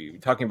laugh. You're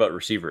talking about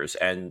receivers,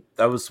 and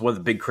that was one of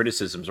the big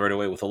criticisms right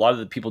away with a lot of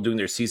the people doing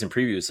their season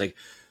previews. Like,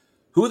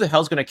 who the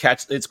hell's going to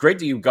catch? It's great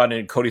that you've gotten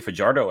in Cody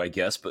Fajardo, I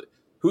guess, but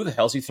who the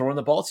hell's he throwing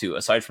the ball to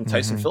aside from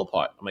Tyson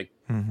Philpott? I'm like,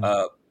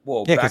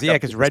 Well, Yeah, back up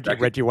because just a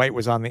second. Reggie White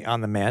was on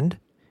the mend,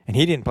 and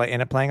he didn't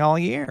end up playing all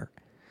year.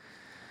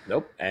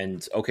 Nope.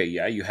 And okay,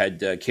 yeah, you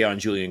had Keon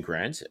Julian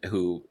Grant,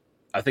 who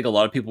I think a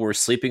lot of people were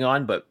sleeping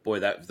on, but boy,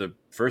 that the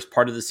first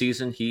part of the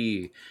season,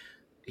 he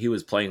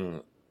was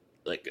playing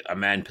like a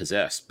man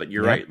possessed. But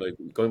you're right. Like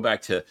going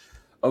back to,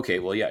 okay,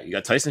 well, yeah, you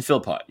got Tyson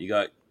Philpott, you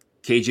got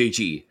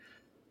KJG,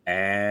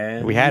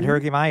 and We had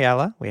Hergy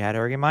Mayella. We had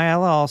Hergy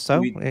Mayella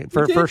also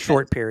for a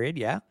short period.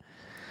 Yeah.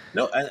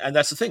 No, and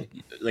that's the thing.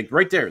 Like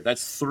right there,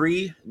 that's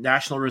 3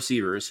 national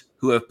receivers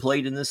who have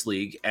played in this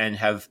league and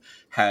have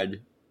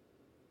had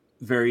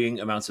varying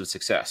amounts of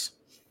success.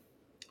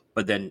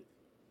 But then,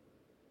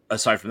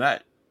 aside from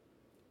that,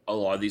 a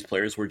lot of these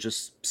players were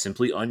just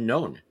simply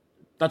unknown.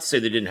 Not to say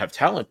they didn't have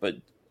talent, but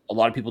a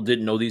lot of people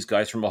didn't know these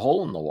guys from a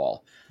hole in the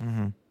wall.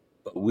 Mm-hmm.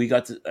 But we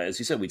got to, as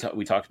you said, we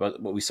talked about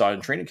what we saw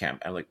in training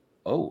camp. I'm like,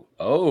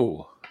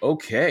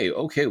 okay,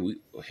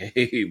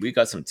 we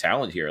got some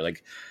talent here.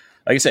 Like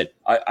I said,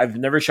 I've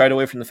never shied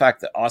away from the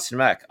fact that Austin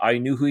Mack, I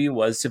knew who he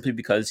was simply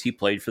because he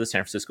played for the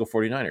San Francisco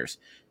 49ers.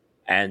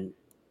 And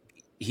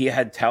he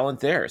had talent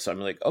there. So I'm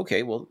like,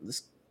 okay, well,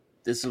 this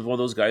is one of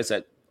those guys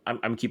that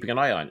I'm keeping an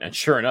eye on. And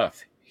sure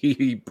enough,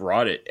 he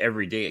brought it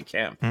every day at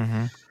camp.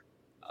 Mm-hmm.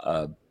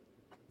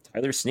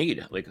 Tyler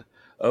Snead, like,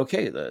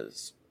 okay,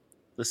 this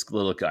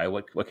little guy,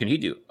 what can he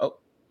do? Oh,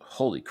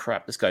 holy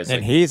crap, this guy's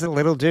and like, he's a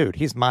little dude.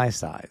 He's my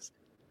size.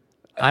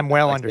 I'm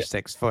well under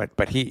 6 foot,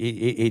 but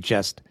he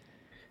just,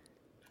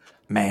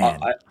 man.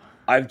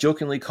 I've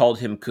jokingly called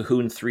him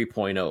Cahoon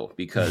 3.0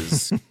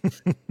 because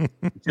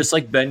just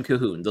like Ben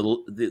Cahoon,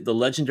 the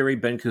legendary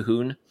Ben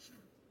Cahoon.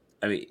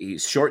 I mean,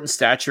 he's short in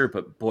stature,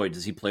 but boy,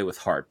 does he play with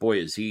heart. Boy,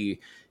 is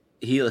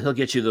he'll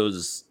get you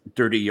those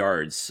dirty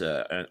yards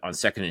on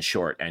second and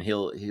short, and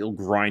he'll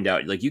grind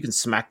out. Like, you can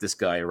smack this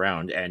guy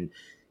around, and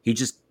he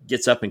just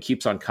gets up and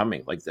keeps on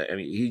coming. Like that. I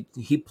mean,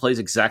 he plays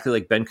exactly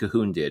like Ben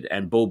Cahoon did,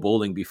 and Bo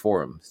Bowling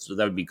before him. So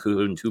that would be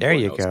Cahoon 2.0. There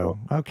you go. So,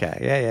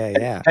 okay,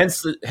 yeah.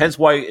 Hence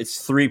why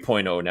it's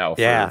 3.0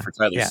 now for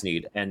Tyler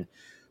Snead. And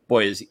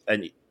boy,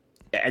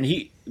 and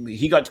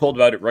he got told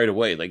about it right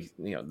away. Like,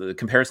 you know, the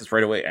comparisons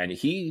right away, and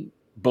he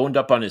boned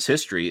up on his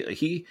history.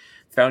 He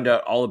found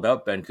out all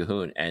about Ben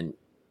Cahoon, and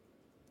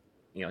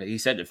you know, he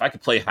said, if I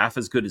could play half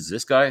as good as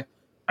this guy,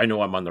 I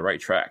know I'm on the right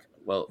track.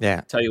 Well, yeah.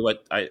 Tell you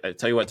what,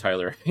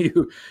 Tyler,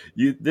 you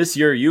this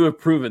year you have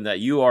proven that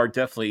you are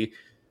definitely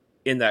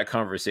in that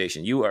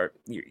conversation. You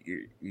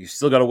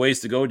still got a ways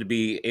to go to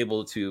be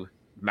able to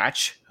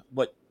match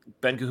what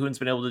Ben Cahoon's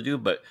been able to do,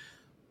 but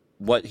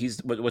what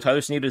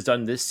Tyler Snead has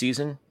done this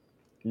season,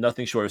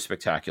 nothing short of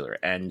spectacular.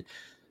 And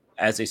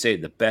as they say,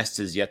 the best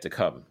is yet to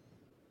come.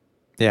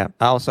 Yeah.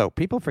 Also,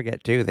 people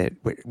forget too that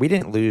we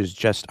didn't lose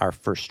just our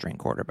first string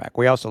quarterback.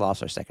 We also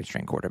lost our second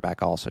string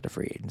quarterback also to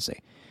free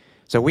agency.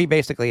 So we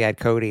basically had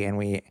Cody,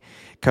 and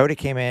Cody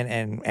came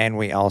in, and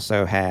we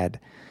also had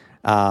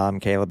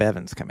Caleb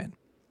Evans come in.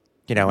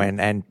 You know,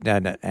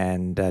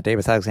 and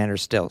Davis Alexander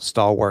still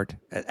stalwart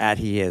at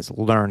he is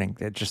learning.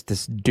 Just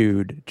this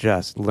dude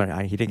just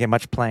learning. He didn't get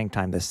much playing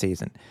time this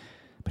season,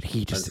 but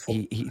he's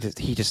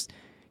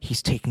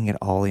taking it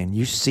all in.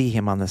 You see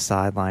him on the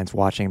sidelines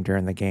watching him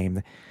during the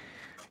game.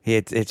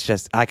 It's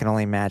just, I can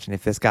only imagine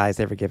if this guy's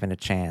ever given a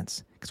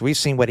chance, because we've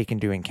seen what he can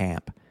do in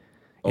camp.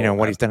 You know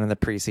what he's done in the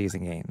preseason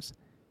games.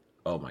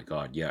 Oh my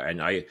God, yeah.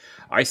 And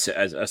I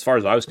said, as far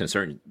as I was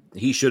concerned,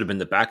 he should have been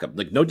the backup.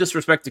 Like, no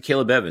disrespect to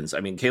Caleb Evans.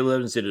 I mean, Caleb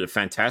Evans did a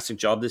fantastic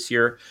job this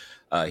year.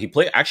 He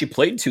actually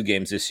played 2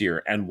 games this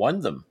year and won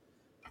them.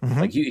 Mm-hmm.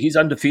 Like, he's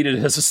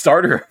undefeated as a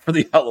starter for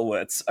the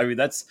Alouettes. I mean,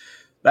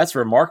 that's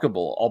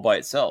remarkable all by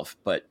itself.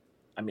 But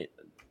I mean,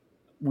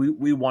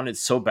 we wanted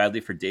so badly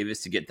for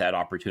Davis to get that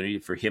opportunity,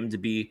 for him to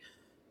be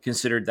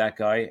considered that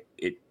guy.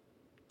 It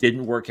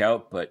didn't work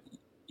out, but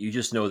you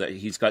just know that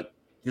he's got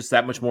just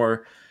that much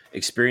more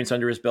experience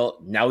under his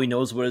belt. Now he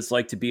knows what it's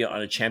like to be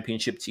on a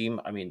championship team.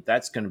 I mean,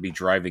 that's going to be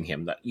driving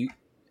him.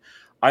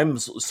 I'm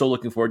so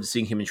looking forward to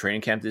seeing him in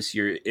training camp this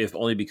year, if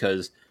only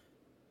because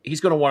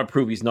he's going to want to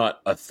prove he's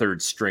not a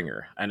third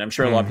stringer. And I'm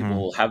sure a lot of people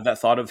will have that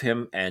thought of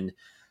him. And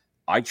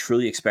I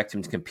truly expect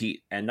him to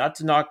compete, and not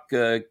to knock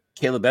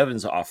Caleb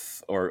Evans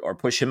off or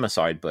push him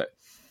aside, but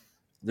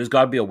there's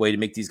got to be a way to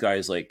make these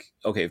guys like,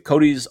 okay, if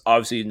Cody's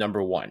obviously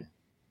number one,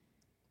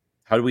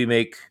 how do we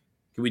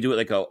can we do it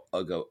like a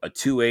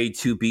 2A,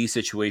 2B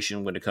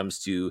situation when it comes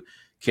to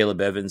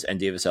Caleb Evans and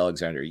Davis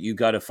Alexander? You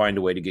got to find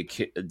a way to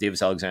get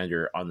Davis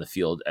Alexander on the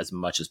field as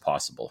much as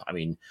possible. I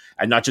mean,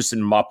 and not just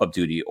in mop-up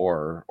duty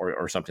or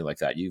something like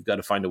that. You've got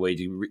to find a way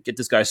to get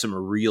this guy some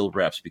real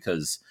reps,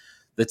 because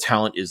the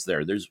talent is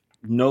there. There's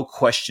no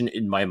question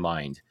in my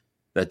mind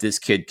that this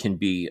kid can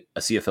be a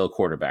CFL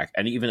quarterback,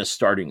 and even a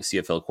starting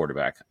CFL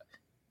quarterback.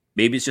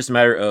 Maybe it's just a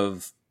matter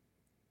of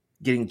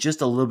getting just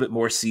a little bit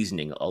more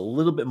seasoning, a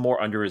little bit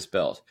more under his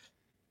belt.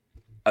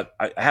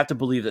 I have to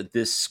believe that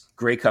this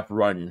Grey Cup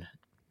run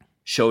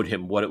showed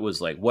him what it was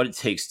like, what it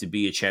takes to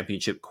be a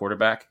championship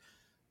quarterback.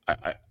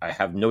 I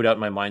have no doubt in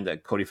my mind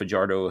that Cody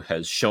Fajardo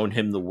has shown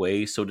him the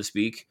way, so to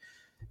speak,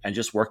 and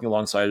just working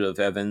alongside of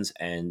Evans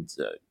and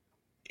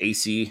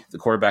AC, the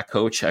quarterback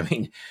coach. I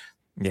mean,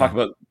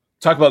 Yeah.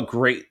 talk about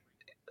great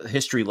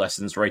history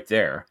lessons right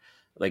there.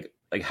 Like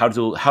how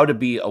to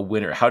be a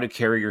winner, how to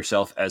carry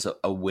yourself as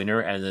a winner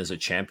and as a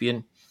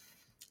champion.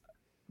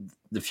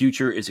 The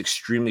future is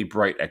extremely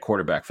bright at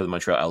quarterback for the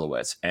Montreal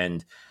Alouettes,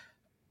 and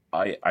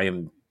I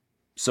am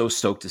so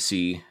stoked to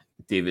see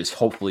Davis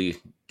hopefully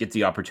get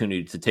the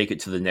opportunity to take it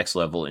to the next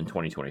level in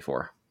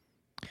 2024.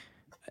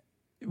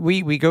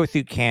 We go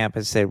through camp.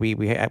 As I said,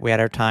 we had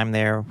our time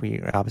there.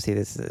 We obviously it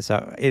is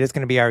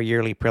going to be our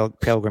yearly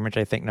pilgrimage.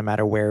 I think no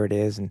matter where it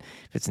is, and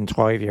if it's in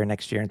 12 year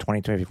next year in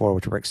 2024,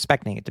 which we're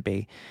expecting it to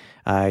be,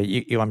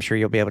 I'm sure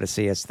you'll be able to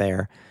see us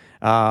there.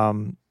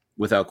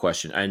 Without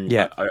question. And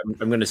yeah,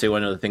 I'm going to say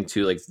one other thing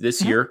too. Like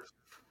this year,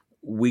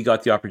 we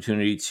got the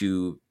opportunity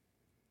to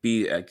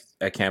be at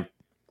camp.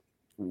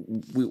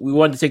 We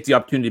wanted to take the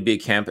opportunity to be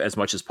at camp as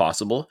much as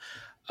possible.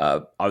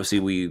 Obviously,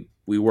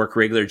 we work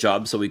regular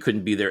jobs, so we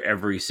couldn't be there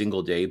every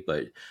single day.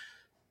 But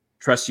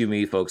trust you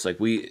me, folks, like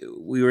we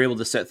were able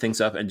to set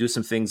things up and do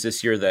some things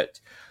this year that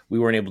we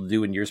weren't able to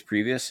do in years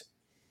previous.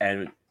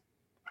 And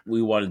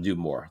we want to do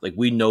more. Like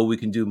we know we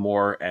can do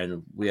more,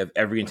 and we have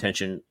every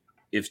intention.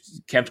 If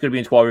camp's going to be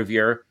in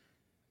Trois-Rivières,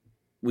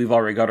 we've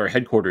already got our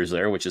headquarters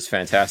there, which is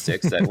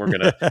fantastic, that we're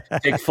going to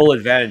take full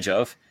advantage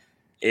of.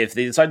 If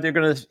they decide they're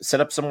going to set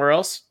up somewhere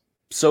else,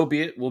 so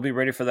be it. We'll be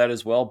ready for that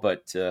as well.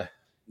 But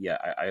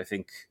I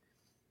think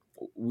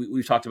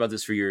we've talked about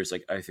this for years.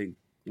 Like I think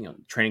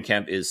training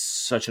camp is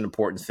such an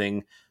important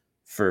thing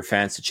for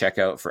fans to check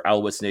out, for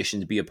Alouettes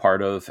Nation to be a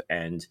part of,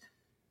 and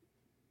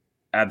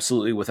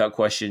absolutely, without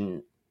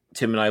question,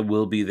 Tim and I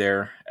will be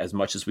there as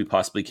much as we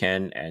possibly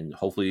can, and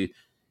hopefully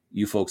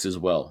you folks as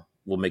well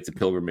will make the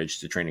pilgrimage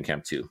to training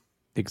camp too.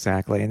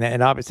 Exactly,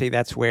 and obviously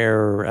that's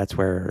where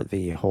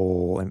the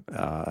whole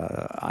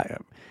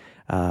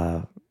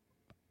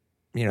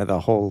the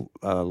whole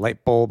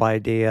light bulb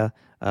idea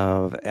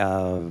of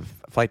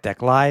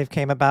FlightDeck Live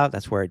came about.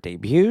 That's where it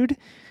debuted,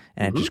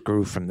 and it just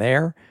grew from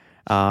there.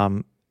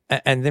 And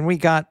then we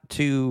got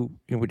to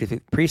we did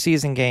the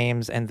preseason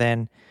games, and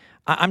then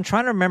I'm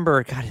trying to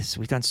remember. God,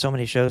 we've done so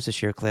many shows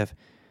this year, Cliff.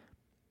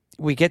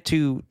 We get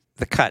to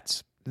the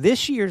cuts.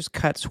 This year's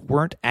cuts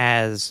weren't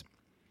as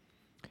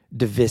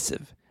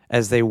divisive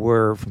as they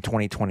were from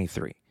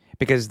 2023,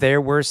 because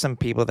there were some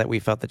people that we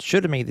felt that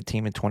should have made the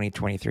team in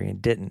 2023 and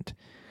didn't.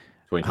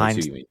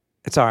 2022, you mean?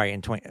 Sorry,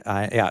 in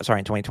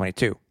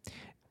 2022.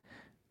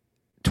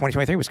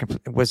 2023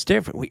 was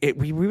different.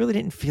 We really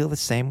didn't feel the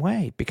same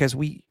way, because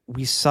we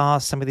saw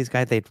some of these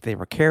guys, they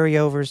were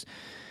carryovers.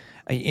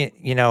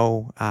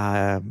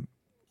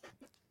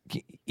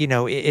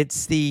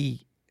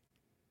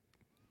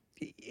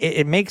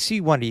 It makes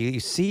you wonder. You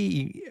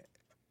see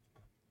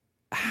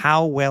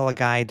how well a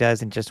guy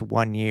does in just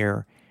 1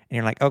 year, and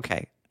you're like,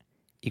 okay,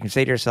 you can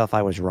say to yourself,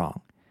 I was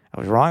wrong. I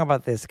was wrong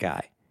about this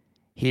guy.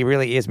 He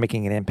really is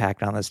making an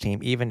impact on this team,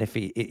 even if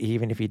he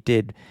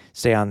did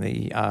stay on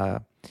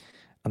the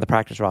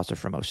practice roster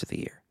for most of the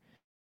year.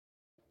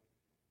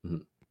 Mm-hmm.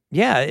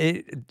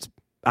 Yeah,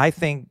 I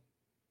think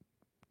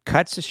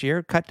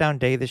cut down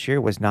day this year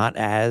was not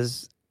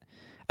as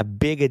a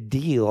big a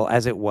deal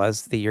as it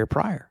was the year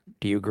prior.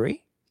 Do you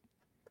agree?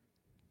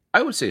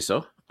 I would say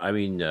so. I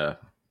mean, and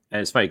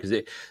it's funny because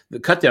the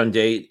cut down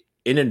day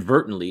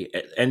inadvertently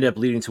ended up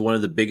leading to one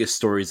of the biggest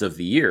stories of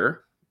the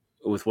year,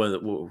 with one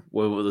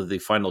of the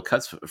final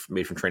cuts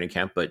made from training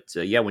camp. But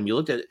when you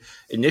looked at it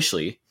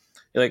initially,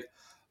 you're like,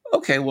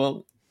 okay,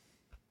 well,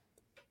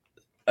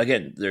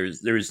 again,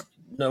 there's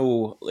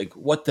no like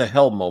what the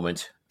hell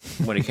moment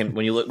when it came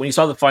when you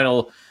saw the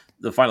final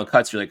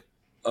cuts. You're like,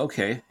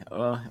 okay,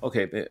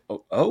 okay.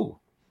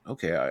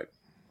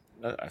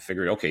 I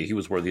figured, okay, he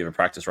was worthy of a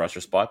practice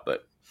roster spot,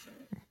 but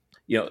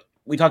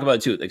we talk about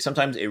it too. Like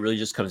sometimes it really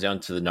just comes down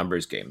to the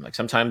numbers game. Like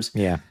sometimes,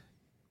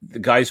 the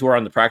guys who are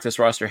on the practice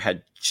roster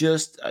had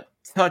just a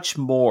touch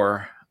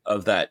more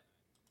of that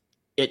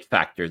it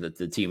factor that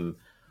the team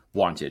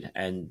wanted,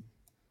 and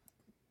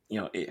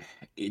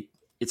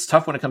it's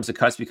tough when it comes to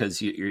cuts,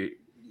 because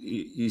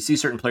you see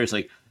certain players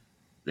like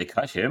they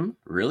cut him,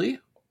 really,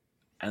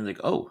 and like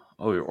oh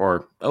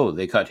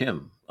they cut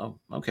him. Oh,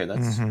 okay,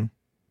 that's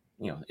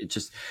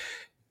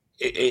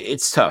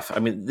it's tough. I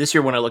mean, this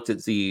year when I looked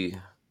at the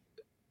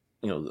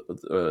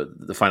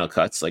final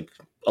cuts, like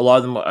a lot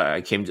of them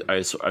I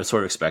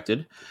sort of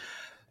expected.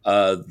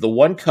 The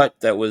one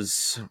cut that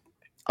was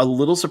a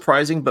little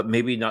surprising, but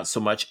maybe not so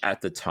much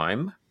at the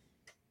time,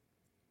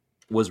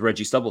 was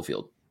Reggie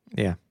Stubblefield.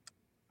 Yeah.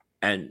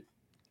 And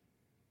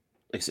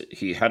like I said,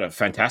 he had a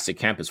fantastic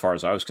camp as far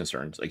as I was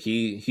concerned. Like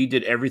he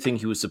did everything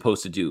he was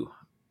supposed to do.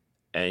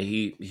 And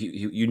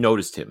you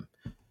noticed him.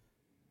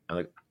 I'm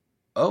like,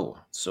 oh,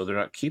 so they're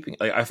not keeping.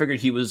 Like, I figured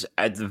he was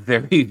at the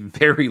very,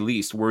 very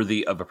least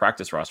worthy of a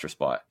practice roster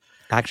spot.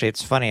 Actually,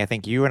 it's funny. I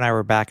think you and I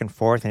were back and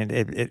forth, and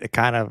it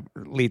kind of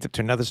leads up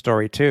to another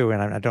story too.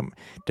 And I don't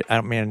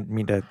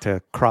mean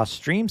to cross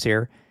streams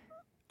here.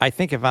 I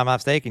think if I'm not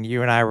mistaken,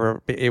 you and I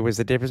were. It was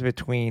the difference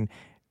between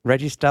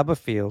Reggie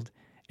Stubblefield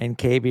and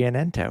KB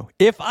Anento.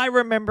 If I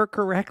remember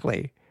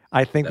correctly,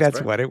 I think that's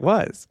right. What it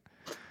was.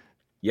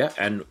 Yeah,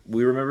 and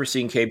we remember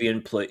seeing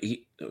KBN play.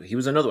 He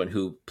was another one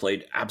who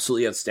played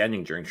absolutely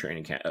outstanding during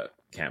training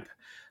camp.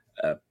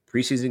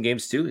 Preseason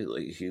games too.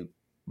 He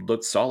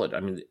looked solid. I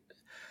mean,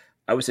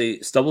 I would say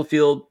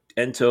Stubblefield,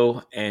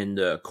 Ento, and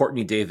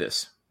Courtney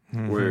Davis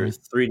were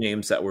three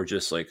names that were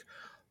just like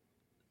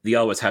the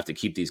Alouettes have to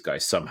keep these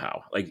guys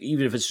somehow. Like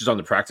even if it's just on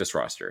the practice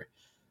roster,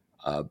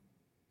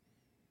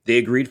 they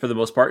agreed for the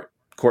most part.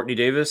 Courtney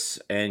Davis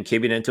and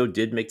KBN Ento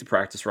did make the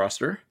practice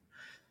roster.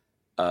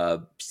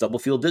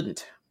 Stubblefield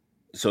didn't,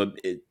 so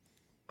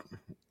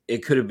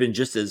it could have been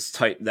just as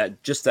tight.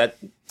 That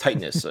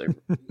tightness.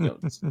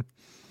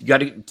 You got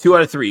to 2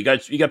 out of 3. You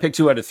got to pick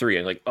 2 out of 3.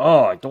 And like,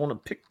 oh, I don't want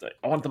to pick.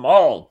 I want them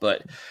all,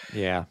 but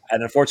yeah.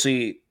 And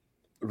unfortunately,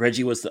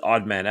 Reggie was the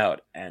odd man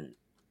out, and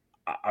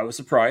I was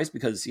surprised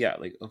because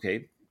like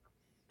okay,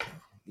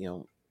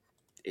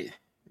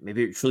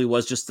 maybe it truly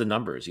was just the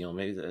numbers.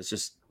 Maybe that's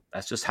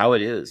just how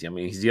it is. I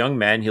mean, he's a young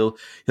man. He'll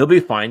be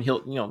fine.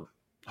 He'll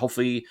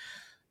hopefully.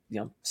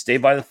 Stay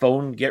by the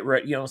phone, get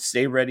ready,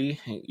 stay ready.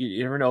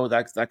 You never know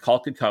that call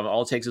could come.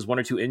 All it takes is 1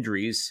 or 2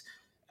 injuries,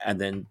 and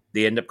then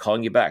they end up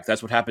calling you back.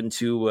 That's what happened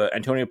to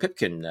Antonio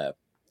Pipkin. I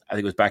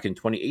think it was back in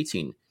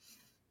 2018.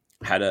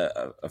 Had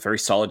a very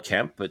solid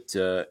camp, but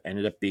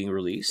ended up being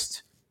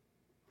released.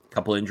 A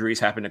couple injuries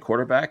happened at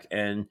quarterback,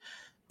 and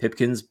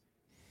Pipkin's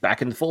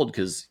back in the fold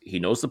because he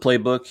knows the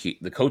playbook.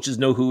 The coaches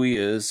know who he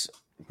is.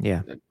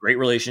 Yeah. A great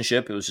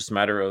relationship. It was just a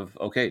matter of,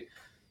 okay,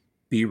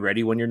 be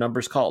ready when your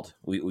number's called.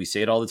 We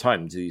say it all the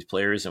time to these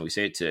players, and we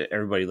say it to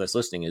everybody that's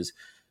listening is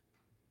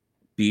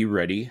be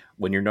ready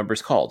when your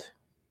number's called.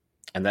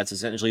 And that's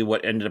essentially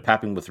what ended up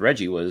happening with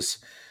Reggie was,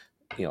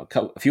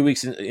 a few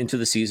weeks into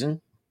the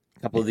season,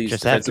 a couple of these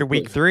just after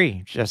week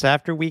 3.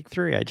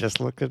 I just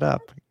looked it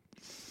up.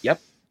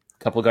 Yep.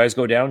 A couple of guys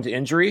go down to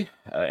injury,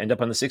 end up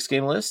on the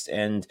 6-game list,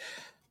 and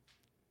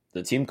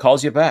the team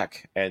calls you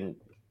back. And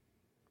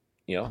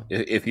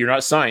if you're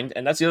not signed,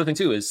 and that's the other thing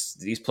too, is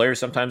these players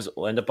sometimes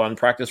will end up on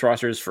practice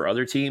rosters for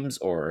other teams,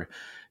 or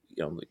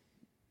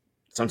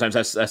sometimes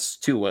that's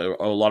too.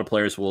 A lot of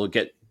players will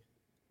get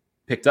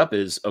picked up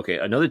is okay.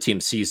 Another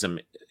team sees them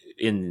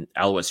in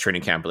Alouettes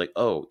training camp, like,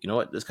 oh, you know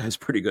what, this guy's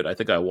pretty good. I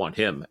think I want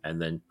him, and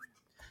then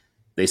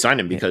they sign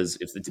him because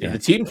if the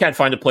team can't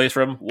find a place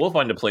for him, we'll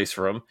find a place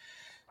for him.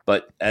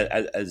 But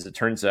as it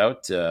turns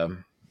out,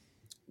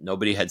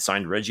 nobody had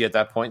signed Reggie at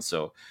that point,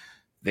 so.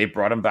 They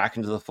brought him back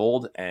into the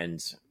fold, and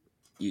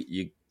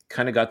you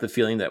kind of got the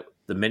feeling that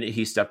the minute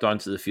he stepped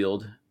onto the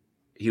field,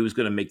 he was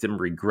going to make them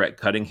regret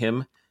cutting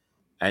him,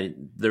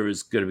 and there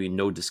was going to be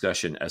no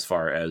discussion as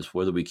far as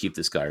whether we keep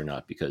this guy or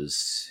not,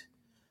 because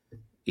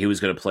he was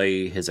going to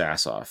play his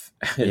ass off.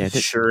 Yeah,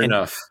 sure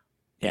enough.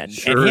 Yeah, and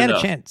he had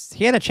a chance.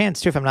 He had a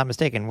chance too, if I'm not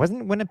mistaken.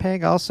 Wasn't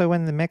Winnipeg also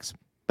in the mix?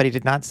 But he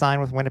did not sign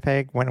with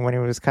Winnipeg when he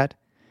was cut.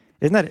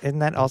 Isn't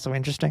that also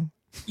interesting?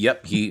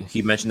 Yep,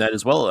 he mentioned that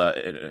as well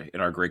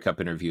in our Grey Cup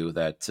interview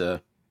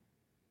that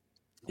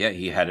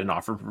he had an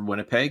offer from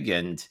Winnipeg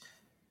and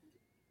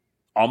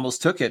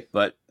almost took it,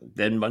 but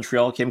then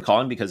Montreal came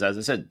calling because, as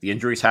I said, the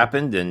injuries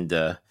happened, and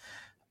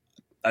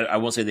I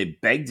won't say they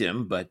begged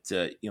him, but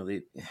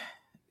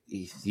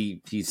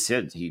he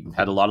said he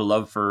had a lot of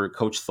love for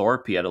Coach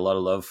Thorpe. He had a lot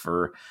of love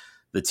for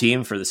the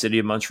team, for the city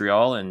of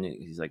Montreal, and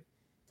he's like,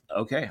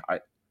 okay, I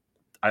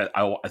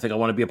think I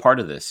want to be a part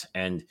of this.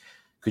 And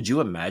could you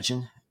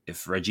imagine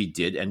if Reggie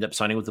did end up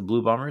signing with the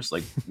Blue Bombers?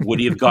 Like,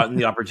 would he have gotten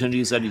the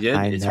opportunities that he did?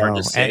 It's hard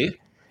to say.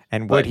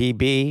 And would he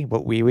be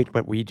what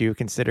we do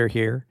consider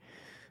here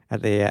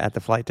at the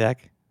flight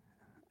deck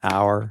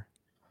our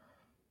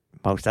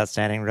most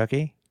outstanding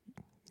rookie?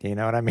 You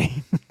know what I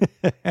mean?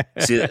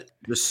 See,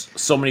 there's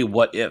so many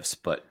what ifs,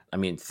 but I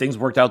mean, things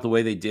worked out the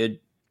way they did.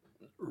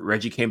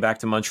 Reggie came back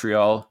to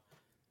Montreal.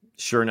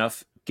 Sure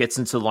enough, gets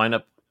into the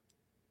lineup,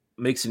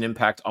 makes an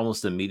impact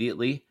almost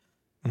immediately.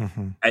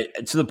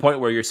 Mm-hmm. To the point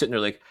where you're sitting there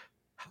like,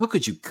 how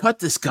could you cut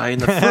this guy in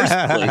the first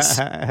place?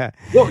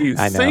 What were you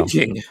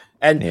thinking?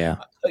 And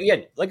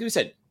again, like we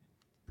said,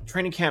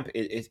 training camp,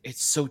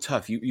 it's so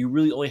tough. You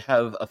really only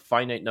have a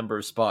finite number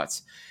of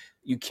spots.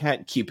 You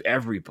can't keep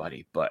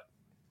everybody, but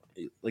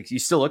like you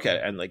still look at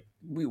it, and like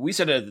we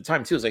said it at the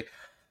time too, it's like,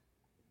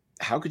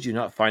 how could you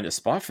not find a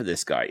spot for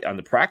this guy on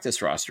the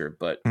practice roster?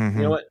 But you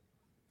know what?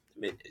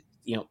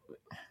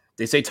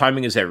 They say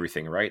timing is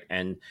everything, right?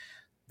 And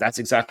that's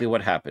exactly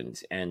what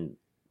happened. And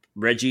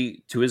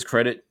Reggie, to his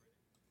credit,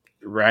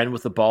 ran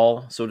with the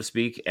ball, so to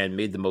speak, and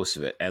made the most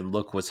of it. And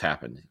look what's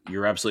happened.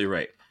 You're absolutely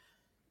right.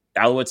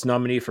 Alouettes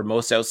nominee for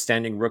most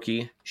outstanding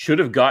rookie, should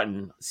have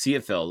gotten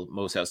CFL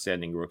most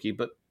outstanding rookie,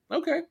 but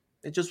okay,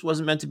 it just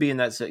wasn't meant to be in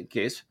that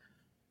case.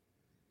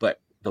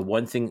 But the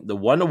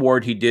one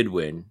award he did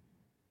win,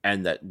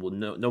 and that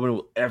no one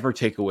will ever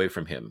take away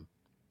from him,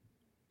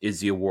 is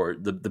the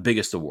award, the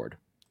biggest award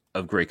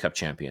of Grey Cup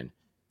champion.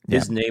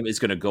 His name is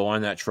going to go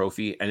on that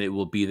trophy, and it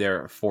will be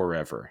there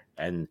forever.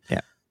 And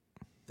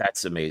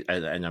that's amazing.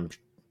 And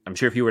I'm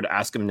sure if you were to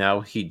ask him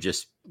now,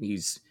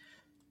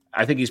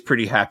 I think he's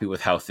pretty happy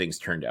with how things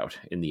turned out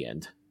in the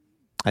end.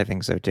 I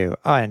think so too.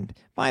 Oh, and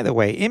by the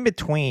way, in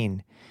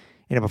between,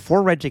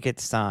 before Reggie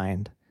gets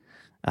signed,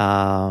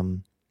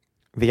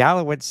 The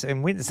Alouettes,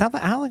 and it's not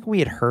that, I don't think we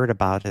had heard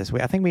about this.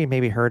 I think we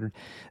maybe heard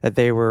that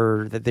they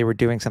were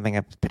doing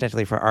something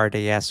potentially for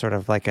RDS, sort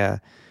of like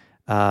a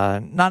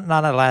not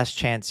a Last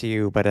Chance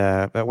U,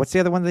 but what's the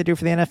other one they do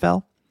for the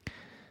NFL?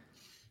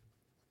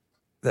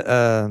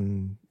 The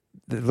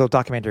little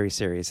documentary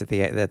series that the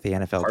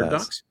NFL Hard does.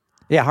 Knocks?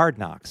 Yeah, Hard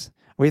Knocks.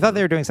 We thought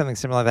they were doing something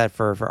similar to that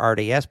for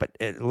RDS, but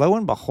lo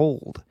and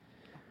behold,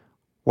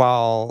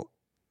 while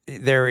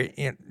they're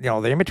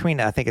in between,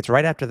 I think it's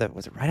right after the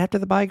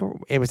bye?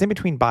 It was in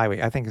between bye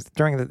week. I think it's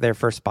during their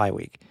first bye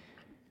week.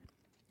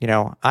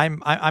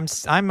 I'm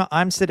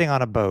sitting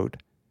on a boat.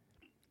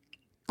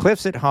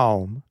 Cliff's at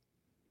home,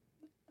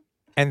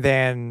 and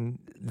then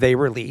they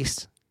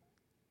release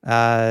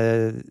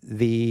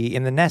the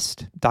In the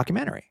Nest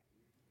documentary,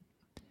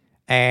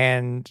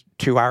 and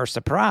to our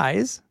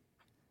surprise,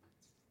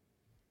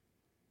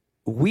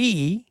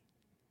 we,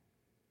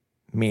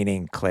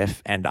 meaning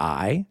Cliff and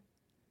I,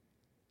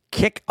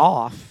 kick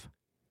off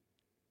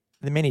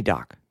the mini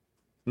doc.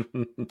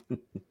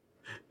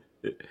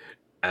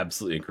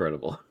 Absolutely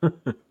incredible.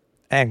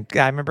 And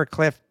I remember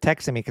Cliff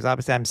texting me, because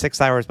obviously I'm 6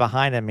 hours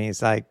behind him.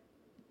 He's like,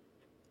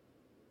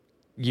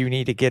 you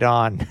need to get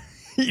on.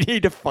 You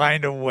need to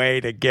find a way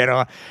to get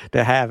on,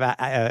 to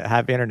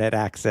have internet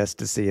access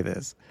to see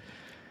this.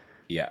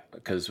 Yeah,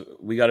 because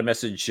we got a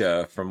message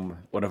from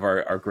one of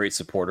our great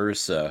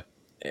supporters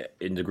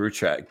in the group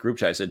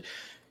chat. Said,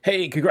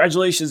 "Hey,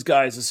 congratulations,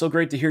 guys! It's so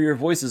great to hear your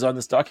voices on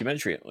this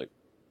documentary." I'm like,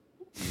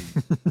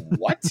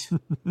 what?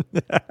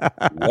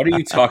 What are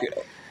you talking?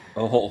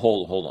 Oh,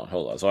 hold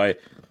on. So I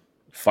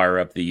fire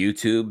up the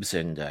YouTubes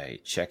and I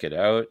check it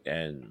out,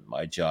 and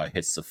my jaw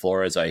hits the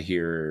floor as I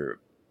hear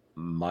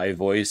my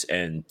voice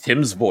and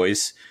Tim's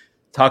voice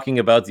talking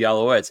about the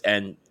Alouettes,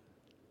 and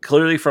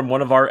clearly from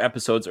one of our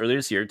episodes earlier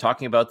this year,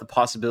 talking about the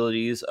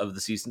possibilities of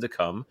the season to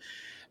come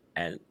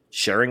and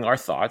sharing our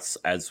thoughts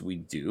as we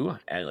do.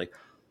 And like,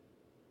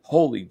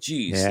 holy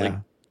geez, like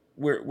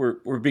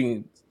we're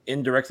being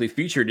indirectly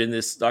featured in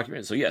this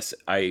document. So yes,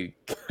 I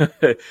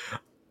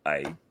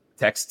I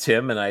text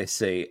Tim and I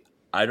say,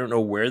 I don't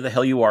know where the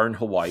hell you are in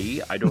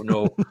Hawaii. I don't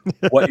know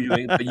what you're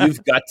doing, but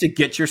you've got to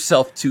get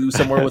yourself to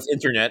somewhere with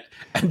internet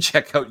and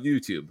check out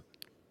YouTube.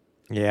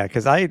 Yeah,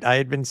 because I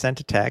had been sent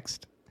a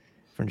text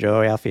from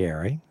Joey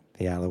Alfieri,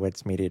 the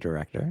Alouettes media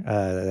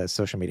director,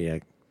 social media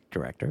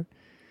director,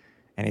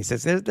 and he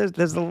says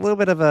there's a little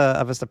bit of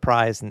a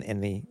surprise in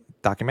the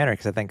documentary,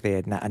 because I think they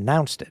had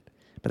announced it,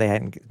 but they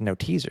hadn't no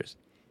teasers.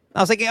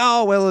 I was thinking,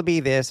 oh, well, it'll be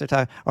this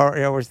or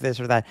was this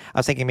or that. I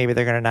was thinking maybe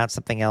they're going to announce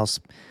something else.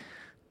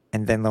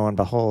 And then, lo and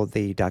behold,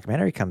 the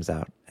documentary comes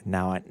out. And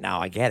now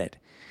I get it.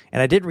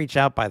 And I did reach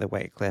out, by the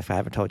way, Cliff. I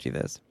haven't told you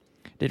this.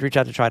 Did reach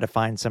out to try to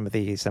find some of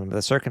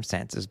the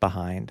circumstances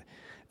behind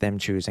them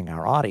choosing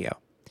our audio.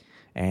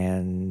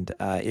 And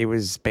it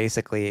was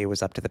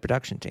up to the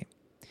production team.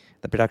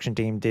 The production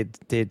team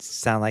did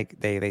sound like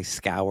they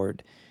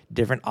scoured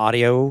different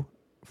audio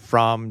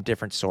from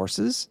different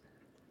sources,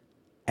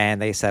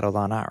 and they settled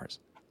on ours.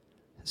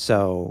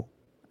 So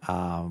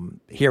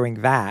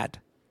hearing that,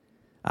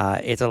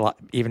 it's a lot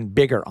even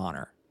bigger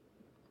honor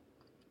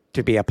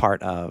to be a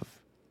part of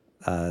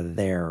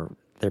their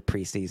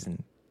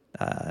preseason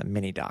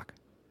mini doc.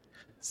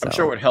 So,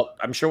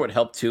 I'm sure what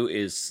helped too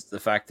is the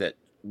fact that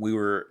we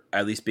were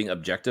at least being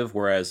objective,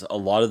 whereas a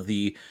lot of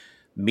the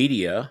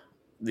media,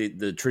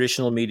 the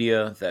traditional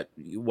media that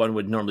one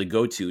would normally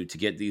go to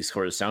get these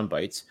sort of sound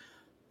bites,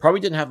 probably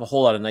didn't have a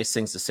whole lot of nice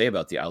things to say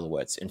about the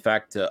Alouettes. In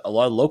fact, a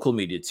lot of local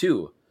media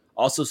too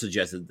also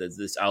suggested that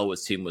this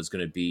Alouettes team was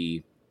going to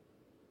be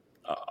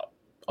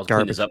I'll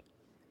clean this up.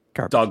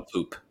 Garbage. Dog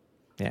poop.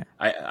 Yeah.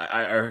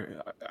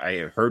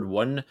 I heard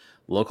one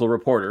local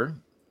reporter,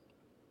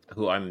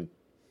 who I'm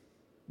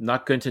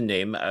not going to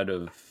name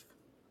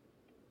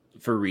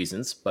for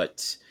reasons,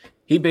 but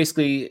he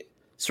basically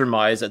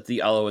surmised that the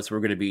Alouettes were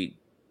going to be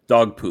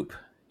dog poop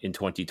in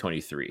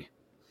 2023.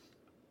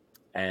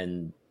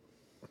 And,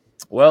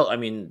 well, I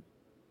mean,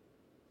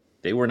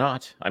 they were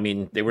not. I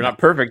mean, they were not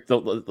perfect.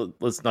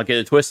 Let's not get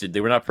it twisted.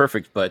 They were not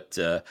perfect, but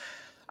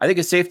I think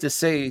it's safe to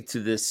say to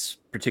this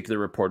particular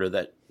reporter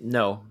that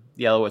no,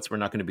 the Alouettes were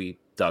not going to be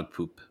dog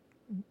poop.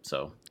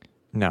 So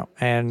no,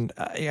 and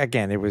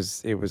again, it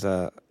was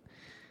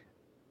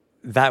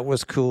that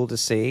was cool to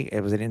see.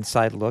 It was an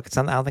inside look.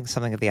 I don't think it's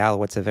something that the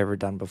Alouettes have ever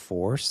done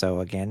before. So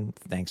again,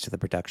 thanks to the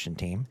production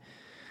team.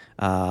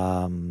 We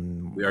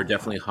are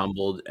definitely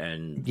humbled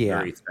and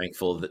very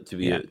thankful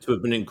to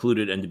have been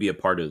included and to be a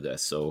part of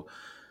this. So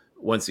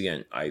once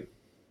again, I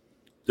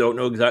don't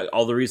know exactly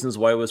all the reasons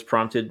why it was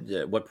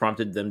prompted, what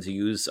prompted them to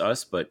use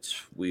us, but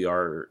we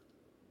are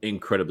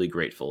incredibly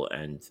grateful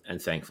and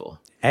thankful.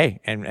 Hey,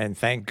 and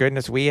thank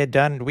goodness we had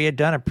done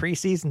a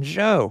preseason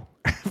show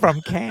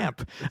from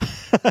camp,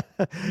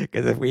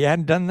 because if we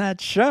hadn't done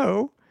that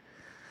show,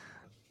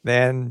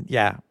 then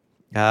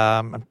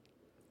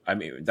I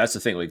mean, that's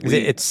the thing. Like,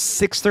 it's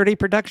 630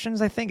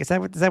 Productions, I think. Is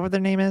that what their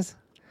name is?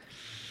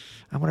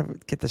 I want to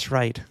get this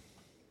right.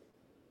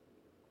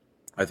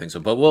 I think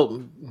so, but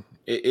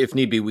if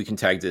need be, we can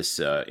tag this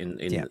in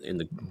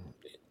the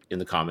in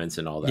the comments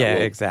and all that. Yeah,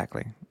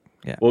 exactly.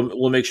 Yeah.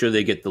 We'll make sure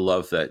they get the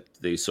love that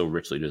they so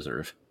richly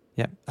deserve.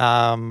 Yeah.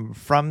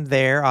 From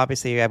there,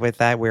 obviously, with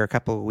that, we're a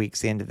couple of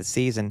weeks into the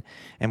season,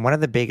 and one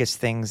of the biggest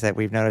things that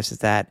we've noticed is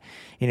that,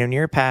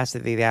 near past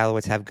the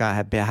Alouettes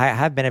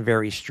have been a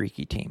very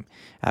streaky team,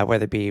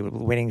 whether it be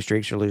winning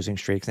streaks or losing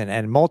streaks,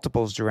 and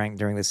multiples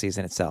during the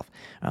season itself.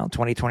 Well,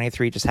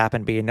 2023 just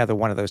happened to be another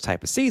one of those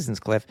type of seasons,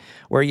 Cliff,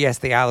 where yes,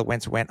 the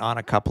Alouettes went on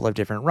a couple of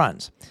different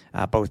runs,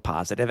 both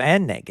positive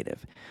and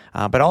negative,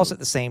 but also at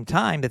the same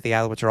time that the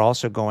Alouettes are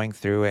also going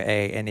through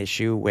an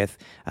issue with.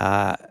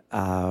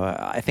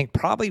 I think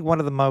probably one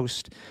of the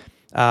most,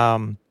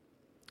 probably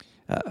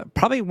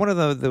one of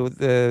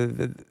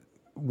the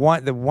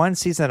one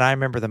season that I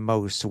remember the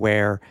most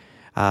where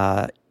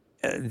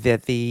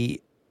that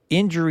the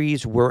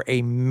injuries were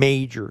a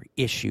major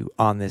issue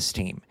on this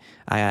team.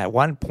 At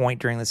one point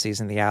during the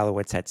season, the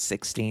Alouettes had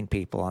 16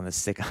 people on the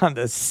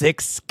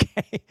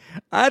 6-game.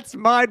 That's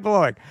mind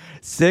blowing.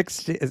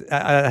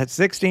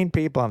 16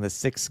 people on the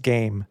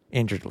 6-game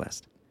injured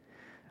list.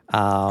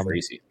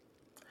 Crazy.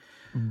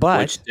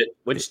 But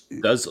which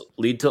does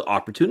lead to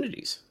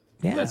opportunities.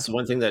 Yeah. That's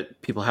one thing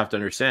that people have to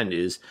understand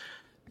is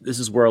this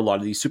is where a lot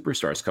of these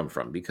superstars come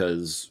from,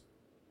 because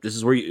this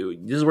is where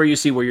you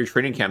see where your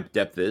training camp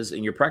depth is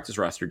and your practice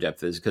roster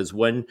depth is, because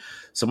when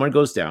someone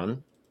goes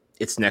down,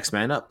 it's next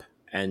man up.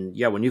 And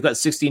yeah, when you've got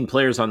 16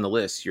 players on the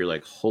list, you're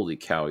like, holy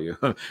cow,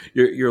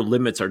 your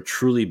limits are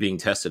truly being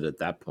tested at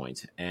that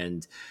point.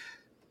 And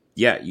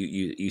yeah,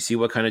 you see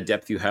what kind of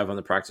depth you have on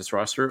the practice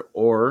roster,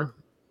 or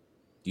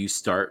you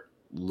start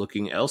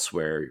looking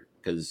elsewhere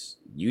because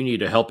you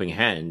need a helping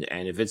hand.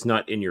 And if it's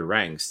not in your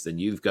ranks, then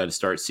you've got to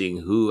start seeing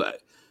who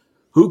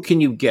can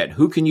you get,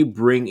 who can you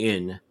bring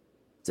in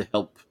to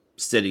help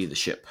steady the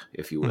ship,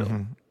 if you will.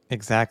 Mm-hmm.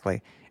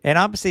 Exactly. And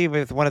obviously,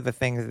 with one of the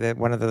things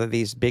that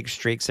these big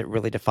streaks that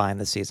really defined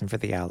the season for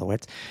the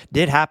Alouettes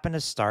did happen to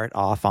start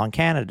off on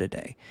Canada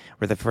Day,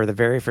 where for the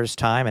very first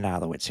time in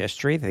Alouettes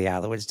history, the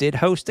Alouettes did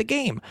host a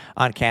game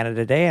on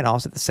Canada Day, and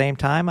also at the same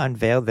time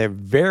unveiled their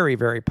very,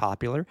 very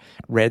popular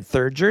red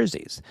third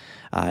jerseys.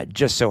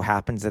 Just so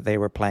happens that they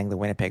were playing the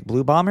Winnipeg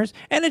Blue Bombers,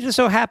 and it just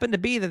so happened to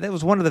be that it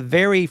was one of the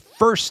very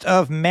first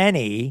of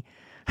many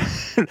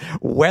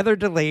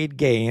weather-delayed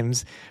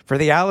games for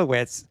the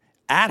Alouettes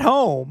at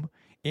home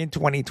in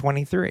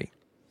 2023.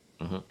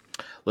 Mm-hmm.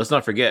 Let's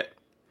not forget,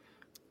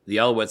 the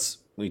Alouettes,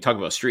 when you talk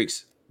about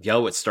streaks, the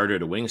Alouettes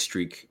started a winning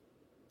streak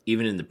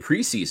even in the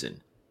preseason.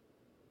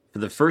 For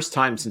the first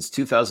time since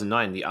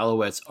 2009, the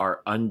Alouettes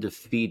are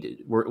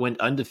undefeated. Went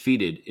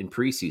undefeated in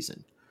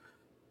preseason.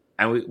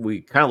 And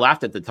we kind of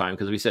laughed at the time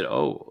because we said,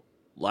 oh,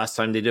 last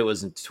time they did it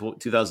was in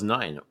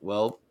 2009.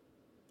 Well,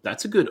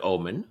 that's a good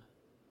omen,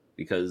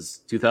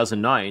 because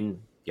 2009,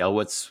 the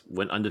Alouettes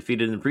went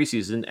undefeated in the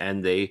preseason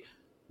and they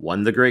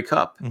won the Grey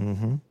Cup.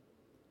 Mm-hmm.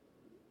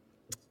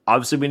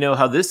 Obviously, we know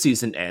how this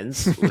season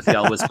ends with the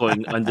Alouettes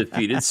going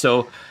undefeated.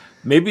 So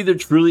maybe there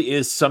truly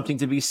is something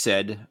to be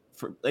said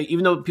for, like,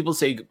 even though people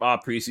say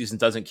preseason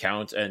doesn't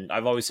count, and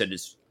I've always said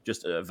it's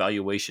just an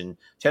evaluation,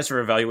 chance for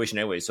evaluation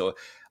anyway. So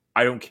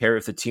I don't care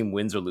if the team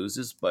wins or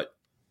loses, but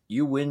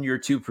you win your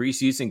 2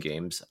 preseason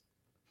games,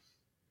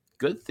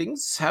 good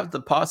things have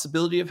the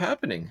possibility of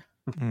happening.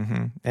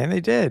 Mm-hmm. And they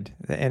did.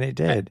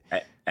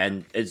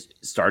 And it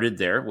started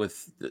there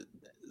with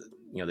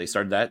they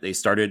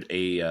started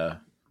a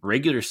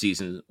regular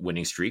season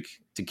winning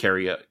streak to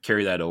carry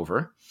that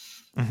over.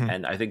 Mm-hmm.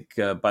 And I think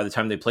by the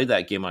time they played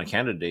that game on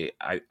Canada Day,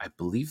 I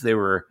believe they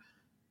were,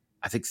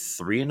 I think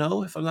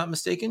 3-0 if I'm not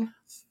mistaken,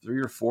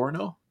 3 or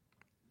 4-0,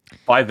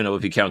 5-0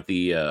 if you count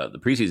the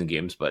preseason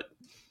games. But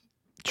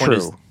point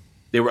is,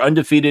 they were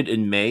undefeated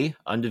in May,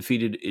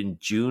 undefeated in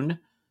June.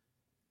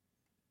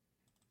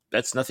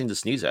 That's nothing to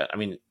sneeze at. I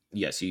mean,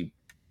 yes,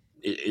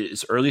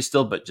 it's early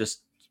still, but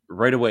just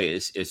right away,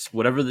 it's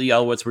whatever the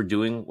Alouettes were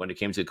doing when it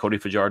came to Cody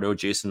Fajardo,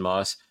 Jason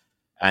Moss,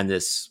 and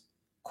this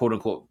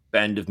quote-unquote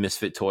band of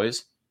misfit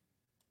toys.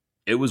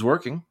 It was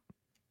working.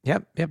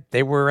 Yep.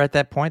 They were at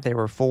that point. They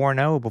were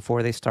 4-0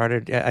 before they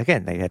started.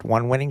 Again, they had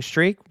 1 winning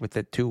streak with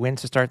the 2 wins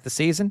to start the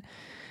season,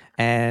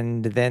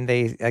 and then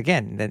they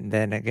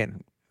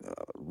again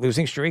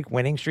losing streak,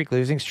 winning streak,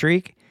 losing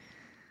streak.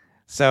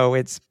 So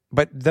that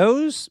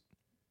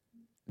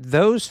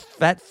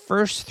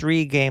first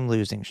 3-game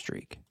losing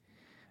streak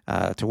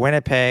to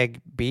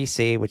Winnipeg,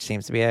 BC, which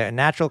seems to be a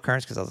natural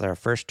occurrence because that was our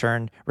first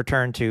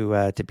return to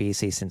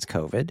BC since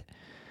COVID,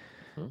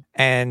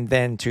 and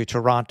then to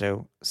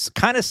Toronto,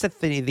 kind of set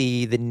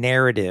the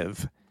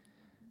narrative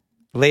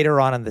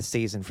later on in the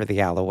season for the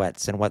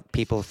Alouettes and what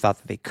people thought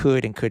that they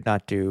could and could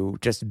not do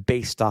just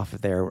based off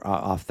of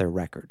their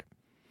record.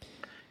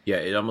 Yeah,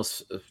 it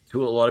almost,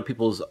 to a lot of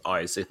people's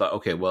eyes, they thought,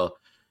 okay, well,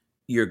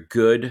 you're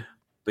good,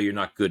 but you're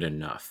not good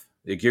enough.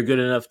 Like, you're good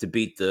enough to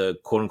beat the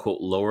quote-unquote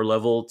lower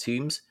level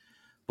teams,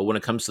 but when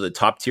it comes to the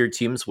top tier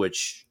teams,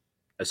 which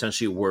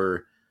essentially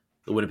were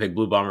the Winnipeg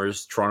Blue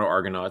Bombers, Toronto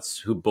Argonauts,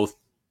 who both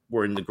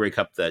were in the Grey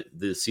Cup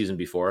the season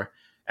before,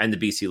 and the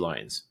BC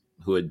Lions,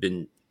 who had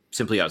been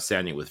simply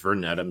outstanding with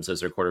Vernon Adams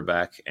as their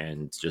quarterback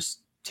and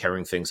just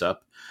tearing things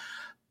up.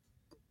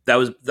 that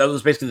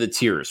was basically the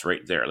tiers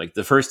right there. Like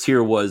the first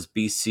tier was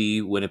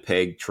BC,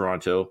 Winnipeg,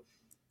 Toronto.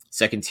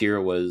 Second tier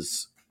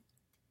was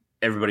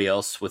everybody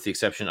else, with the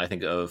exception, I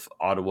think, of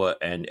Ottawa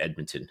and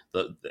Edmonton.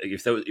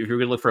 If you're going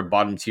to look for a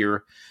bottom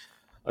tier,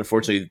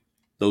 unfortunately,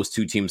 those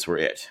two teams were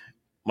it.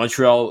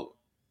 Montreal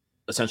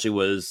essentially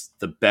was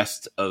the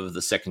best of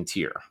the second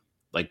tier.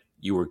 Like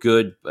you were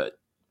good, but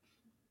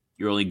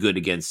you're only good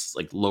against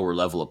like lower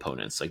level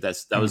opponents. Like that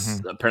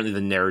was apparently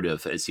the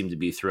narrative it seemed to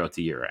be throughout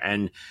the year.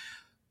 And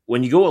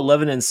when you go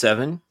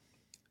 11-7,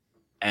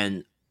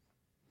 and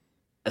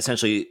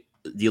essentially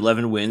the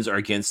 11 wins are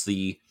against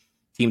the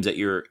teams that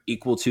you're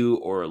equal to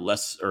or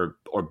less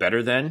or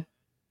better than,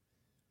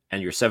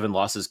 and your 7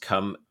 losses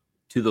come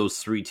to those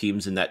 3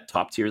 teams in that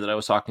top tier that I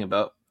was talking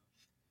about,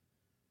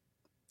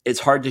 it's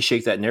hard to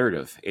shake that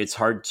narrative. It's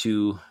hard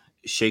to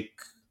shake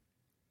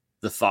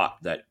the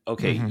thought that,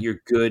 okay,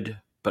 you're good,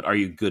 but are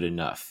you good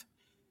enough?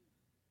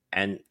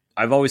 And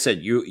I've always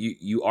said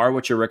you are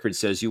what your record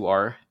says you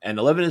are, and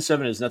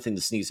 11-7 is nothing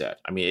to sneeze at.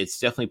 I mean, it's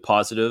definitely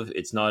positive.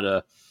 It's not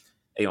a,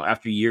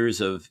 after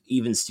years of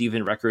even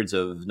Steven records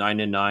of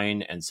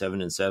 9-9 and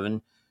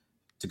 7-7,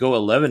 to go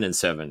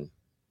 11-7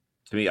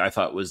 to me, I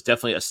thought was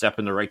definitely a step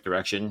in the right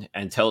direction,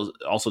 and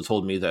also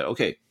told me that,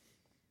 okay,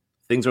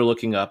 things are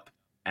looking up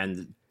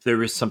and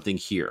there is something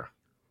here.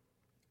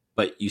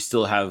 But you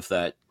still have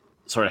that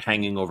sort of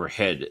hanging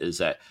overhead, is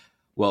that,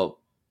 well,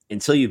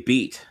 until you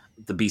beat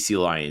the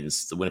BC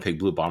Lions, the Winnipeg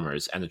Blue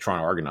Bombers, and the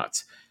Toronto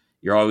Argonauts,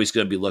 you're always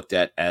going to be looked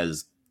at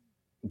as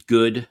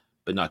good,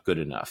 but not good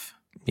enough.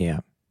 Yeah.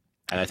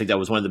 And I think that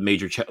was one of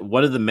the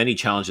one of the many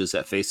challenges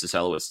that faced this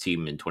Alouettes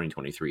team in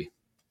 2023.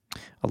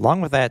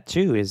 Along with that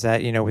too is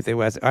that, with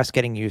us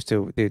getting used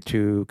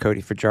to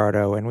Cody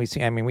Fajardo, and we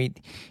seen him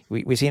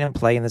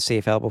play in the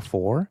CFL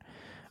before,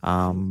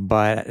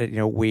 but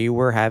we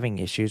were having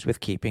issues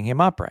with keeping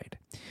him upright.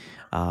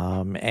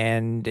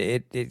 And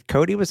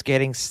Cody was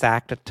getting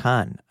sacked a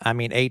ton,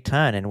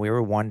 and we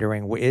were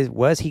wondering,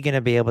 was he going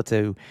to be able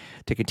to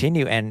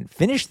continue and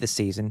finish the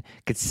season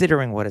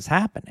considering what is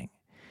happening?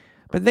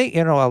 But they,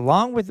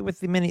 along with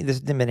the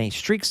many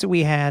streaks that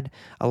we had,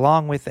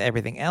 along with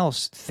everything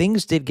else,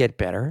 things did get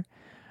better.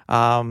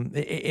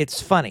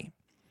 It's funny,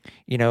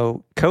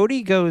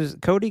 Cody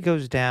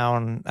goes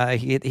down.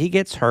 He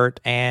gets hurt,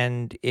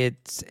 and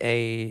it's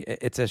a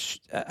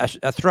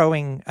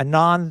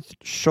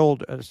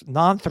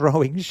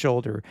non-throwing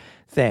shoulder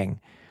thing,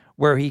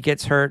 where he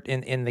gets hurt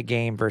in the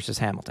game versus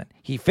Hamilton.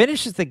 He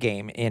finishes the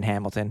game in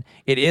Hamilton.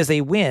 It is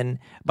a win,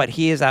 but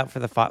he is out for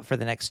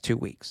the next 2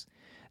 weeks.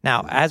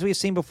 Now, as we've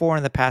seen before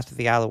in the past with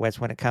the Alouettes,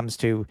 when it comes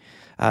to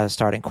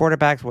starting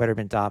quarterbacks, whether it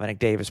been Dominic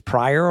Davis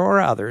prior or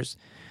others,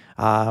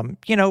 some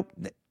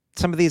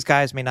of these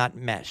guys may not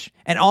mesh.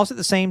 And also at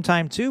the same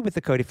time, too, with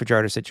the Cody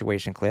Fajardo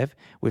situation, Cliff,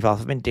 we've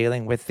also been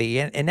dealing with the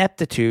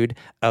ineptitude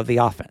of the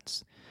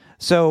offense.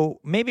 So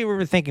maybe we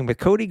were thinking with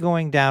Cody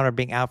going down or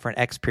being out for an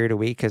X period of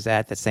week, because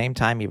at the same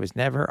time he was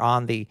never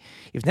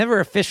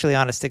officially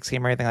on a 6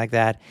 game or anything like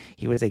that.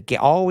 He was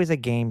always a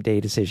game day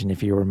decision,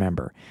 if you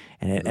remember.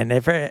 And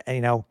if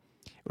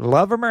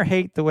love him or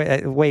hate the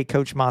way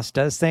Coach Moss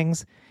does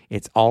things,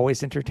 it's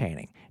always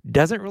entertaining.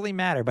 Doesn't really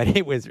matter, but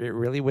it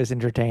really was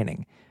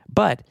entertaining.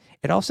 But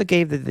it also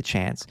gave the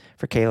chance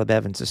for Caleb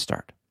Evans to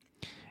start.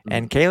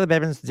 And Caleb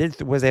Evans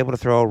was able to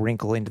throw a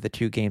wrinkle into the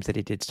 2 games that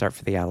he did start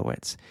for the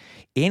Alouettes,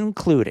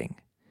 including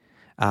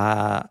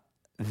I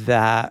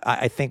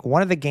think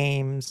one of the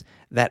games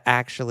that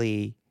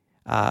actually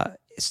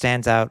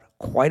stands out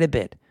quite a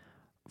bit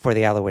for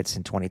the Alouettes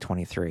in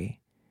 2023,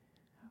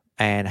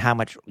 and how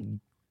much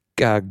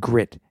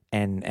grit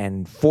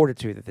and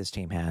fortitude that this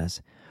team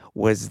has,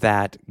 was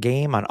that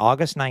game on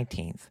August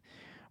 19th,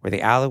 where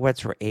the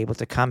Alouettes were able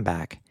to come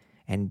back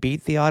and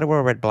beat the Ottawa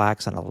Red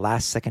Blacks on a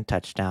last-second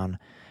touchdown,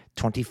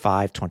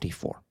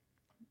 25-24.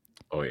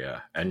 Oh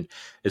yeah, and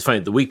it's funny.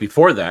 The week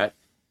before that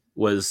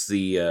was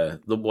the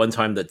one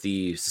time that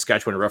the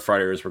Saskatchewan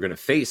Roughriders were going to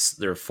face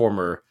their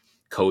former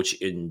coach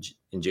in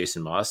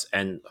Jason Moss,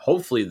 and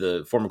hopefully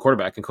the former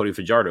quarterback in Cody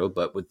Fajardo.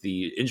 But with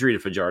the injury to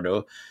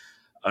Fajardo,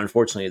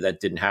 unfortunately, that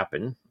didn't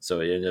happen. So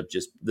it ended up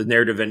just the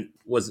narrative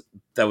was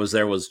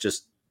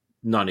just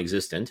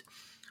non-existent.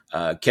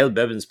 Caleb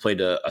Evans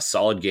played a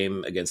solid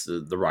game against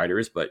the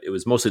Riders, but it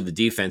was mostly the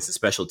defense and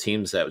special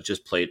teams that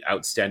just played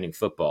outstanding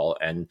football,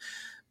 and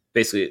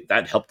basically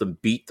that helped them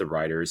beat the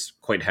Riders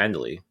quite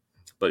handily.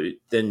 But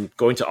then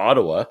going to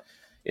Ottawa,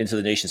 into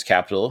the nation's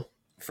capital,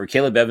 for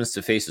Caleb Evans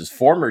to face his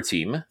former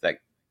team that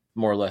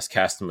more or less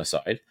cast him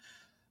aside,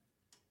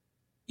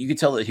 you could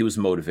tell that he was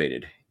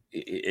motivated.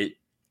 It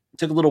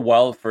took a little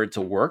while for it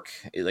to work.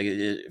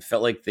 It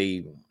felt like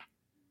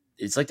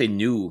it's like they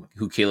knew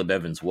who Caleb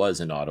Evans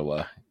was in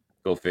Ottawa.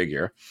 Go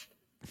figure.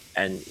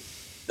 And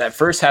that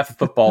first half of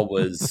football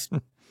was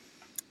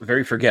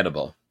very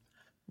forgettable.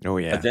 Oh,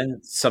 yeah. But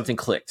then something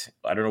clicked.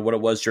 I don't know what it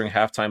was during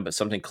halftime, but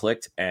something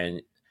clicked,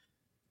 and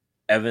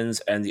Evans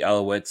and the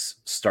Alouettes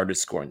started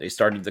scoring. They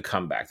started the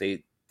comeback.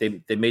 They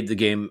made the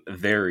game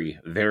very,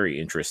 very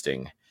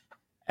interesting.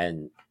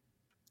 And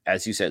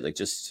as you said,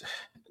 just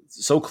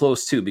so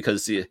close too,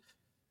 because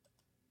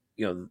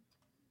you know,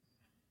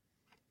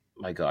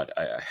 my God,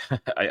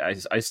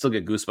 I still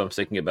get goosebumps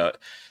thinking about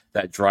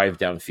that drive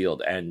downfield,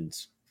 and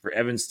for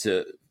Evans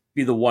to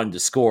be the one to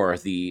score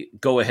the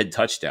go-ahead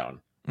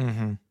touchdown.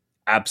 Mm-hmm.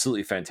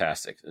 Absolutely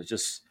fantastic. It's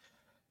just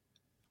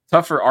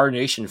tough for our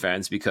nation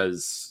fans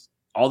because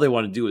all they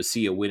want to do is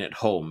see a win at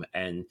home.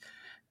 And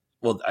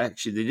well,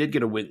 actually, they did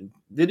get a win.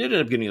 They did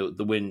end up getting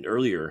the win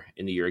earlier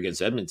in the year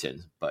against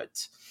Edmonton, but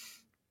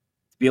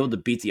to be able to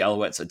beat the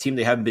Alouettes, a team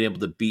they haven't been able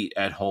to beat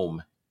at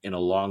home in a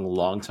long,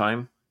 long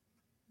time,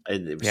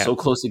 and they were so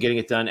close to getting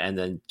it done. And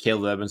then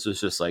Caleb Evans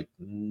was just like,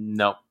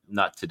 nope,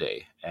 not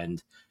today.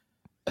 And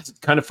it's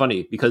kind of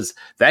funny because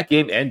that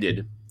game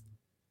ended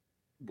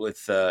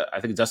with I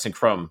think Dustin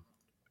Crum.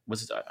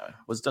 Was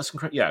it Dustin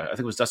Crum? Yeah, I think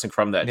it was Dustin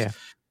Crum that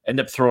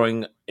ended up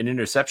throwing an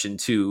interception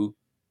to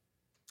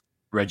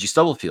Reggie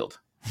Stubblefield.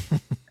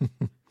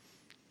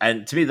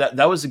 And to me,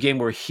 that was the game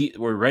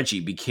where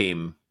Reggie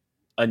became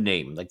a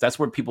name. Like that's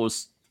where people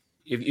if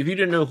you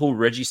didn't know who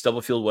Reggie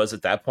Stubblefield was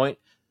at that point,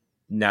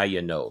 now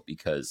you know,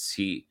 because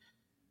he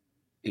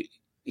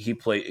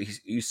played.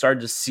 You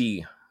started to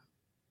see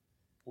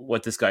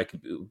what this guy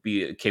could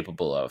be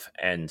capable of,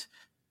 and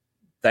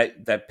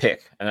that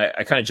pick. And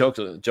I kind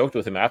of joked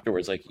with him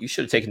afterwards, like, you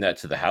should have taken that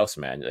to the house,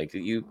 man. Like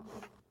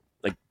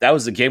that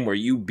was the game where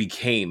you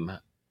became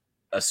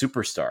a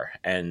superstar.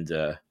 And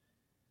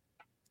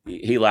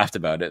he laughed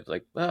about it,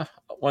 like, one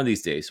of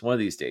these days.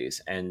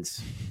 And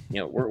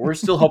we're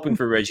still hoping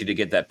for Reggie to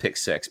get that pick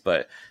six,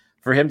 but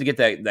for him to get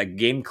that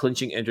game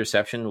clinching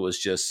interception was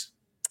just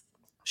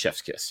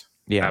chef's kiss.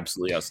 Yeah,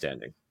 absolutely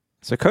outstanding.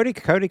 So Cody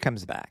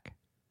comes back,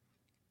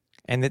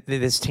 and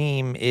this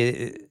team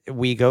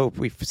we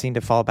seem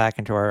to fall back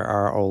into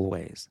our old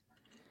ways.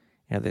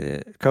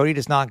 Cody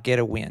does not get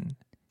a win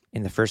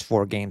in the first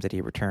 4 games that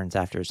he returns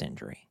after his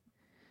injury,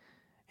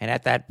 and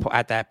at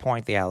that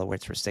point the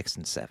Alouettes were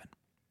 6-7.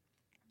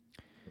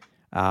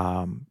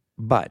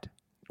 But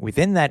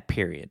within that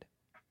period,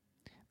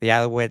 the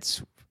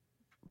Alouettes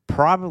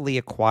probably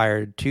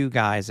acquired 2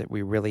 guys that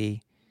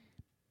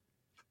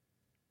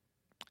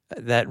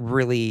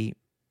really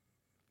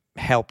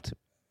helped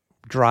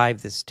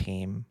drive this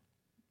team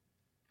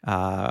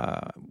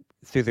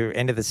through the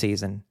end of the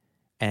season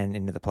and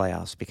into the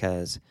playoffs,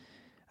 because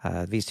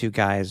these 2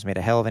 guys made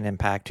a hell of an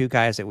impact. 2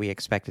 guys that we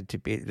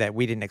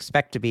didn't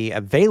expect to be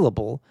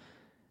available,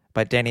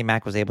 but Danny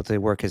Mac was able to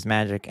work his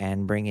magic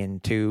and bring in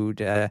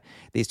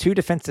these 2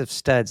 defensive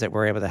studs that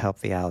were able to help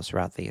the Owls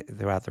throughout the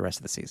rest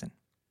of the season.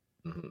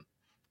 Mm-hmm.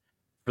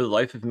 For the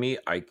life of me,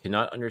 I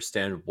cannot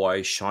understand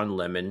why Sean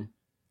Lemon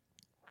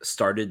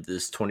started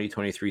this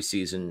 2023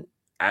 season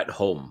at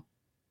home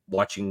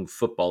watching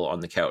football on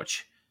the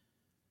couch.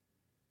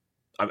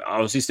 I'm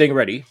obviously staying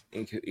ready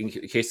in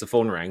case the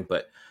phone rang,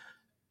 but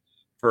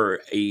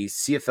for a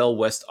CFL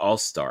West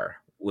All-Star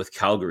with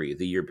Calgary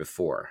the year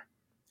before,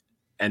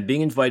 and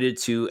being invited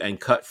to and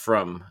cut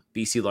from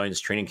BC Lions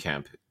training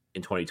camp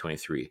in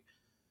 2023,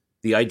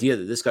 the idea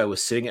that this guy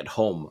was sitting at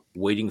home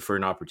waiting for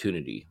an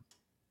opportunity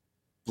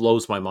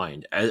blows my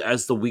mind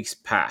as the weeks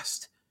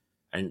passed,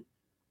 and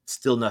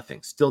still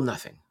nothing.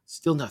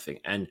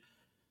 And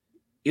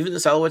even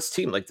this Alouettes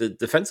team, like the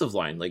defensive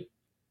line, like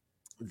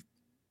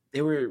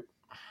they were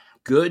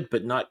good,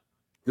 but not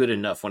good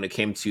enough when it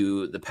came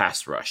to the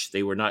pass rush.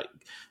 They were not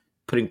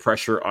putting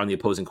pressure on the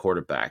opposing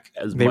quarterback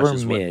as they much were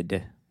as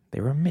mid.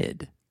 They were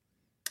mid.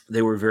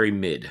 They were very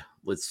mid.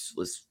 Let's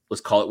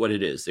call it what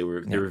it is. They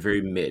were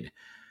very mid.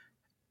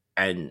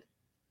 And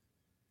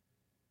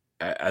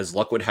as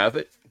luck would have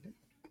it,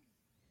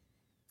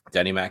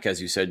 Danny Mac, as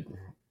you said,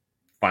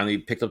 finally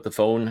picked up the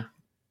phone,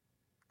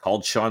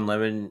 called Sean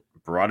Lemon,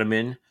 brought him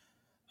in.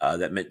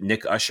 That meant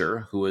Nick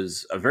Usher, who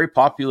was a very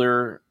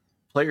popular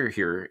player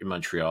here in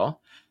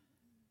Montreal,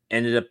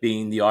 ended up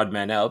being the odd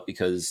man out,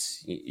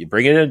 because you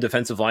bring in a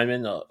defensive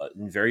lineman,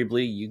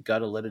 invariably you got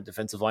to let a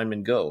defensive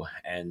lineman go.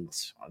 And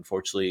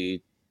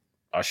unfortunately,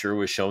 Usher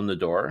was shown the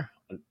door,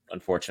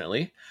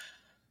 unfortunately.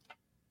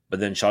 But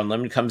then Sean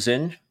Lemon comes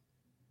in,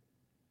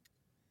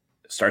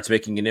 starts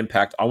making an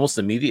impact almost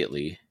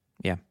immediately.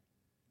 Yeah.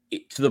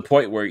 To the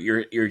point where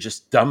you're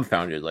just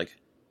dumbfounded, like,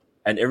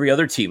 and every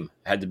other team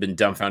had to been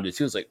dumbfounded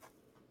too. It's like,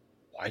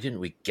 why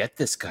didn't we get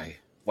this guy?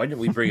 Why didn't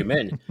we bring him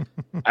in?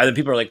 And then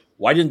people are like,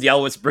 why didn't the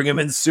Alouettes bring him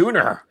in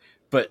sooner?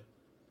 But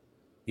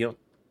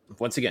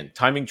once again,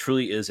 timing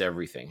truly is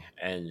everything.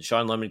 And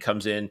Sean Lemon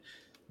comes in,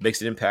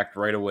 makes an impact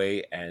right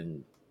away,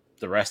 and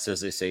the rest,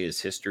 as they say,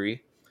 is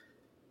history.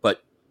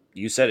 But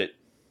you said it,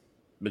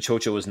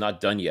 Machocha was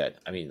not done yet.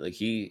 I mean, like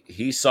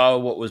he saw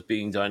what was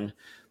being done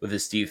with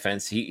his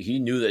defense. He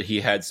knew that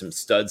he had some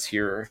studs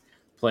here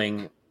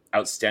playing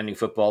outstanding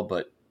football,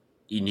 but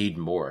you need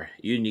more.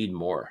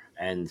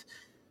 And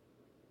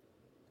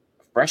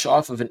fresh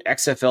off of an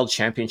XFL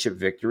championship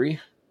victory,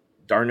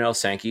 Darnell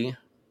Sankey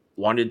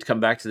wanted to come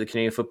back to the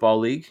Canadian Football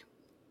League.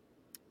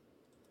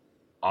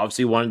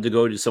 Obviously wanted to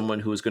go to someone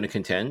who was going to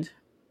contend.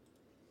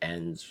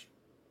 And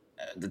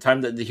at the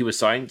time that he was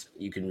signed,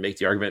 you can make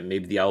the argument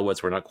maybe the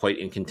Alouettes were not quite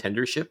in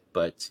contendership,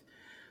 but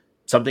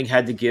something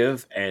had to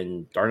give,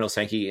 and Darnell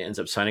Sankey ends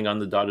up signing on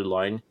the dotted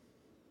line.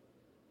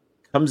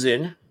 Comes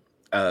in.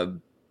 I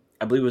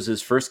believe it was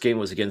his first game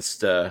was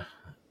against. Would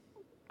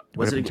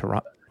have been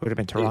Toronto. Would have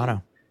been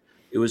Toronto.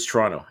 It was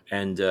Toronto,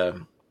 and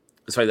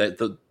sorry that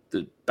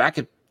the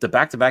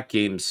back-to-back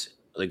games,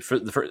 like for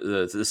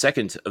the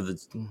second of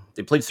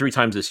they played 3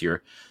 times this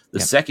year. The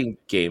second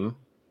game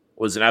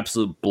was an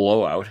absolute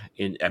blowout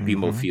at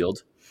BMO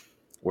Field,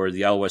 where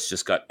the Alouettes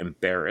just got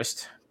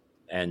embarrassed,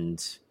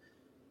 and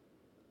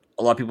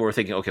a lot of people were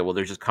thinking, okay, well,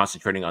 they're just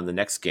concentrating on the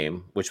next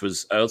game, which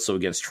was also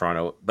against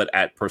Toronto, but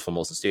at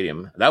Percival Molson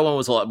Stadium. That one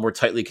was a lot more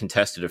tightly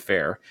contested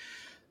affair,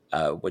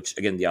 which,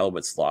 again, the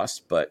Alouettes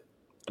lost. But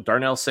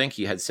Darnell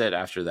Sankey had said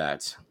after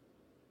that,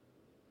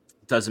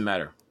 doesn't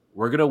matter.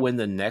 We're going to win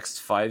the next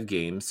 5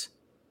 games,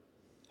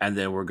 and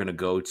then we're going to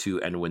go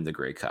to and win the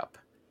Grey Cup.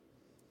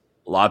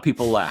 A lot of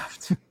people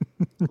laughed. A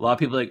lot of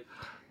people like,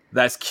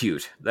 that's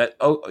cute.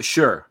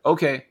 Sure.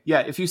 Okay.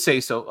 Yeah, if you say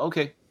so.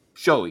 Okay.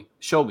 Show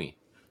me.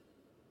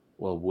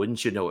 Well,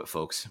 wouldn't you know it,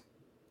 folks?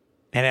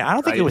 And I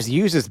don't think it was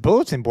used as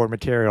bulletin board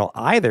material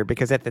either,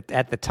 because at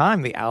the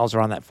time the Owls were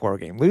on that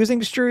 4-game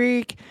losing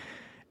streak,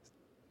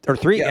 or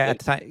 3 at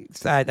the time.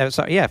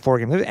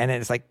 4-game losing, and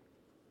it's like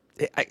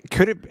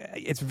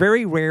it's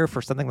very rare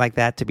for something like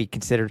that to be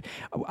considered.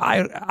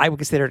 I would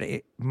consider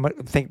it.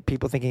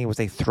 People thinking it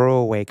was a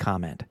throwaway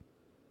comment.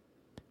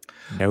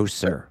 No,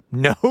 sir.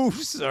 No,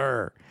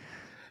 sir.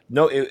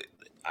 No,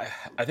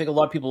 I think a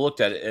lot of people looked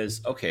at it as,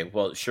 okay,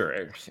 well, sure,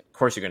 of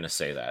course you're going to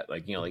say that.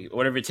 Like, like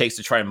whatever it takes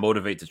to try and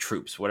motivate the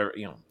troops, whatever,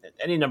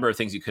 any number of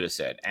things you could have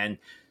said. And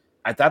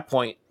at that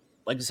point,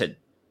 like I said,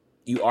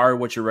 you are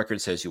what your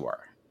record says you are.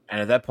 And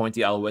at that point,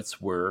 the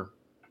Alouettes were,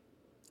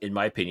 in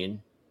my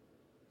opinion,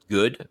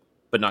 good,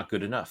 but not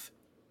good enough.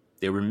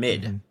 They were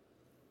mid. Mm-hmm.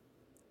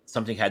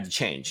 Something had to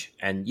change.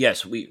 And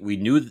yes, we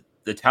knew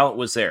the talent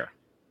was there.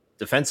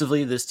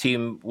 Defensively, this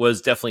team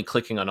was definitely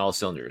clicking on all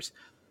cylinders.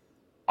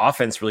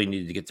 Offense really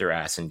needed to get their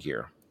ass in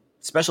gear.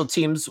 Special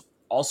teams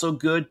also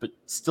good, but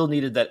still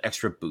needed that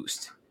extra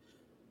boost.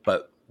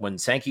 But when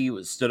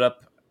Sankey stood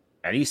up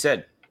and he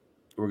said,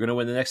 we're going to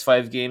win the next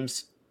 5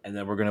 games, and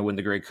then we're going to win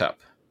the Grey Cup.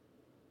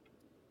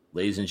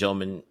 Ladies and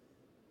gentlemen,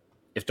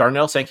 if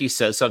Darnell Sankey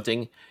says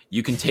something,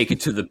 you can take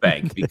it to the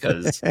bank,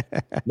 because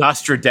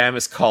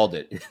Nostradamus called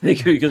it.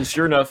 Because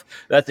sure enough,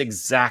 that's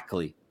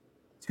exactly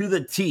to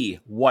the T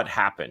what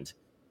happened.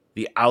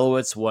 The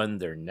Alouettes won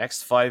their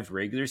next 5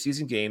 regular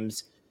season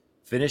games,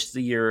 finished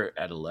the year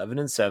at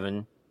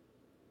 11-7,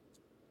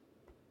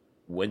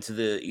 went to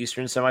the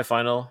Eastern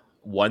semifinal,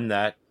 won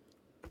that,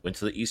 went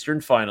to the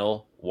Eastern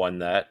final, won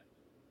that,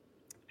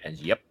 and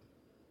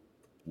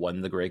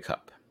won the Grey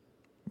Cup.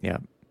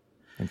 Yep.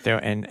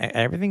 And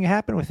everything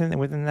happened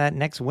within that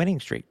next winning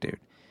streak, dude.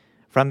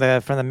 From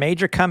the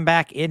major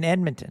comeback in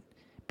Edmonton,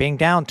 being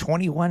down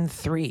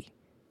 21-3.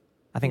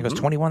 I think it was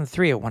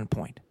 21-3 at one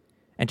point,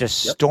 and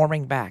just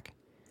storming back.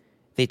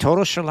 The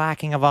total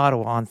shellacking of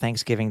Ottawa on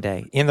Thanksgiving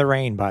Day. In the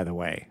rain, by the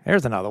way.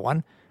 There's another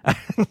one.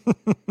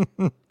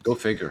 Go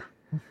figure.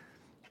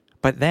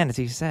 But then, as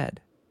he said,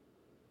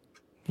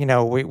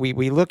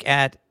 we look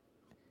at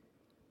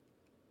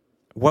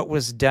what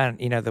was done,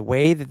 the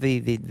way that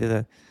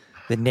the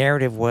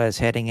narrative was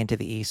heading into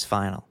the East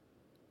Final.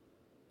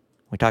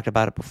 We talked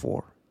about it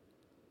before.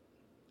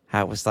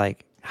 How it was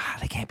like,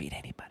 they can't beat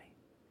anybody.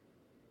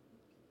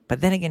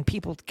 But then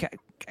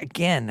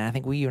again, I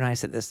think you and I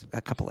said this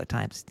a couple of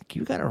times.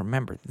 You got to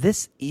remember,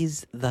 this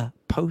is the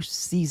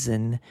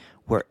postseason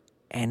where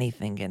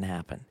anything can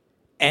happen.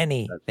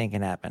 Anything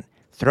can happen.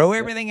 Throw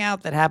everything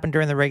out that happened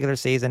during the regular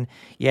season.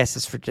 Yes,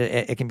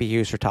 it can be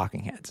used for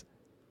talking heads.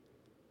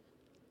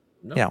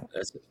 No,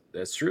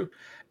 that's true.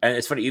 And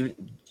it's funny,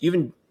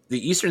 even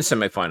the Eastern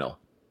semifinal,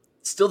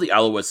 still the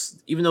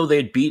Alouettes, even though they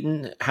had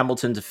beaten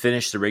Hamilton to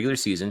finish the regular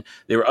season,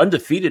 they were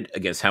undefeated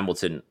against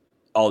Hamilton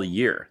all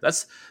year.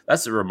 That's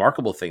a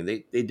remarkable thing.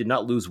 They did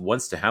not lose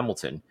once to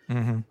Hamilton,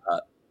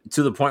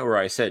 to the point where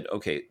I said,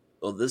 okay,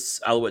 well, this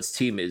Alouettes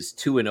team is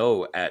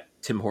 2-0 at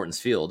Tim Hortons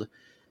Field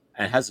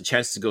and has a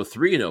chance to go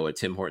 3-0 at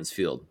Tim Hortons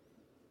Field,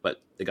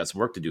 but they got some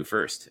work to do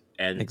first.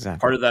 And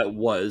part of that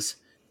was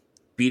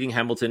beating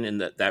Hamilton in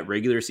that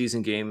regular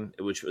season game,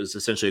 which was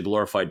essentially a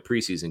glorified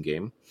preseason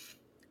game,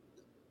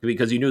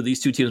 because you knew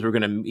these two teams were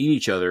going to meet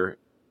each other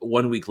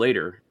 1 week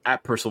later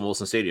at Percival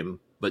Molson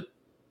Stadium, but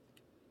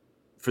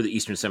for the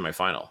Eastern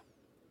semifinal.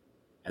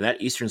 And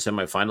that Eastern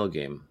semifinal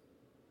game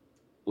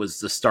was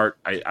the start,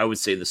 I would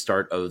say the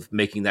start of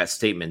making that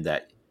statement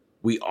that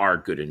we are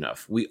good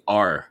enough. We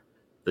are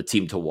the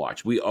team to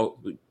watch.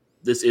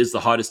 This is the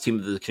hottest team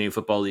of the Canadian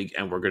Football League,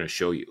 and we're going to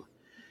show you.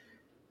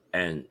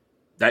 And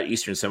that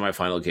Eastern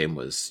semifinal game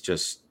was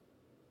just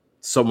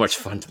so much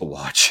fun to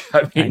watch.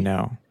 I mean, I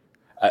know.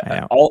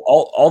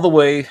 All the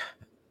way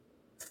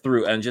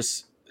through, and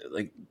just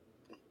like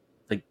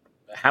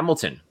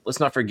Hamilton, let's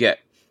not forget,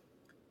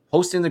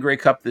 hosting the Grey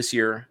Cup this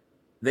year,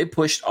 they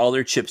pushed all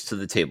their chips to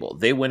the table.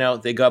 They went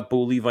out, they got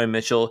Bo Levi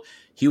Mitchell.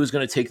 He was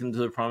going to take them to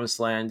the promised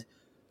land.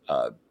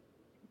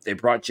 They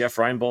brought Jeff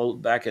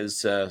Reinbold back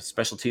as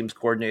special teams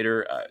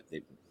coordinator.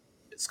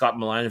 Scott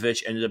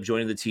Milanovic ended up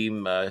joining the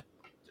team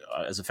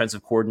as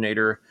offensive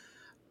coordinator.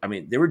 I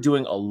mean, they were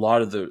doing a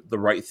lot of the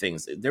right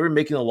things. They were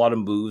making a lot of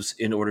moves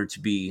in order to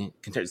be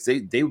contenders.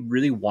 They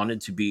really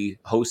wanted to be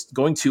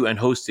going to and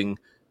hosting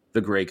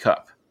the Grey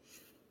Cup.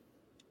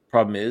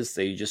 Problem is,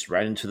 they just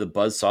ran into the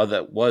buzzsaw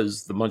that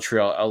was the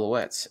Montreal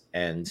Alouettes,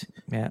 and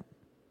Yeah.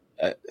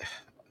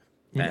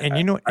 man, And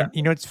you know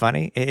what's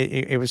funny?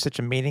 It was such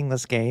a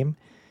meaningless game,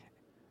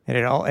 and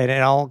it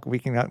all we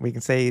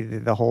can say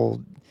the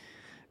whole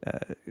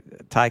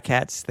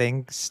Ticats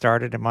thing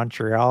started in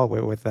Montreal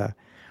with an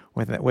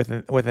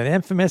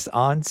infamous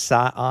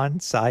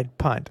onside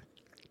punt,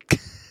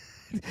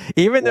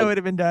 even though it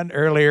had been done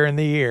earlier in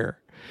the year.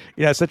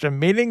 You know, such a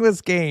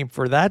meaningless game,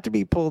 for that to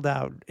be pulled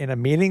out in a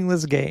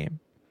meaningless game.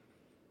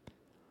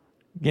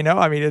 You know,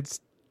 I mean, it's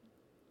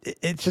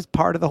just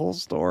part of the whole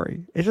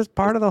story. It's just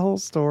part of the whole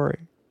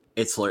story.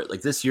 It's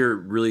like this year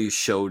really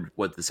showed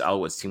what this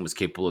Alouettes team was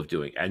capable of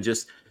doing, and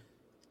just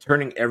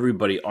turning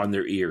everybody on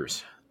their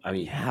ears. I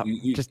mean, Yeah,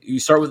 you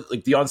start with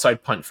like the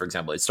onside punt, for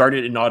example. It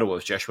started in Ottawa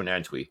with Jeshua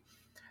Antwi,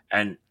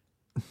 and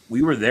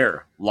we were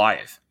there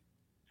live,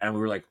 and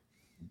we were like,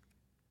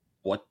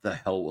 "What the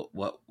hell?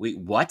 What? Wait,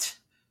 what?"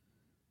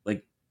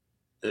 Like,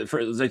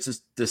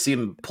 just to see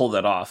him pull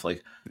that off,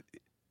 like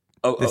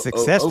the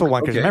successful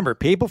one. Because okay. remember,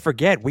 people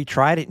forget we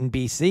tried it in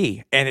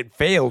BC and it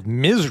failed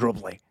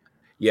miserably.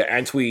 Yeah,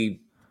 Antwi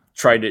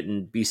tried it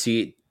in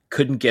BC,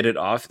 couldn't get it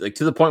off, like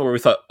to the point where we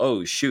thought,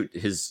 "Oh shoot,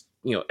 his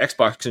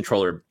Xbox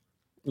controller."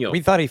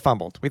 We thought he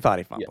fumbled.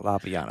 Yeah. I'll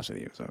be honest with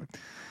you. So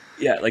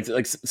yeah, like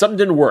something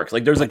didn't work.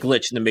 Like there's a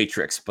glitch in the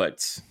Matrix,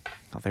 but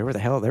there was the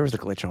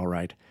glitch. All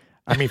right.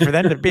 I mean, for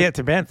them to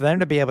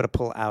be able to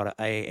pull out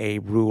a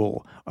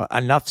rule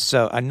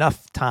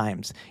enough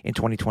times in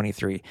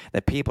 2023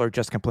 that people are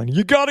just complaining,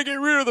 you got to get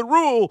rid of the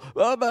rule.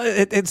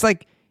 It's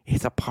like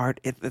it's a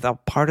part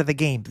of the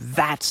game.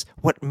 That's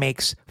what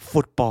makes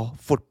football.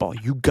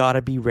 You got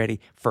to be ready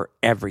for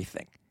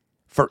everything.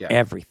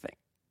 Everything.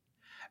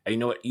 And you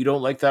know what? You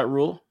don't like that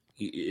rule.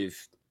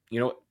 If you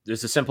know,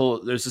 there's a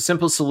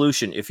simple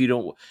solution. If you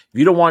don't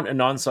want an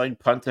onside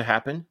punt to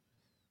happen,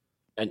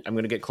 and I'm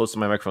going to get close to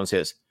my microphone and say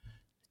this: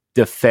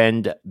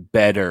 defend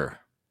better.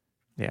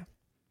 Yeah.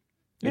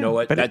 You know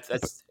what?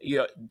 That's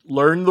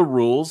learn the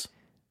rules.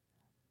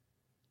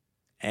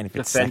 And if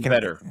it's defend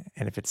better,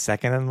 and if it's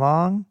second and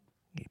long,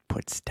 you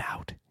put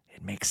stout.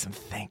 It makes them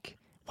think.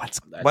 What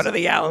are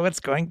the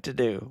Alouettes going to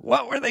do?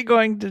 What were they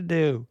going to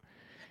do?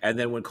 And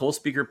then when Cole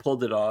Speaker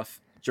pulled it off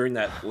during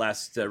that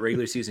last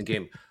regular season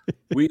game,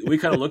 we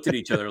kind of looked at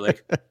each other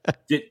like,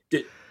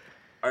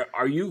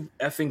 are you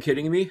effing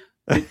kidding me?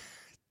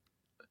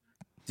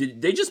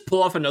 Did they just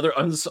pull off another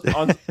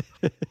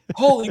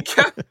holy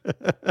cow?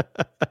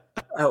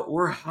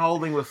 We're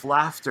howling with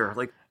laughter.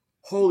 Like,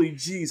 holy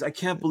jeez, I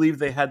can't believe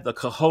they had the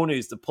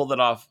cojones to pull that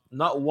off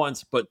not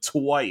once, but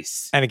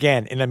twice. And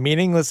again, in a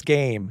meaningless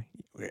game,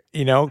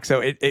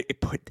 so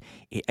it put,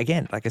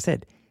 again, like I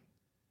said,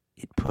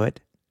 it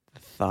put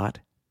the thought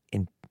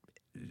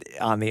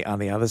on the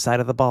other side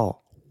of the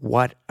ball.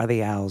 What are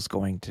the Owls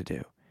going to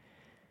do?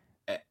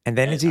 And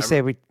then, as you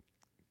say,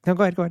 no,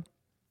 go ahead.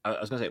 I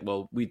was going to say,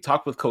 well, we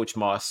talked with Coach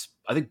Moss,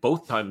 I think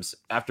both times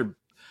after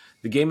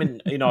the game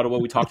in Ottawa,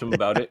 we talked to him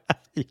about it.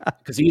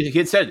 Because he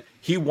had said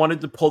he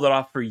wanted to pull that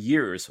off for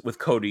years with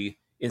Cody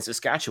in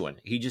Saskatchewan.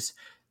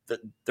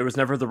 There was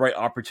never the right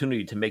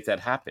opportunity to make that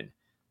happen.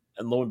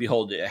 And lo and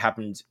behold, it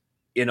happened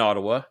in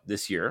Ottawa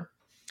this year.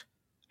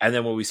 And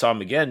then when we saw him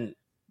again,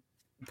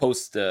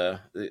 post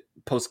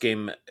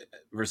game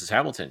versus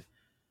Hamilton,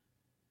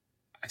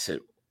 I said,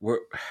 where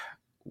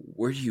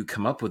do you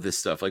come up with this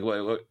stuff? Like,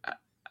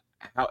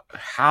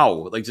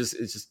 how? Like, it's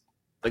just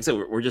like I said,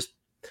 we're just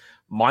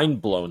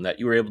mind blown that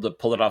you were able to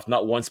pull it off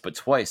not once but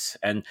twice.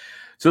 And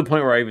to the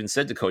point where I even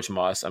said to Coach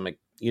Moss, I'm like,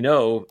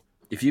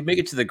 if you make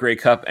it to the Grey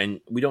Cup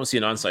and we don't see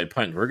an onside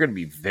punt, we're going to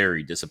be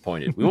very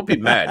disappointed. We won't be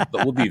mad,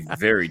 but we'll be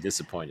very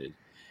disappointed.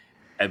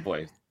 And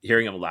boy,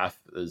 hearing him laugh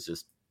is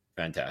just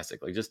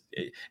fantastic. Like, just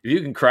if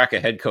you can crack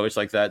a head coach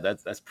like that,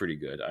 that's pretty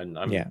good. I'm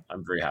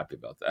very happy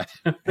about that.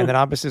 And then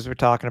obviously, as we're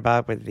talking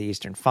about with the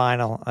Eastern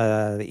Final,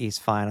 the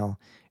East Final,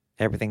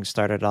 everything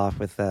started off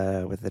with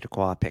the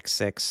Dequoy pick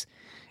six,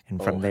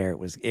 and from there it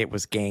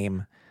was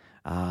game.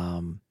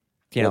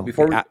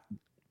 Before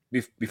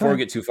we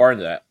get too far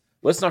into that,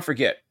 let's not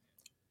forget.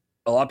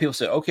 A lot of people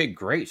say, "Okay,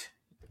 great,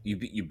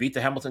 you beat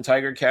the Hamilton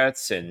Tiger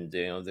Cats," and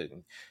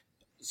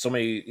so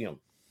many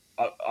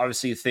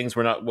obviously things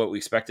were not what we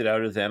expected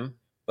out of them.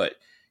 But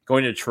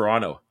going to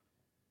Toronto,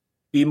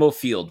 BMO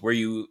Field, where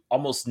you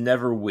almost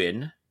never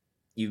win,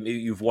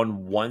 you've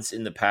won once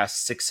in the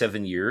past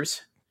 6-7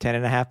 years.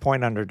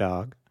 10.5-point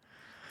underdog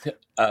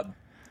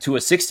to a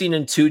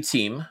 16-2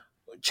 team.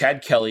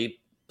 Chad Kelly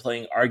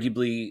playing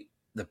arguably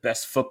the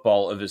best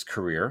football of his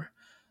career,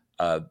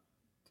 and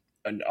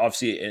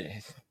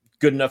obviously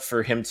good enough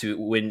for him to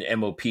win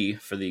MOP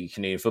for the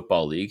Canadian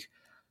Football League.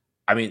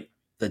 I mean,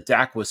 the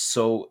DAC was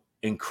so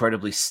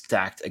incredibly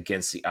stacked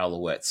against the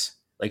Alouettes.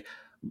 Like,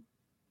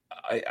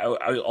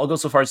 I'll go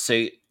so far as to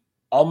say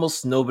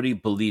almost nobody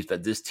believed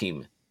that this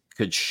team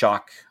could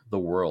shock the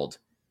world.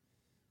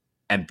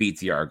 and beat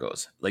the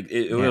Argos. Like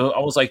it was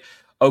almost like,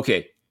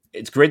 okay,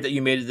 it's great that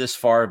you made it this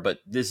far, but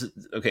this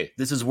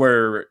is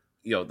where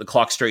the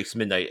clock strikes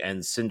midnight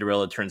and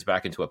Cinderella turns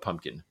back into a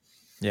pumpkin.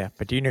 Yeah,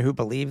 but do you know who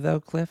believed though,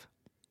 Cliff?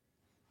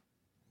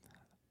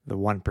 The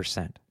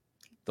 1%.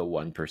 The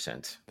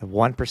 1%. The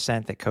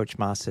 1% that Coach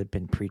Moss had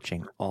been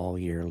preaching all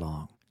year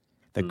long.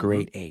 The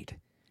Great Eight.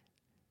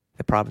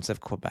 The province of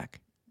Quebec.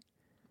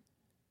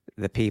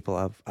 The people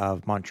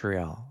of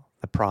Montreal.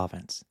 The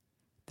province.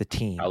 The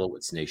team.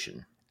 Alouettes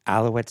Nation.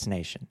 Alouettes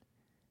Nation.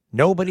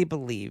 Nobody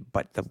believed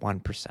but the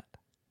 1%.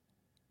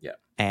 Yeah.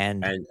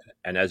 And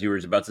as you were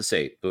about to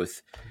say,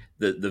 with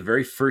the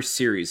very first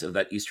series of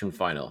that Eastern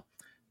Final,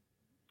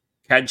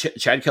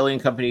 Chad Kelly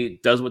and company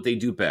does what they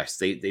do best.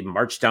 They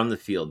march down the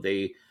field.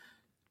 They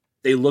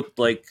looked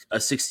like a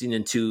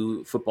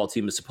 16-2 football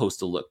team is supposed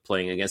to look,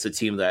 playing against a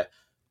team that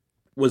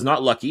was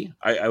not lucky.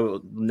 I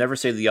will never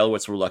say the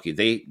Alouettes were lucky.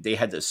 They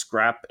had to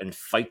scrap and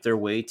fight their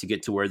way to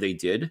get to where they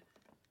did,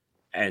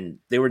 and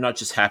they were not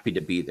just happy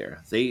to be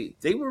there. They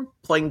were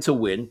playing to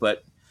win,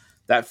 but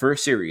that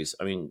first series,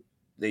 I mean,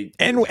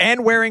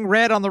 and wearing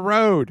red on the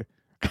road.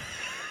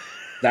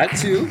 That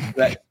too.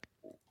 That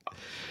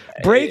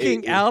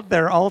breaking out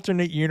their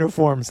alternate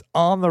uniforms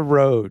on the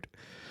road.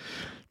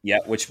 Yeah,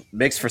 which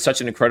makes for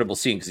such an incredible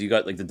scene because you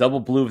got like the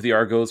double blue of the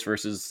Argos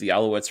versus the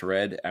Alouettes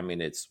red. I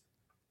mean, it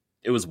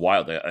was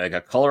wild. Like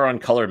a color on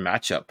color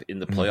matchup in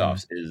the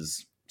playoffs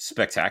is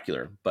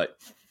spectacular. But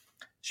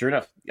sure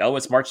enough, the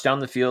Alouettes marched down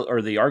the field,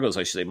 or the Argos,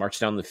 I should say,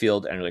 marched down the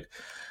field, and you're like,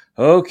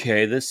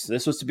 okay, this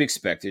was to be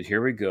expected.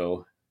 Here we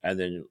go. And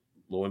then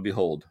lo and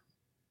behold,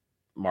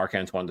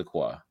 Marc-Antoine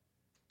Dequoy,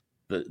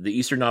 the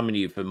Eastern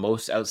nominee for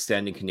most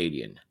outstanding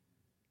Canadian.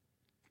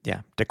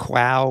 Yeah,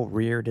 Dequoy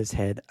reared his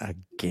head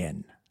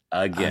again.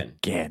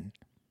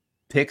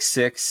 Pick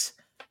six,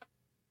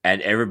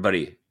 and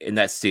everybody in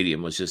that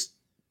stadium was just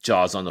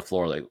jaws on the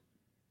floor. Like,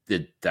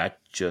 did that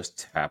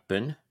just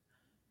happen?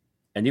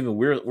 And even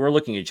we're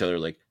looking at each other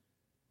like,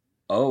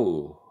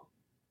 oh,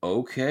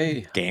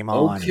 okay, game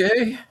on.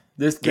 Okay,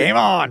 this game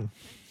on.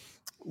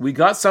 We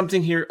got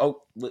something here.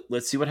 Oh,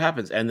 let's see what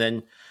happens. And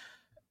then,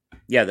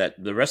 yeah,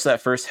 that the rest of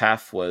that first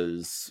half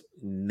was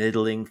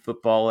middling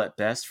football at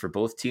best for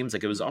both teams.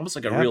 Like it was almost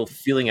like a real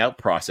feeling out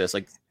process.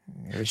 Like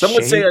some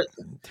would say, there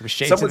was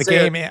shades of the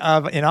game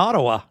in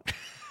Ottawa,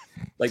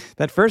 like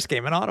that first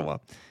game in Ottawa.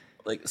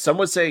 Like some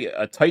would say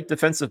a tight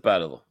defensive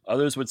battle.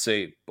 Others would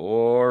say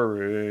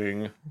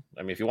boring.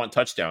 I mean, if you want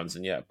touchdowns,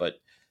 then yeah. But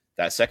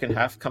that second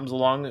half comes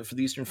along for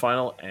the Eastern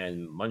Final,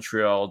 and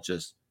Montreal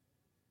just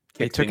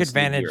took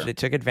advantage. They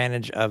took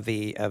advantage of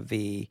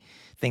the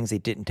things they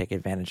didn't take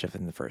advantage of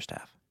in the first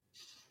half.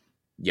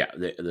 Yeah,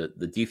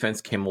 the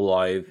defense came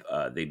alive.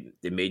 They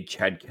made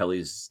Chad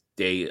Kelly's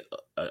day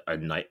a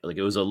night, like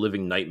it was a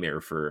living nightmare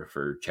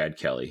for Chad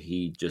Kelly.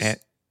 He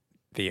just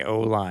the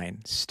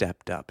O-line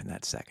stepped up in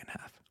that second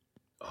half.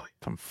 Oh,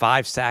 from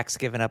 5 sacks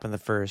given up in the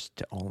first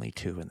to only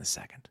 2 in the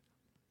second.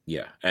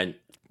 Yeah, and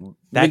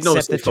that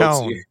set the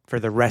tone for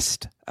the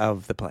rest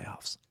of the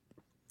playoffs.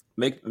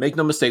 Make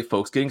no mistake,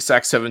 folks. Getting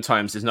sacked 7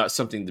 times is not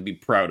something to be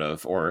proud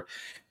of or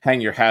hang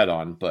your hat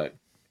on. But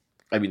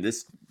I mean,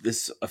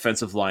 this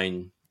offensive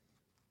line,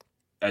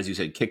 as you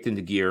said, kicked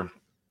into gear,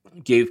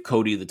 gave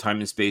Cody the time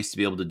and space to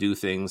be able to do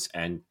things,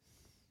 and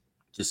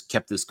just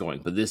kept this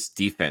going. But this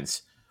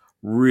defense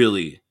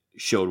really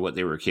showed what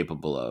they were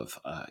capable of.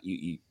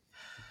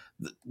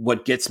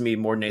 What gets me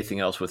more than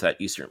anything else with that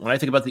Eastern, when I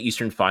think about the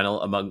Eastern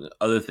Final, among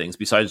other things,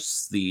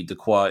 besides the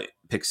Dequoy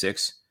pick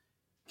 6,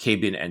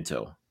 KB and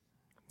Ento.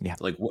 Yeah.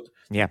 Like what?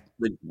 Yeah.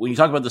 Like when you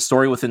talk about the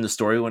story within the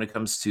story, when it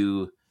comes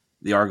to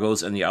the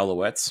Argos and the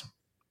Alouettes,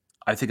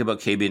 I think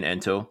about KB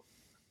and Ento.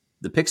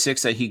 The pick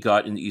 6 that he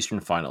got in the Eastern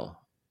Final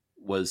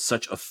was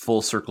such a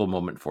full circle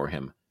moment for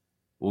him.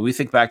 When we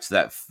think back to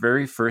that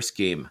very first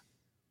game,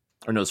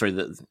 or no, sorry,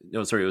 it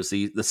was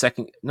the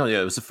second. No, yeah,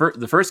 it was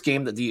the first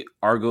game that the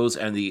Argos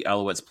and the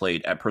Alouettes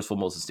played at Percival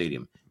Molson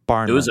Stadium.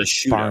 It was a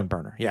shootout. Barn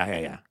burner.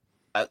 Yeah.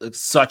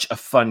 Such a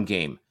fun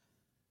game.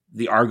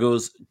 The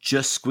Argos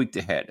just squeaked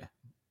ahead.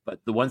 But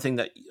the one thing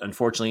that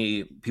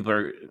unfortunately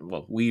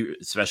we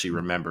especially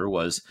remember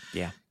was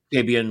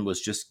Fabian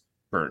was just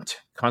burnt.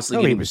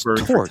 Constantly getting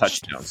burned for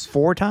touchdowns.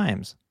 4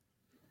 times.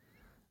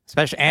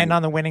 Especially and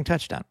on the winning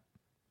touchdown.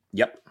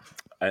 Yep.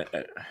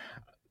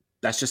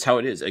 That's just how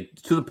it is. Like,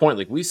 to the point,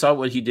 like we saw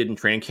what he did in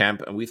training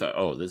camp, and we thought,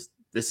 oh, this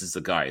is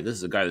the guy. This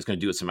is the guy that's going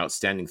to do some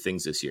outstanding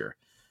things this year.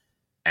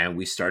 And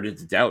we started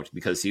to doubt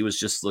because he was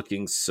just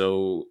looking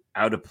so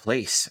out of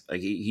place.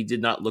 Like he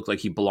did not look like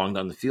he belonged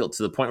on the field,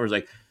 to the point where it's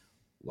like,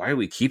 why are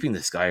we keeping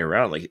this guy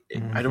around? Like,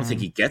 I don't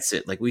think he gets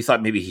it. Like we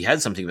thought maybe he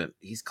had something, but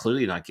he's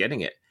clearly not getting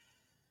it.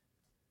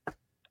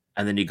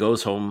 And then he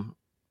goes home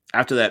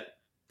after that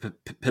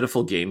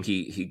pitiful game.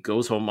 He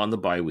goes home on the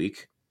bye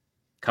week,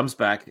 comes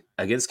back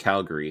against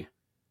Calgary,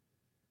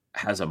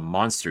 has a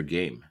monster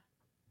game.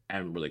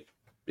 And we're like,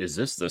 is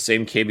this the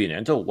same KB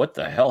and Ento? What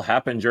the hell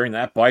happened during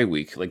that bye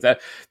week? Like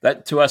that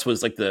to us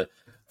was like the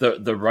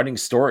running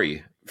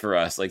story for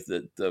us. Like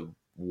the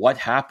what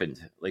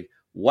happened? Like,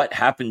 what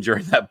happened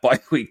during that bye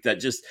week that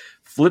just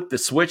flipped the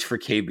switch for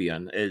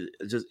KBN.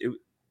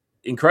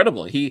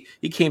 Incredible. He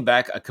came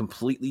back a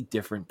completely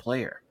different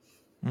player,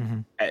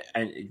 and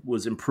it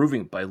was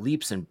improving by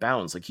leaps and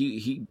bounds. Like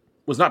he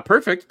was not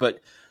perfect, but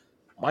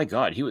my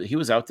God, he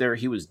was out there.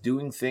 He was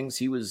doing things.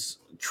 He was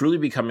truly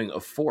becoming a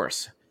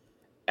force.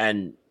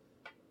 And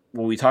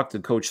when we talked to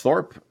Coach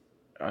Thorpe,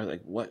 I was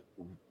like, what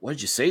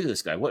did you say to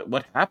this guy?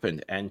 What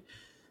happened? And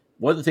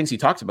one of the things he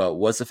talked about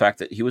was the fact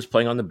that he was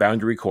playing on the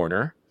boundary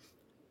corner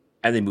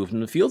and they moved him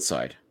to the field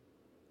side.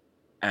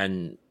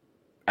 And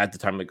at the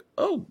time, like,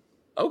 oh,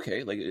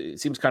 okay. Like, it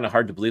seems kind of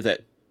hard to believe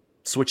that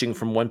switching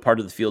from one part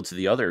of the field to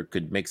the other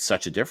could make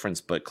such a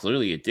difference, but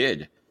clearly it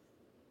did,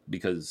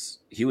 because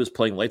he was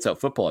playing lights out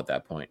football at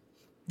that point.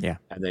 Yeah.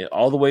 And then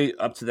all the way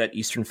up to that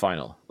Eastern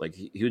final, like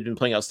he had been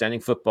playing outstanding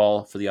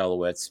football for the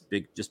Alouettes,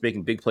 just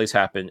making big plays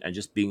happen and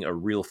just being a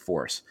real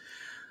force.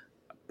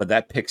 But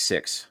that pick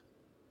six,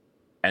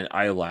 and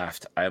I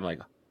laughed. I'm like,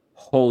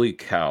 holy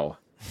cow.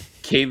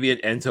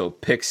 Kavian Ento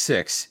pick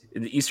six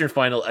in the Eastern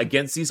final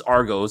against these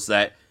Argos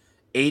that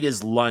ate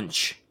his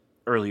lunch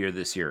earlier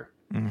this year.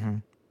 Mm-hmm.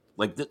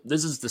 Like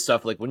this is the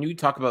stuff, like when you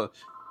talk about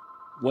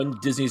when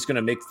Disney's going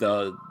to make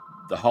the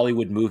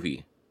Hollywood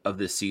movie of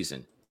this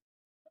season,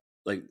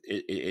 like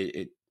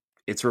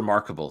it's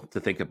remarkable to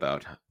think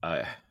about.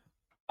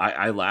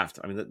 I laughed.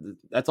 I mean,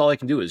 that's all I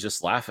can do is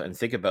just laugh and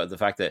think about the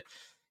fact that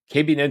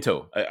KB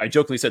Nento, I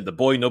jokingly said the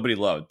boy nobody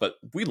loved, but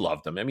we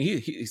loved him. I mean,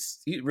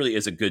 he really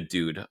is a good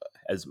dude.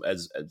 As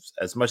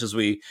much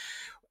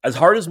as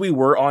hard as we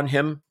were on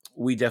him,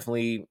 we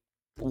definitely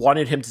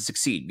wanted him to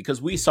succeed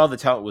because we saw the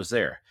talent was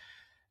there.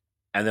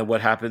 And then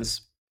what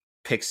happens?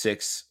 Pick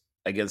six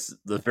against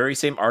the very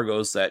same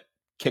Argos that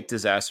kicked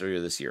his ass earlier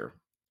this year.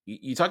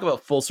 You talk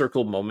about full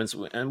circle moments,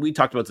 and we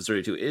talked about this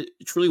earlier too. It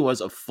truly was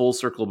a full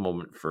circle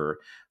moment for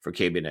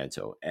KB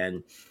Nento.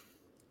 And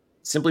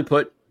simply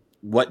put,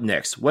 what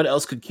next? What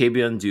else could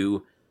KBN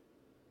do?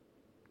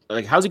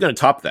 Like, how's he going to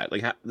top that?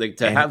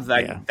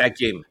 That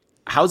game.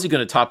 How's he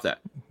going to top that?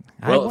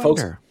 Well,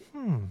 folks.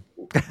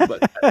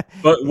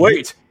 But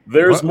wait,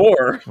 there's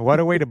more. What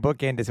a way to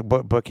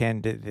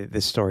bookend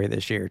this story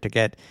this year, to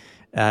get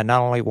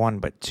not only one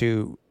but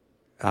two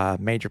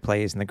major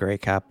plays in the Grey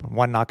Cup.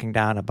 One knocking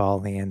down a ball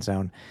in the end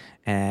zone,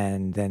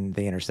 and then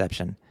the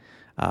interception,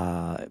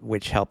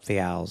 which helped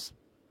the Owls,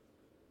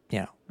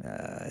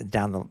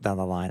 down the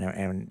line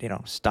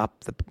and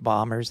stop the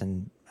Bombers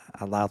and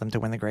allow them to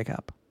win the Grey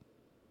Cup.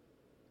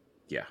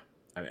 Yeah,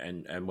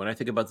 and when I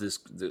think about this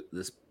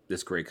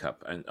Grey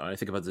Cup, and I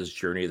think about this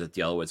journey that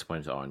the Alouettes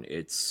went on,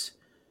 it's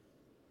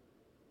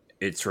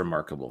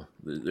remarkable.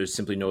 There's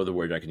simply no other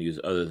word I can use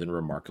other than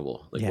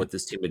remarkable. Like what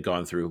this team had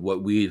gone through,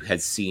 what we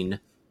had seen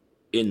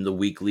in the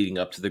week leading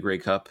up to the Grey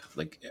Cup,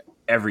 like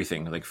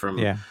everything, like from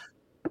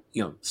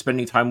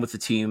spending time with the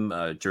team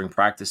during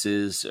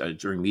practices,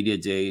 during media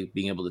day,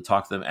 being able to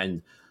talk to them,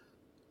 and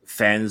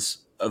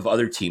fans of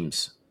other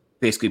teams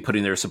basically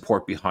putting their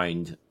support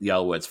behind the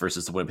Alouettes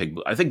versus the Winnipeg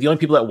Blue. I think the only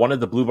people that wanted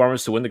the Blue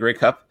Bombers to win the Grey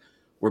Cup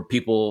were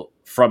people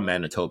from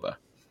Manitoba.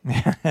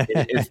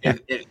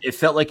 It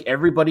felt like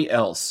everybody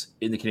else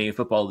in the Canadian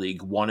Football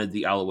League wanted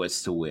the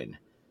Alouettes to win.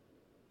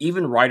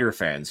 Even Rider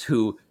fans,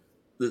 who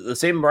the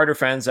same Rider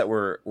fans that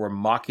were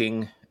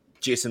mocking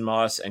Jason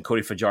Moss and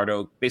Cody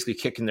Fajardo, basically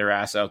kicking their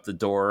ass out the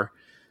door,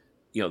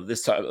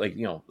 this time,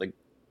 like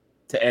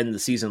to end the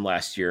season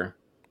last year.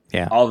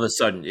 Yeah. All of a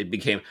sudden it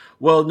became,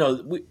 well,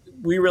 no,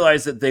 we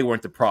realized that they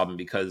weren't the problem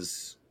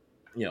because,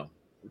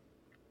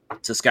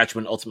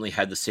 Saskatchewan ultimately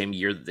had the same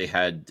year that they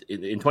had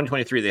in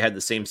 2023. They had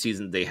the same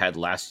season they had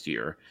last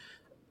year,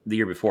 the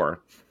year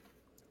before.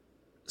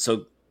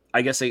 So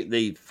I guess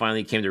they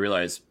finally came to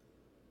realize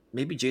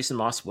maybe Jason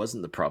Moss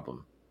wasn't the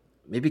problem.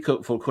 Maybe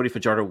Cody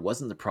Fajardo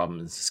wasn't the problem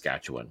in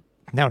Saskatchewan.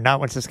 No, not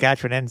when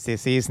Saskatchewan ends the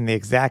season the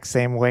exact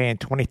same way in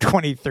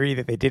 2023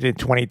 that they did in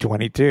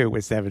 2022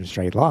 with 7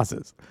 straight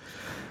losses.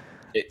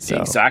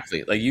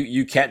 Exactly. Like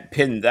you can't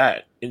pin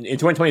that in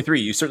 2023.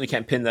 You certainly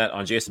can't pin that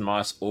on Jason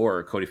Moss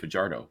or Cody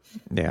Fajardo.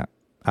 Yeah.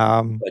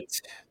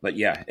 But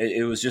yeah,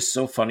 it was just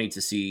so funny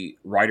to see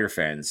Rider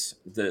fans,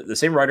 the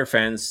same Rider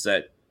fans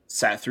that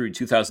sat through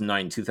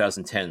 2009,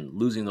 2010,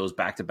 losing those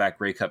back-to-back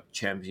Grey Cup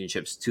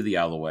championships to the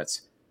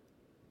Alouettes,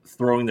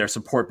 throwing their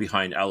support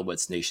behind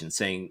Alouettes Nation,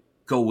 saying,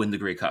 go win the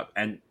Grey Cup.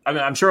 And I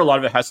mean, I'm sure a lot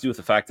of it has to do with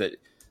the fact that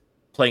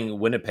playing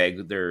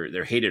Winnipeg,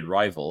 their hated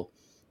rival,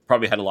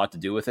 probably had a lot to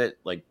do with it.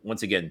 Like,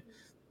 once again,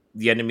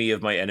 the enemy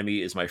of my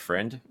enemy is my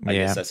friend. I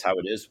guess that's how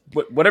it is.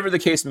 Whatever the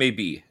case may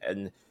be.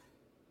 And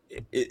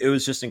it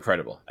was just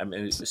incredible. I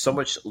mean, so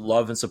much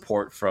love and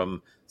support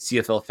from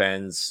CFL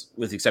fans,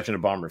 with the exception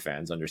of Bomber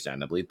fans,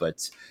 understandably.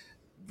 But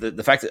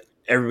the fact that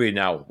everybody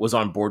now was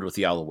on board with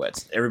the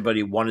Alouettes,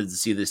 everybody wanted to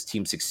see this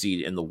team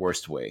succeed in the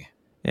worst way.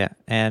 Yeah,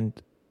 and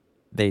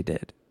they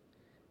did.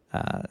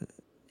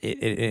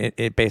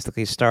 It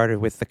basically started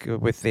with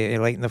the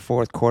late in the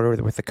fourth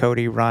quarter with the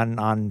Cody run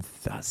on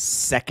the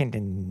 2nd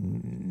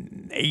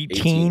and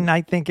 18,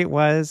 I think it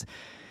was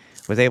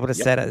able to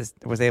set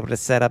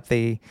up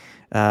the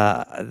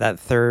that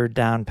third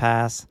down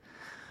pass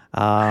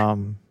Yeah.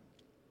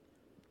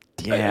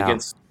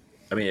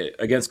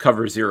 Against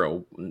cover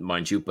zero,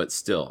 mind you, but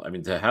still, I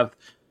mean, to have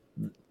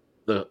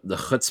the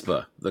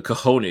chutzpah, the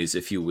cojones,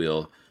 if you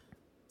will,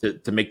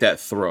 to make that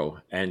throw,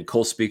 and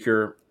Cole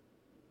Speaker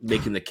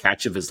making the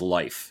catch of his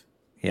life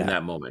in Yeah.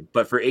 that moment.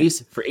 But for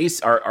Ace,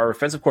 our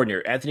offensive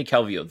coordinator, Anthony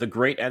Calvillo, the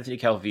great Anthony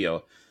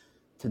Calvillo,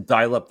 to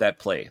dial up that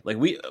play. Like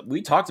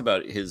we talked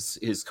about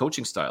his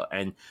coaching style,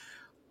 and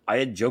I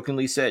had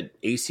jokingly said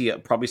AC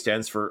probably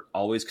stands for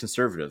always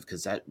conservative,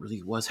 because that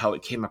really was how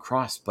it came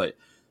across. But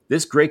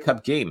this Grey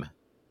Cup game,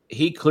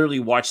 he clearly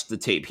watched the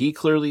tape. He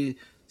clearly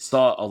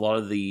saw a lot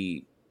of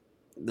the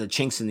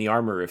chinks in the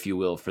armor, if you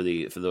will, for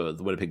the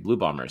Winnipeg Blue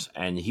Bombers,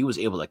 and he was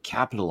able to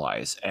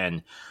capitalize.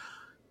 And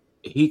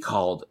he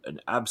called an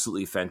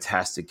absolutely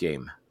fantastic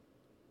game.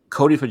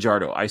 Cody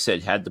Fajardo, I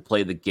said, had to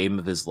play the game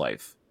of his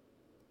life,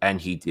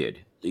 and he did.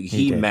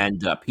 He did.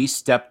 manned up. He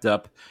stepped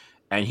up,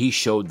 and he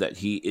showed that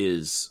he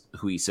is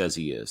who he says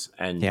he is.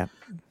 And Yeah.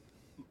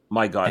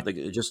 my God, like,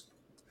 just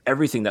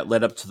everything that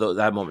led up to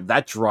that moment,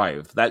 that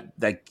drive,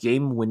 that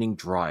game-winning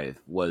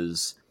drive,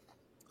 was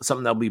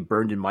something that will be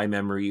burned in my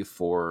memory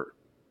for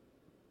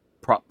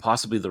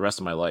possibly the rest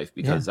of my life,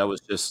 because that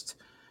was just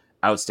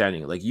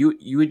outstanding. Like you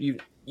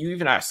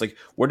even asked, like,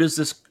 where does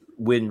this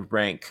win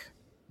rank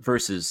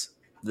versus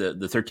the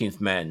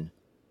 13th man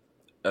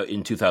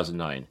in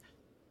 2009?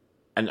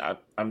 And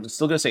I'm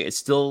still gonna say it's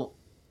still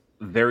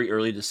very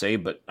early to say,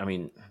 but I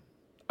mean,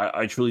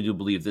 I truly do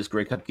believe this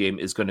Grey Cup game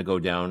is going to go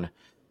down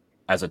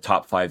as a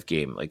top 5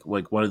 game, like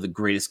one of the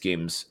greatest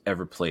games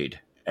ever played.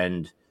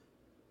 And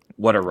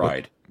what a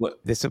ride!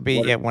 This will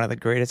be one of the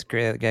greatest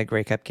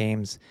Grey Cup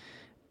games,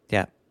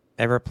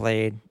 ever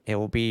played. It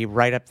will be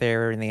right up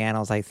there in the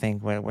annals, I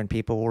think, when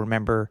people will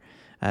remember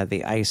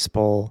the Ice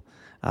Bowl.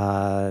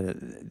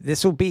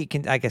 This will be,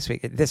 I guess,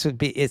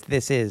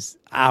 this is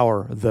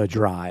our The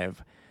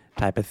Drive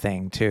type of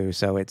thing too.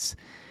 So it's,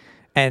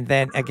 and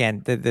then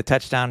again, the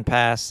touchdown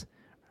pass,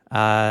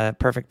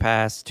 perfect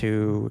pass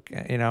to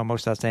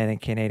most outstanding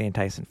Canadian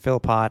Tyson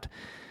Philpott.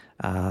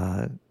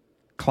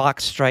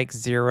 Clock strikes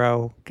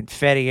 0,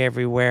 confetti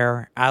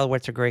everywhere.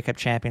 Alouettes are Grey Cup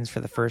champions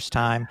for the first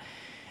time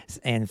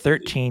in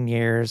 13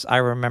 years. I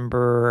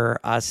remember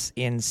us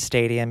in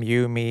stadium,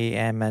 you, me,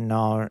 and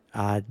Manon,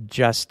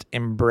 just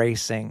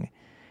embracing,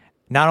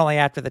 not only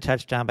after the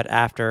touchdown, but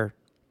after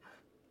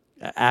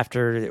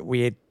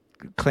we had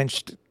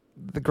clinched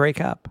the Grey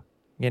Cup.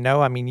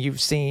 I mean,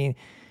 you've seen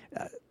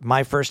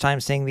my first time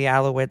seeing the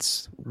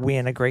Alouettes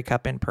win a Grey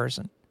Cup in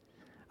person.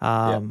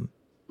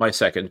 My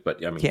second,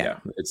 but I mean,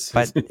 it's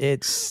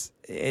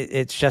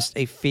just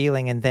a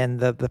feeling. And then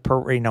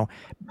the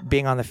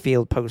being on the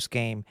field post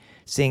game,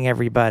 seeing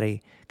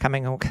everybody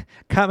coming,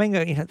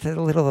 the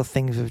little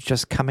things of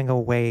just coming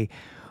away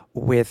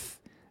with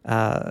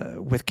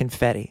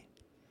confetti.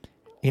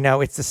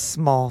 It's the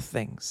small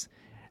things,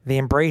 the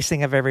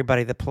embracing of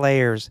everybody, the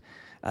players,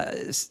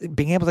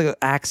 being able to get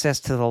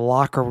access to the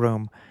locker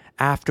room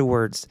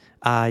afterwards.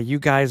 You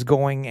guys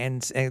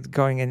going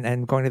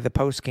going to the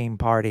post game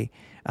party.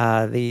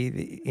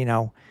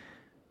 The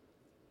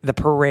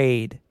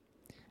parade,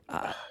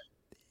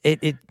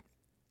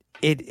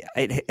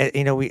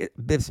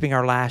 this being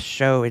our last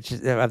show, it's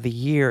just, of the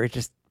year. It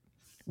just,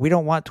 we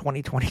don't want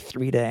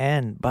 2023 to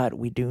end, but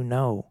we do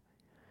know.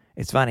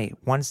 It's funny,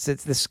 once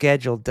the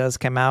schedule does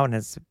come out, and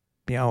it's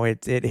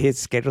it is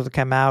scheduled to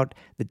come out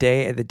the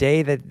day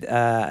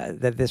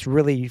that this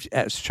really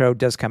show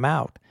does come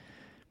out.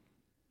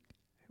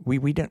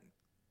 We don't.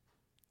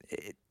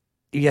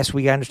 Yes,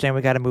 we understand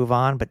we got to move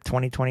on, but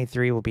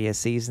 2023 will be a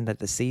season that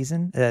the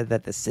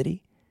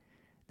city,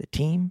 the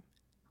team,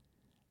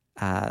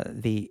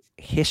 the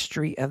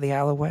history of the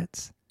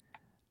Alouettes,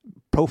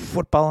 pro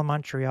football in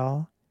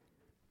Montreal,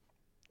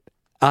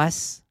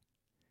 us,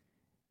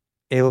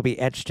 it will be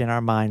etched in our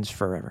minds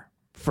forever.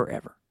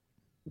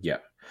 Yeah.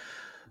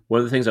 One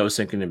of the things I was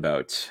thinking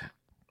about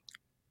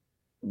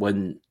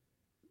when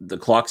the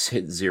clocks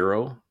hit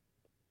 0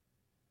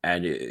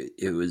 and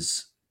it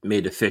was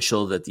made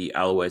official that the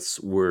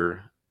Alouettes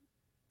were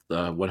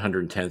the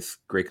 110th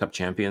Grey Cup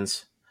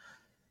champions,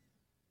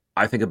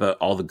 I think about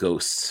all the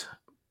ghosts,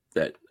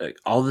 that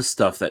all the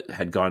stuff that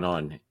had gone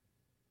on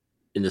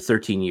in the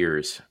 13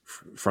 years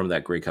from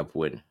that Grey Cup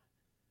win.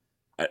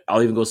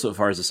 I'll even go so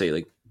far as to say,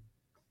 like,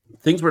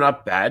 things were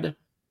not bad.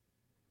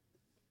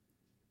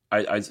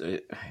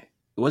 It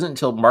wasn't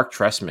until Mark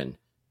Trestman,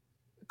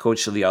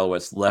 coach of the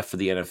Alouettes, left for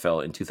the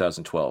NFL in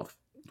 2012.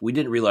 We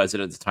didn't realize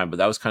it at the time, but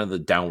that was kind of the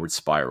downward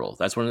spiral.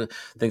 That's when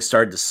things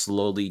started to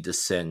slowly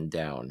descend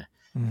down.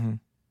 Mm-hmm.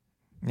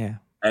 Yeah.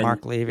 And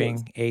Mark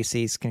leaving,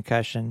 AC's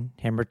concussion,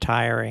 him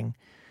retiring.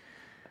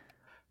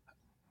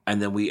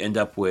 And then we end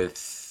up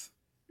with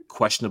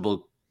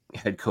questionable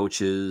head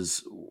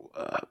coaches.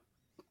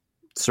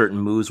 Certain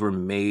moves were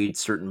made.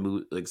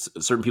 Certain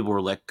people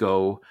were let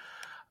go.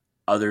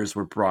 Others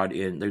were brought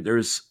in.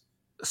 There's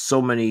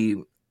so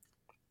many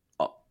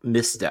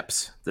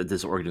missteps that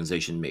this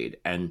organization made,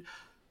 and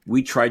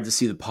we tried to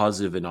see the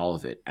positive in all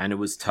of it, and it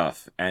was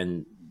tough.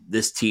 And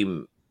this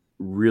team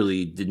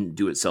really didn't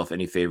do itself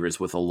any favors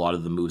with a lot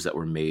of the moves that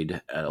were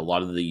made, and a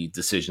lot of the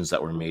decisions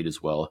that were made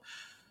as well.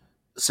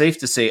 Safe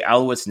to say,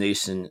 Alouettes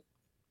Nation,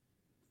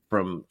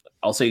 from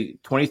I'll say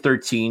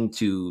 2013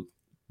 to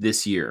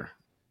this year,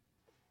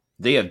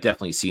 they have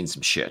definitely seen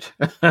some shit.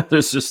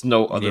 There's just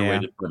no other way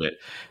to put it.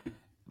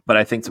 But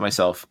I think to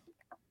myself,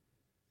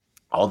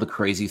 all the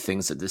crazy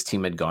things that this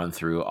team had gone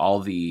through, all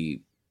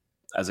the,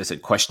 as I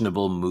said,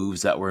 questionable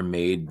moves that were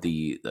made,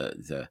 the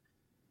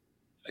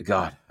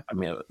God, I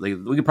mean,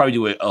 we could probably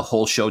do a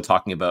whole show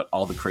talking about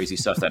all the crazy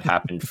stuff that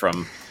happened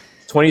from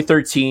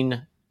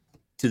 2013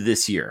 to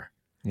this year.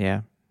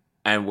 Yeah.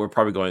 And we're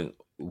probably going,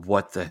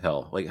 what the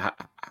hell? Like,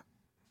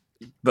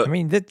 but I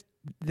mean,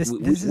 this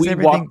is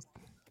everything.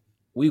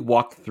 We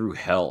walked through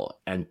hell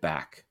and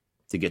back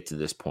to get to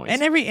this point.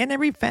 And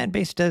every fan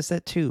base does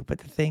that too. But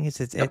the thing is,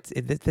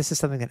 this is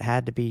something that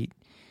had to be,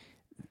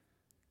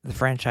 the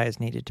franchise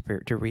needed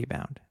to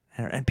rebound.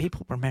 And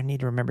people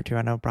need to remember too,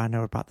 I know Brian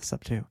brought this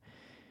up too.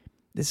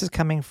 This is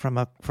coming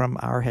from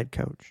our head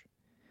coach,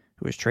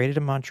 who was traded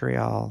to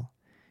Montreal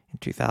in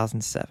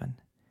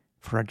 2007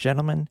 for a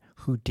gentleman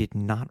who did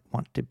not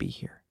want to be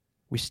here.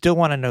 We still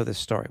want to know this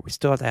story. We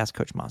still have to ask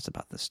Coach Moss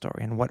about this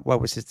story and what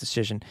was his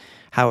decision,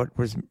 how it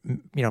was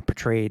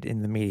portrayed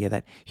in the media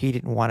that he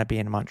didn't want to be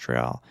in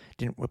Montreal,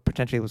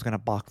 potentially was going to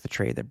balk the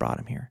trade that brought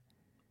him here.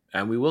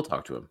 And we will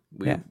talk to him.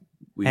 We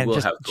and will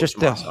just, have Coach just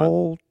the Moss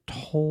on.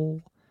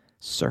 whole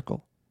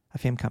circle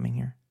of him coming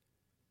here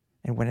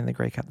and winning the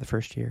Grey Cup the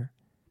first year.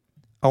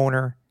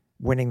 Owner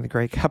winning the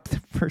Grey Cup the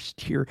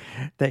first year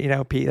that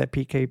that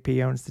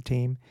PKP owns the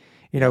team.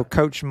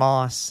 Coach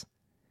Moss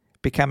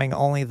becoming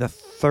only the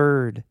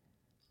third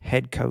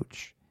head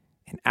coach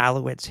in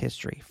Alouettes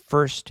history,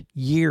 first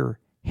year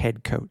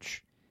head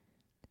coach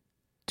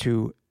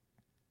to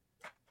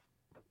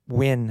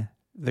win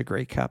the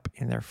Grey Cup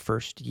in their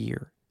first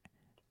year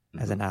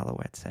as an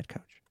Alouettes head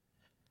coach.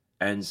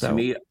 And to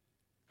me,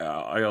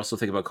 I also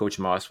think about Coach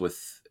Moss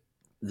with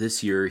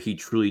this year. He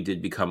truly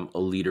did become a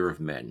leader of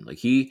men. Like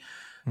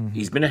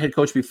he's been a head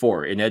coach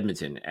before in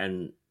Edmonton,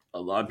 and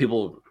a lot of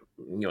people,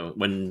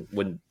 when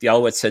the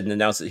Alouettes had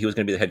announced that he was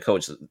going to be the head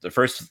coach, the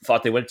first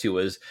thought they went to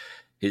was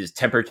his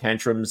temper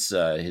tantrums,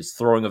 his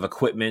throwing of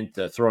equipment,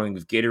 throwing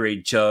of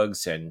Gatorade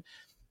jugs, and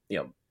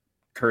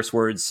curse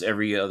words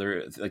every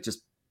other, like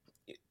just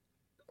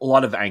a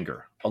lot of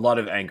anger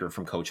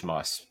from Coach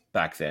Moss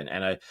back then.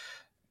 And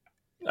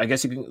I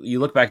guess you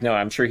look back now,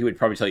 I'm sure he would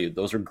probably tell you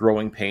those are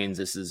growing pains.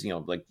 This is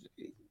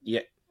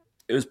it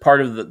was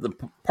part of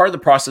the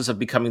process of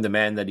becoming the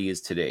man that he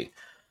is today.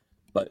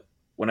 But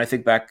when I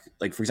think back,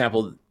 like, for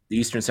example, the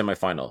Eastern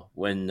semifinal,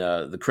 when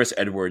the Chris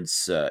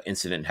Edwards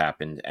incident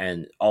happened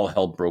and all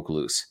hell broke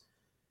loose.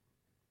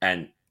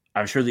 And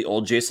I'm sure the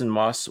old Jason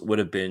Moss would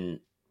have been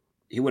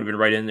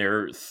right in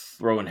there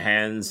throwing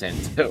hands and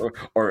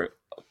or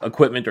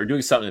equipment or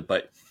doing something.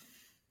 But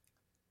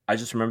I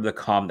just remember the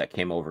calm that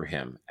came over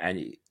him. And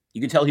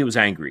you could tell he was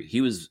angry.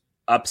 He was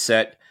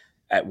upset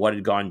at what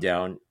had gone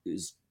down. He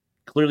was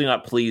clearly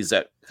not pleased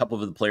that a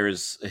couple of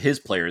his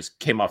players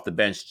came off the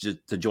bench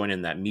to join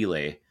in that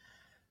melee,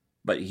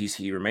 but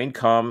he remained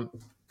calm.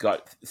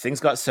 Things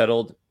got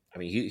settled. I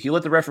mean, he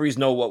let the referees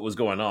know what was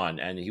going on,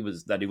 and he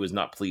was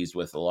not pleased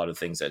with a lot of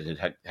things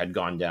that had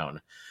gone down.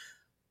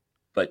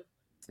 But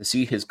to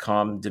see his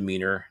calm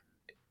demeanor,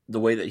 the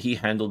way that he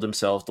handled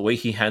himself, the way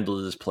he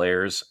handled his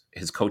players,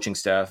 his coaching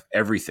staff,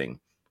 everything,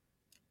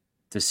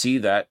 to see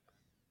that,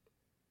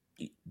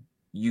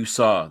 you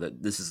saw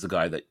that this is the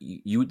guy that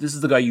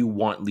you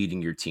want leading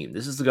your team.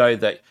 This is the guy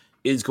that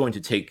is going to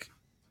take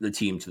the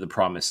team to the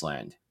promised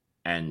land.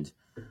 And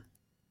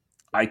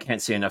I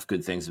can't say enough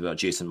good things about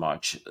Jason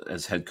Moss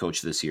as head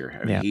coach this year.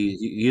 I mean,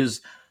 he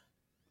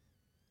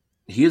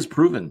has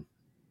proven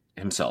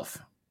himself.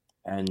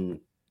 And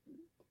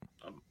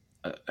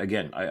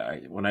again,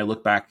 I when I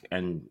look back,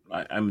 and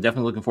I'm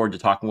definitely looking forward to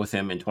talking with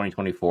him in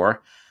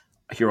 2024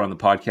 here on the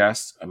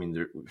podcast. I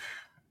mean,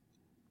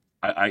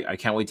 I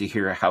can't wait to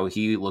hear how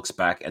he looks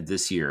back at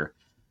this year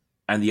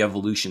and the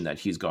evolution that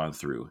he's gone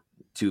through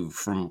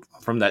from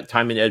that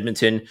time in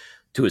Edmonton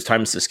to his time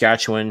in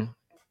Saskatchewan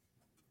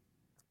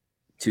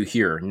to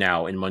here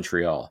now in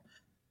Montreal.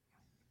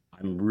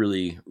 I'm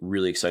really,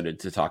 really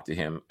excited to talk to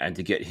him and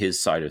to get his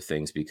side of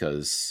things,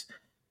 because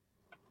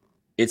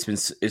it's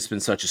been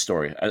such a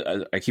story.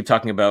 I keep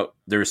talking about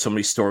there are so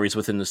many stories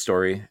within the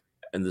story,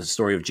 and the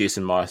story of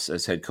Jason Moss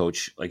as head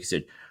coach, like you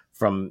said,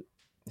 from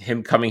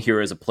him coming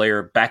here as a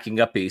player, backing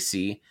up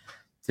AC,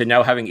 to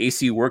now having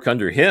AC work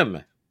under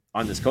him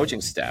on this coaching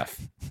staff.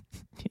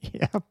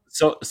 Yeah.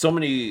 So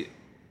many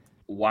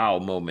wow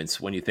moments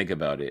when you think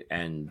about it,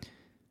 and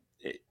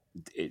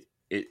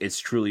it's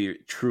truly,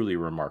 truly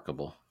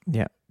remarkable.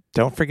 Yeah.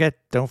 Don't forget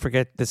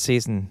this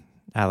season,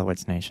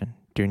 Alouettes Nation.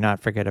 Do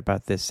not forget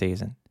about this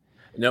season.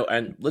 No,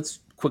 and let's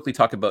quickly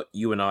talk about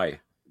you and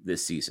I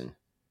this season.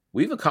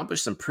 We've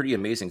accomplished some pretty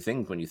amazing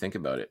things when you think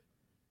about it.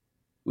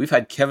 We've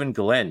had Kevin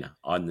Glenn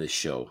on this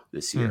show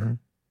this year. Mm-hmm.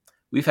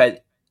 We've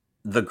had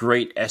the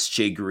great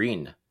S.J.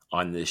 Green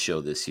on this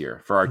show this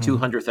year for our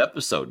 200th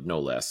episode, no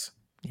less.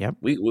 Yep.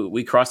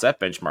 We crossed that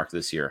benchmark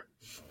this year.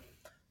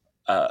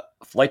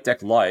 Flight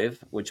Deck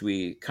Live, which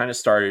we kind of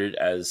started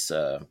as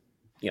a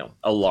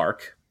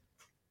lark,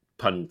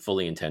 pun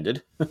fully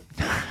intended,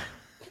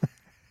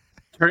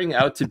 turning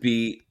out to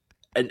be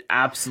an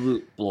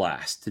absolute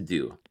blast to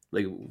do.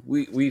 Like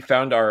we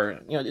found our,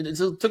 it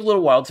took a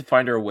little while to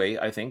find our way,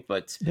 I think,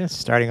 but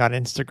Starting on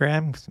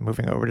Instagram,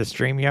 moving over to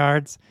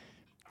StreamYards,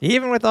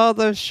 even with all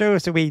those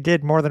shows that we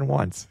did more than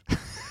once.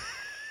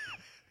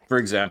 for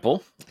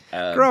example,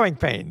 Growing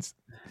pains.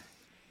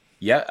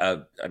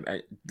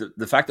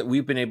 the fact that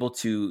we've been able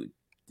to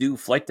do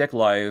Flight Deck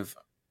Live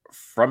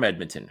from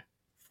Edmonton,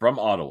 from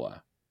Ottawa,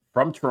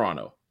 from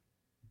Toronto,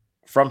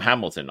 from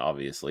Hamilton,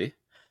 obviously.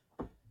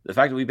 The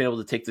fact that we've been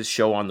able to take this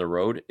show on the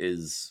road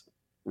is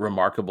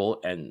remarkable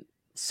and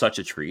such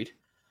a treat.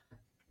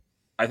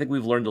 I think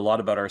we've learned a lot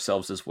about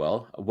ourselves as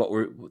well. What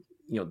we're,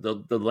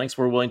 the lengths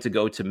we're willing to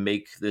go to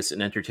make this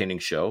an entertaining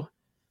show,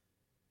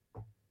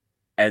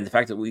 and the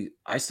fact that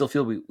I still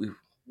feel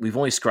we've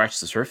only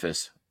scratched the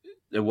surface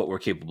of what we're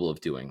capable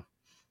of doing.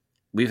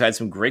 We've had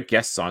some great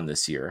guests on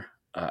this year,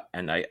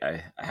 and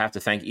I have to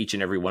thank each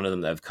and every one of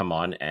them that have come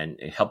on and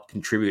helped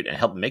contribute and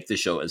help make the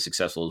show as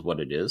successful as what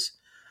it is.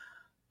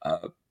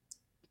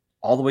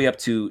 All the way up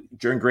to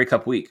during Grey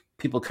Cup week,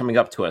 people coming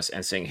up to us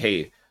and saying,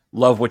 "Hey,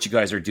 love what you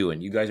guys are doing.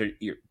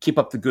 You keep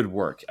up the good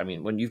work." I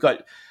mean, when you've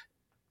got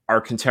our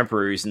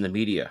contemporaries in the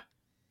media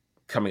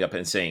coming up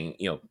and saying,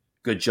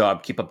 "Good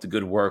job, keep up the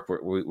good work.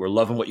 We're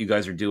loving what you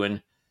guys are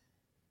doing."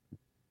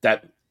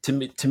 That to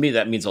me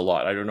that means a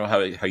lot. I don't know how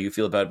you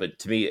feel about it, but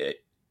to me,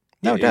 it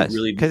does,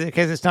 really,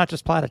 because it's not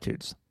just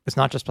platitudes. It's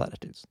not just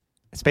platitudes.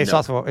 It's based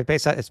off of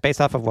it's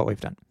based off of what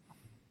we've done.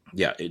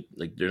 Yeah,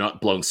 they're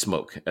not blowing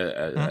smoke,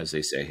 as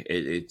they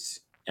say.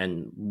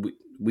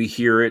 We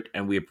hear it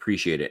and we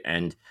appreciate it.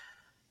 And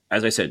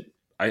as I said,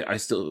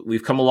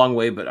 we've come a long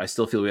way, but I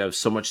still feel we have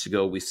so much to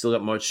go. We still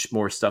got much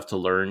more stuff to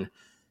learn,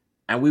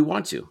 and we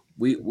want to.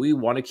 We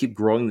want to keep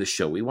growing the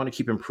show. We want to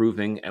keep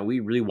improving, and we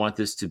really want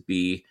this to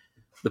be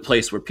the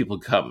place where people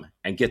come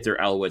and get their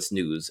Alouettes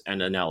news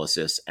and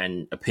analysis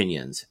and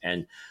opinions.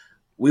 And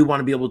we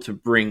want to be able to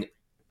bring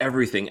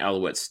everything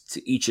Alouettes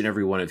to each and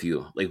every one of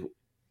you. Like,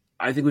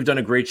 I think we've done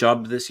a great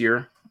job this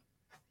year.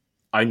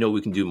 I know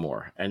we can do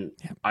more, and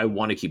I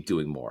want to keep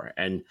doing more.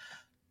 And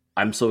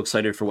I'm so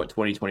excited for what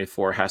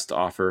 2024 has to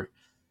offer.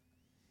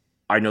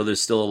 I know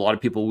there's still a lot of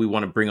people we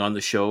want to bring on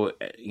the show.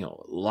 A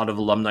lot of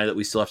alumni that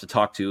we still have to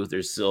talk to.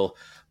 There's still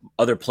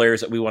other players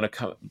that we want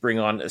to bring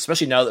on,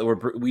 especially now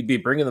that we'd be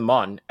bringing them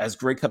on as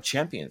Grey Cup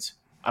champions.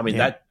 I mean,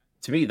 that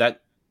to me,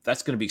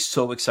 that's going to be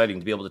so exciting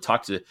to be able to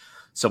talk to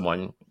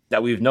someone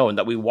that we've known,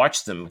 that we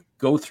watched them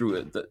go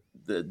through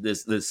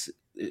this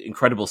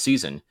incredible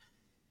season,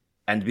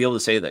 and to be able to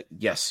say that,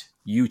 yes,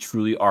 you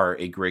truly are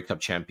a Grey Cup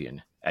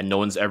champion, and no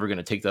one's ever going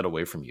to take that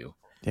away from you.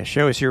 Yeah,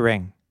 show us your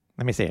ring.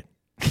 Let me see it.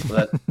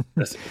 Well,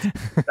 that's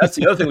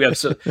the other thing we have.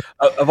 So,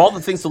 of all the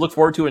things to look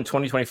forward to in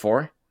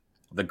 2024,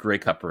 the Grey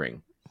Cup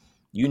ring.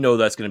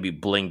 That's going to be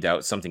blinged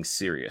out, something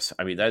serious.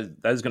 I mean, that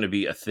is going to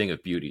be a thing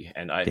of beauty,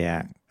 and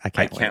I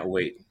can't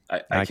wait.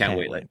 I can't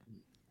wait.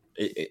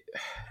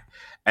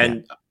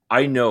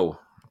 I know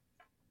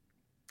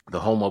the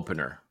home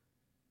opener.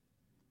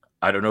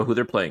 I don't know who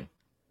they're playing.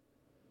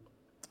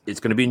 It's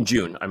going to be in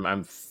June.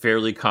 I'm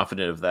fairly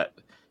confident of that.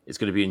 It's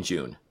going to be in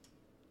June.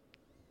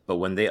 But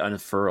when they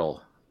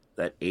unfurl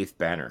that 8th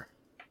banner,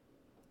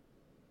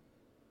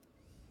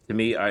 to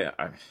me,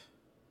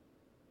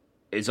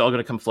 it's all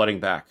going to come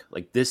flooding back.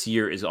 Like, this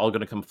year is all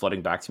going to come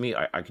flooding back to me.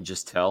 I can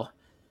just tell.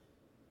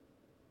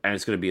 And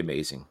it's going to be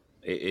amazing.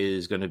 It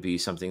is going to be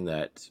something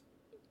that,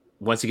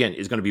 once again,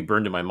 is going to be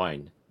burned in my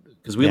mind.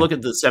 Because we look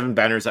at the 7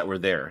 banners that were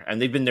there,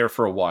 and they've been there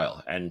for a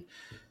while. And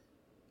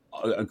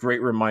a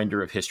great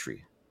reminder of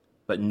history.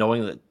 But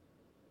knowing that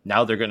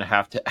now they're going to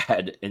have to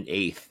add an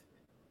 8th.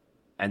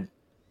 And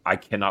I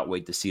cannot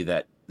wait to see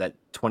that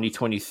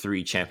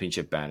 2023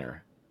 championship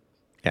banner.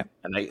 Yeah.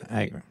 And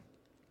I agree.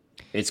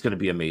 It's going to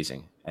be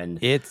amazing. And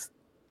it's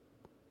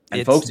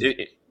folks,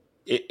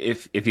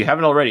 if you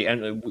haven't already,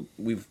 and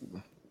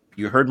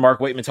you heard Mark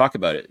Weightman talk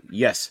about it.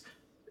 Yes.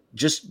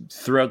 Just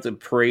throughout the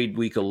parade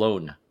week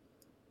alone,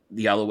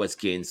 the Alouettes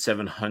gained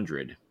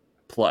 700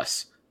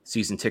 plus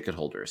season ticket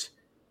holders.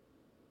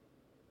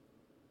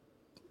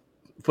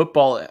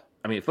 Football's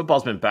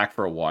been back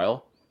for a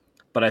while,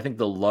 but I think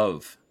the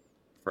love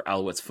for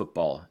Alouettes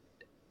football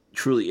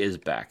truly is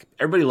back.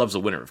 Everybody loves a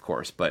winner, of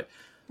course, but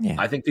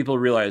I think people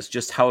realize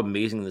just how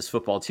amazing this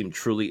football team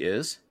truly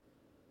is,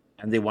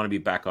 and they want to be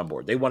back on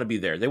board. They want to be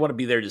there. They want to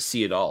be there to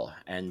see it all,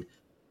 and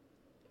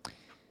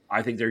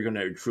I think they're going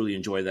to truly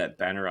enjoy that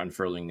banner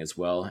unfurling as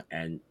well.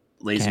 And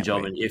ladies and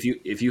gentlemen,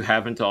 if you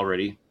haven't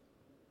already,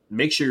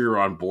 make sure you're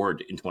on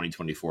board in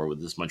 2024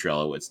 with this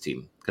Montreal Alouettes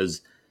team,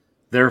 because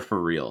they're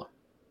for real.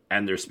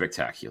 And they're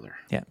spectacular.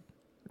 Yeah.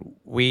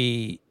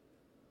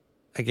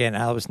 Again,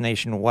 Alouettes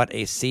Nation, what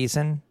a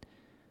season.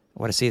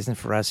 What a season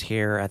for us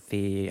here at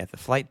the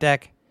Flight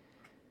Deck.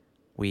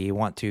 We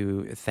want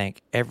to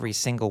thank every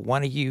single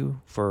one of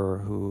you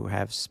who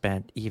have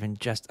spent even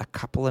just a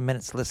couple of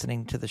minutes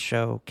listening to the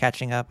show,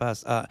 catching up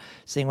us,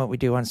 seeing what we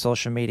do on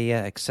social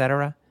media,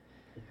 etc.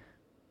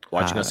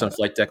 Watching us on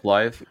FlightDeck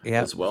Live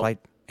as well.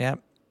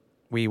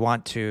 We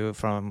want to,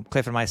 from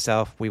Cliff and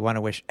myself, we want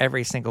to wish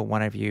every single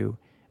one of you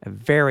a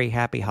very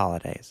happy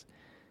holidays.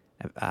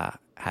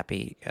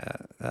 Happy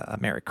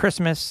Merry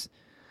Christmas.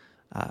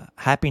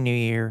 Happy New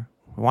Year.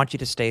 We want you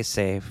to stay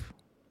safe.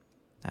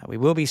 We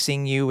will be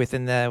seeing you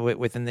within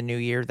the new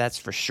year, that's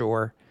for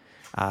sure.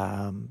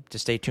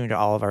 Just stay tuned to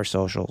all of our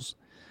socials.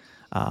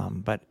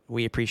 But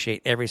we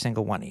appreciate every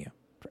single one of you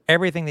for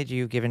everything that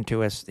you've given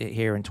to us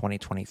here in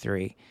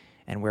 2023,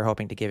 and we're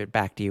hoping to give it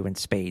back to you in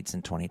spades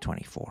in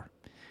 2024.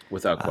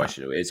 Without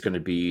question. It's going to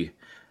be,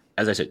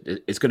 as I said,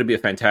 it's going to be a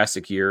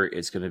fantastic year.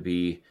 It's going to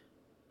be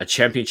a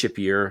championship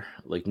year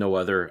like no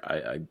other.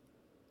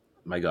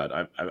 My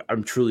God,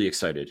 I'm truly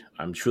excited.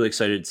 I'm truly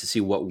excited to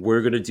see what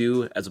we're going to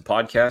do as a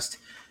podcast,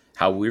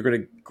 how we're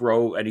going to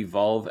grow and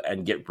evolve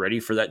and get ready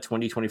for that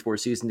 2024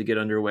 season to get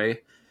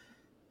underway.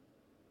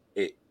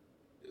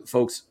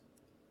 Folks,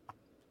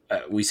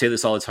 we say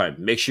this all the time.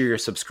 Make sure you're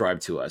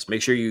subscribed to us.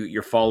 Make sure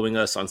you're following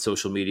us on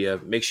social media.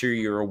 Make sure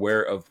you're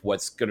aware of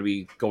what's going to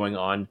be going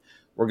on.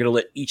 We're going to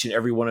let each and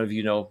every one of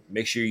you know.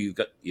 Make sure you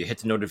hit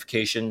the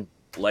notification,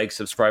 like,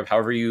 subscribe,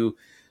 however you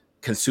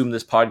consume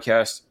this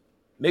podcast.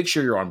 Make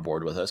sure you're on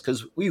board with us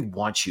because we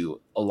want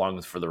you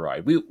along for the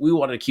ride. We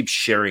want to keep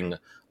sharing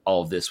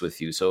all of this with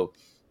you. So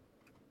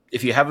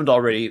if you haven't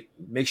already,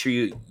 make sure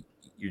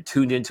you're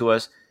tuned into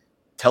us.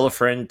 Tell a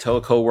friend, tell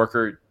a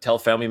coworker, tell a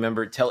family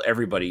member, tell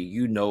everybody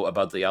you know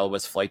about the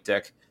Alouettes Flight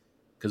Deck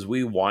because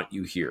we want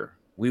you here.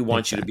 We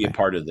want you to be a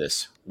part of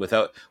this.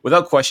 Without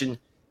question,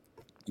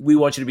 we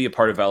want you to be a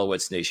part of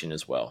Alouettes Nation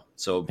as well.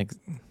 So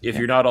if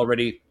you're not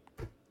already,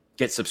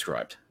 get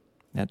subscribed.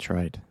 That's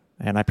right.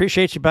 And I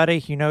appreciate you, buddy.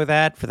 You know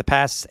that. For the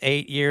past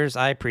 8 years,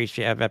 I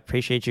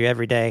appreciate you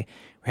every day.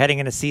 We're heading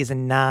into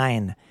season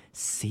 9.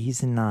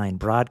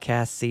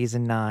 Broadcast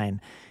season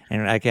 9.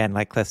 And again,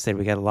 like Cliff said,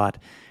 we got a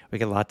lot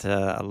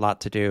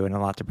to do and a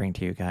lot to bring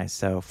to you guys.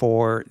 So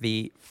for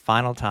the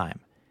final time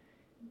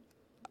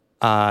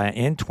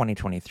in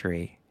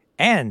 2023,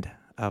 end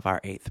of our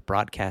 8th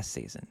broadcast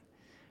season,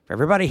 for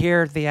everybody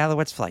here at the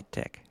Alouettes Flight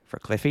Deck, for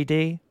Cliffy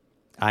D,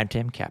 I'm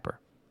Tim Capper.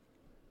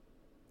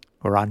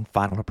 We're on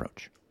final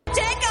approach.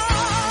 Take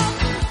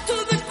off to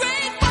the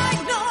great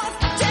white north.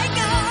 Take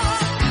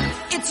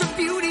off. It's a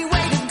beauty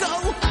way to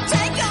go.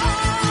 Take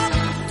off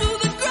to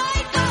the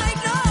great white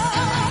north.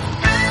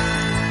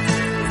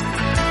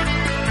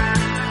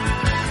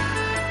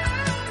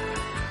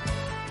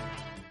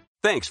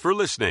 Thanks for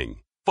listening.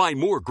 Find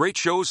more great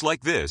shows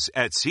like this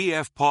at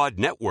CF Pod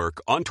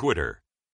Network on Twitter.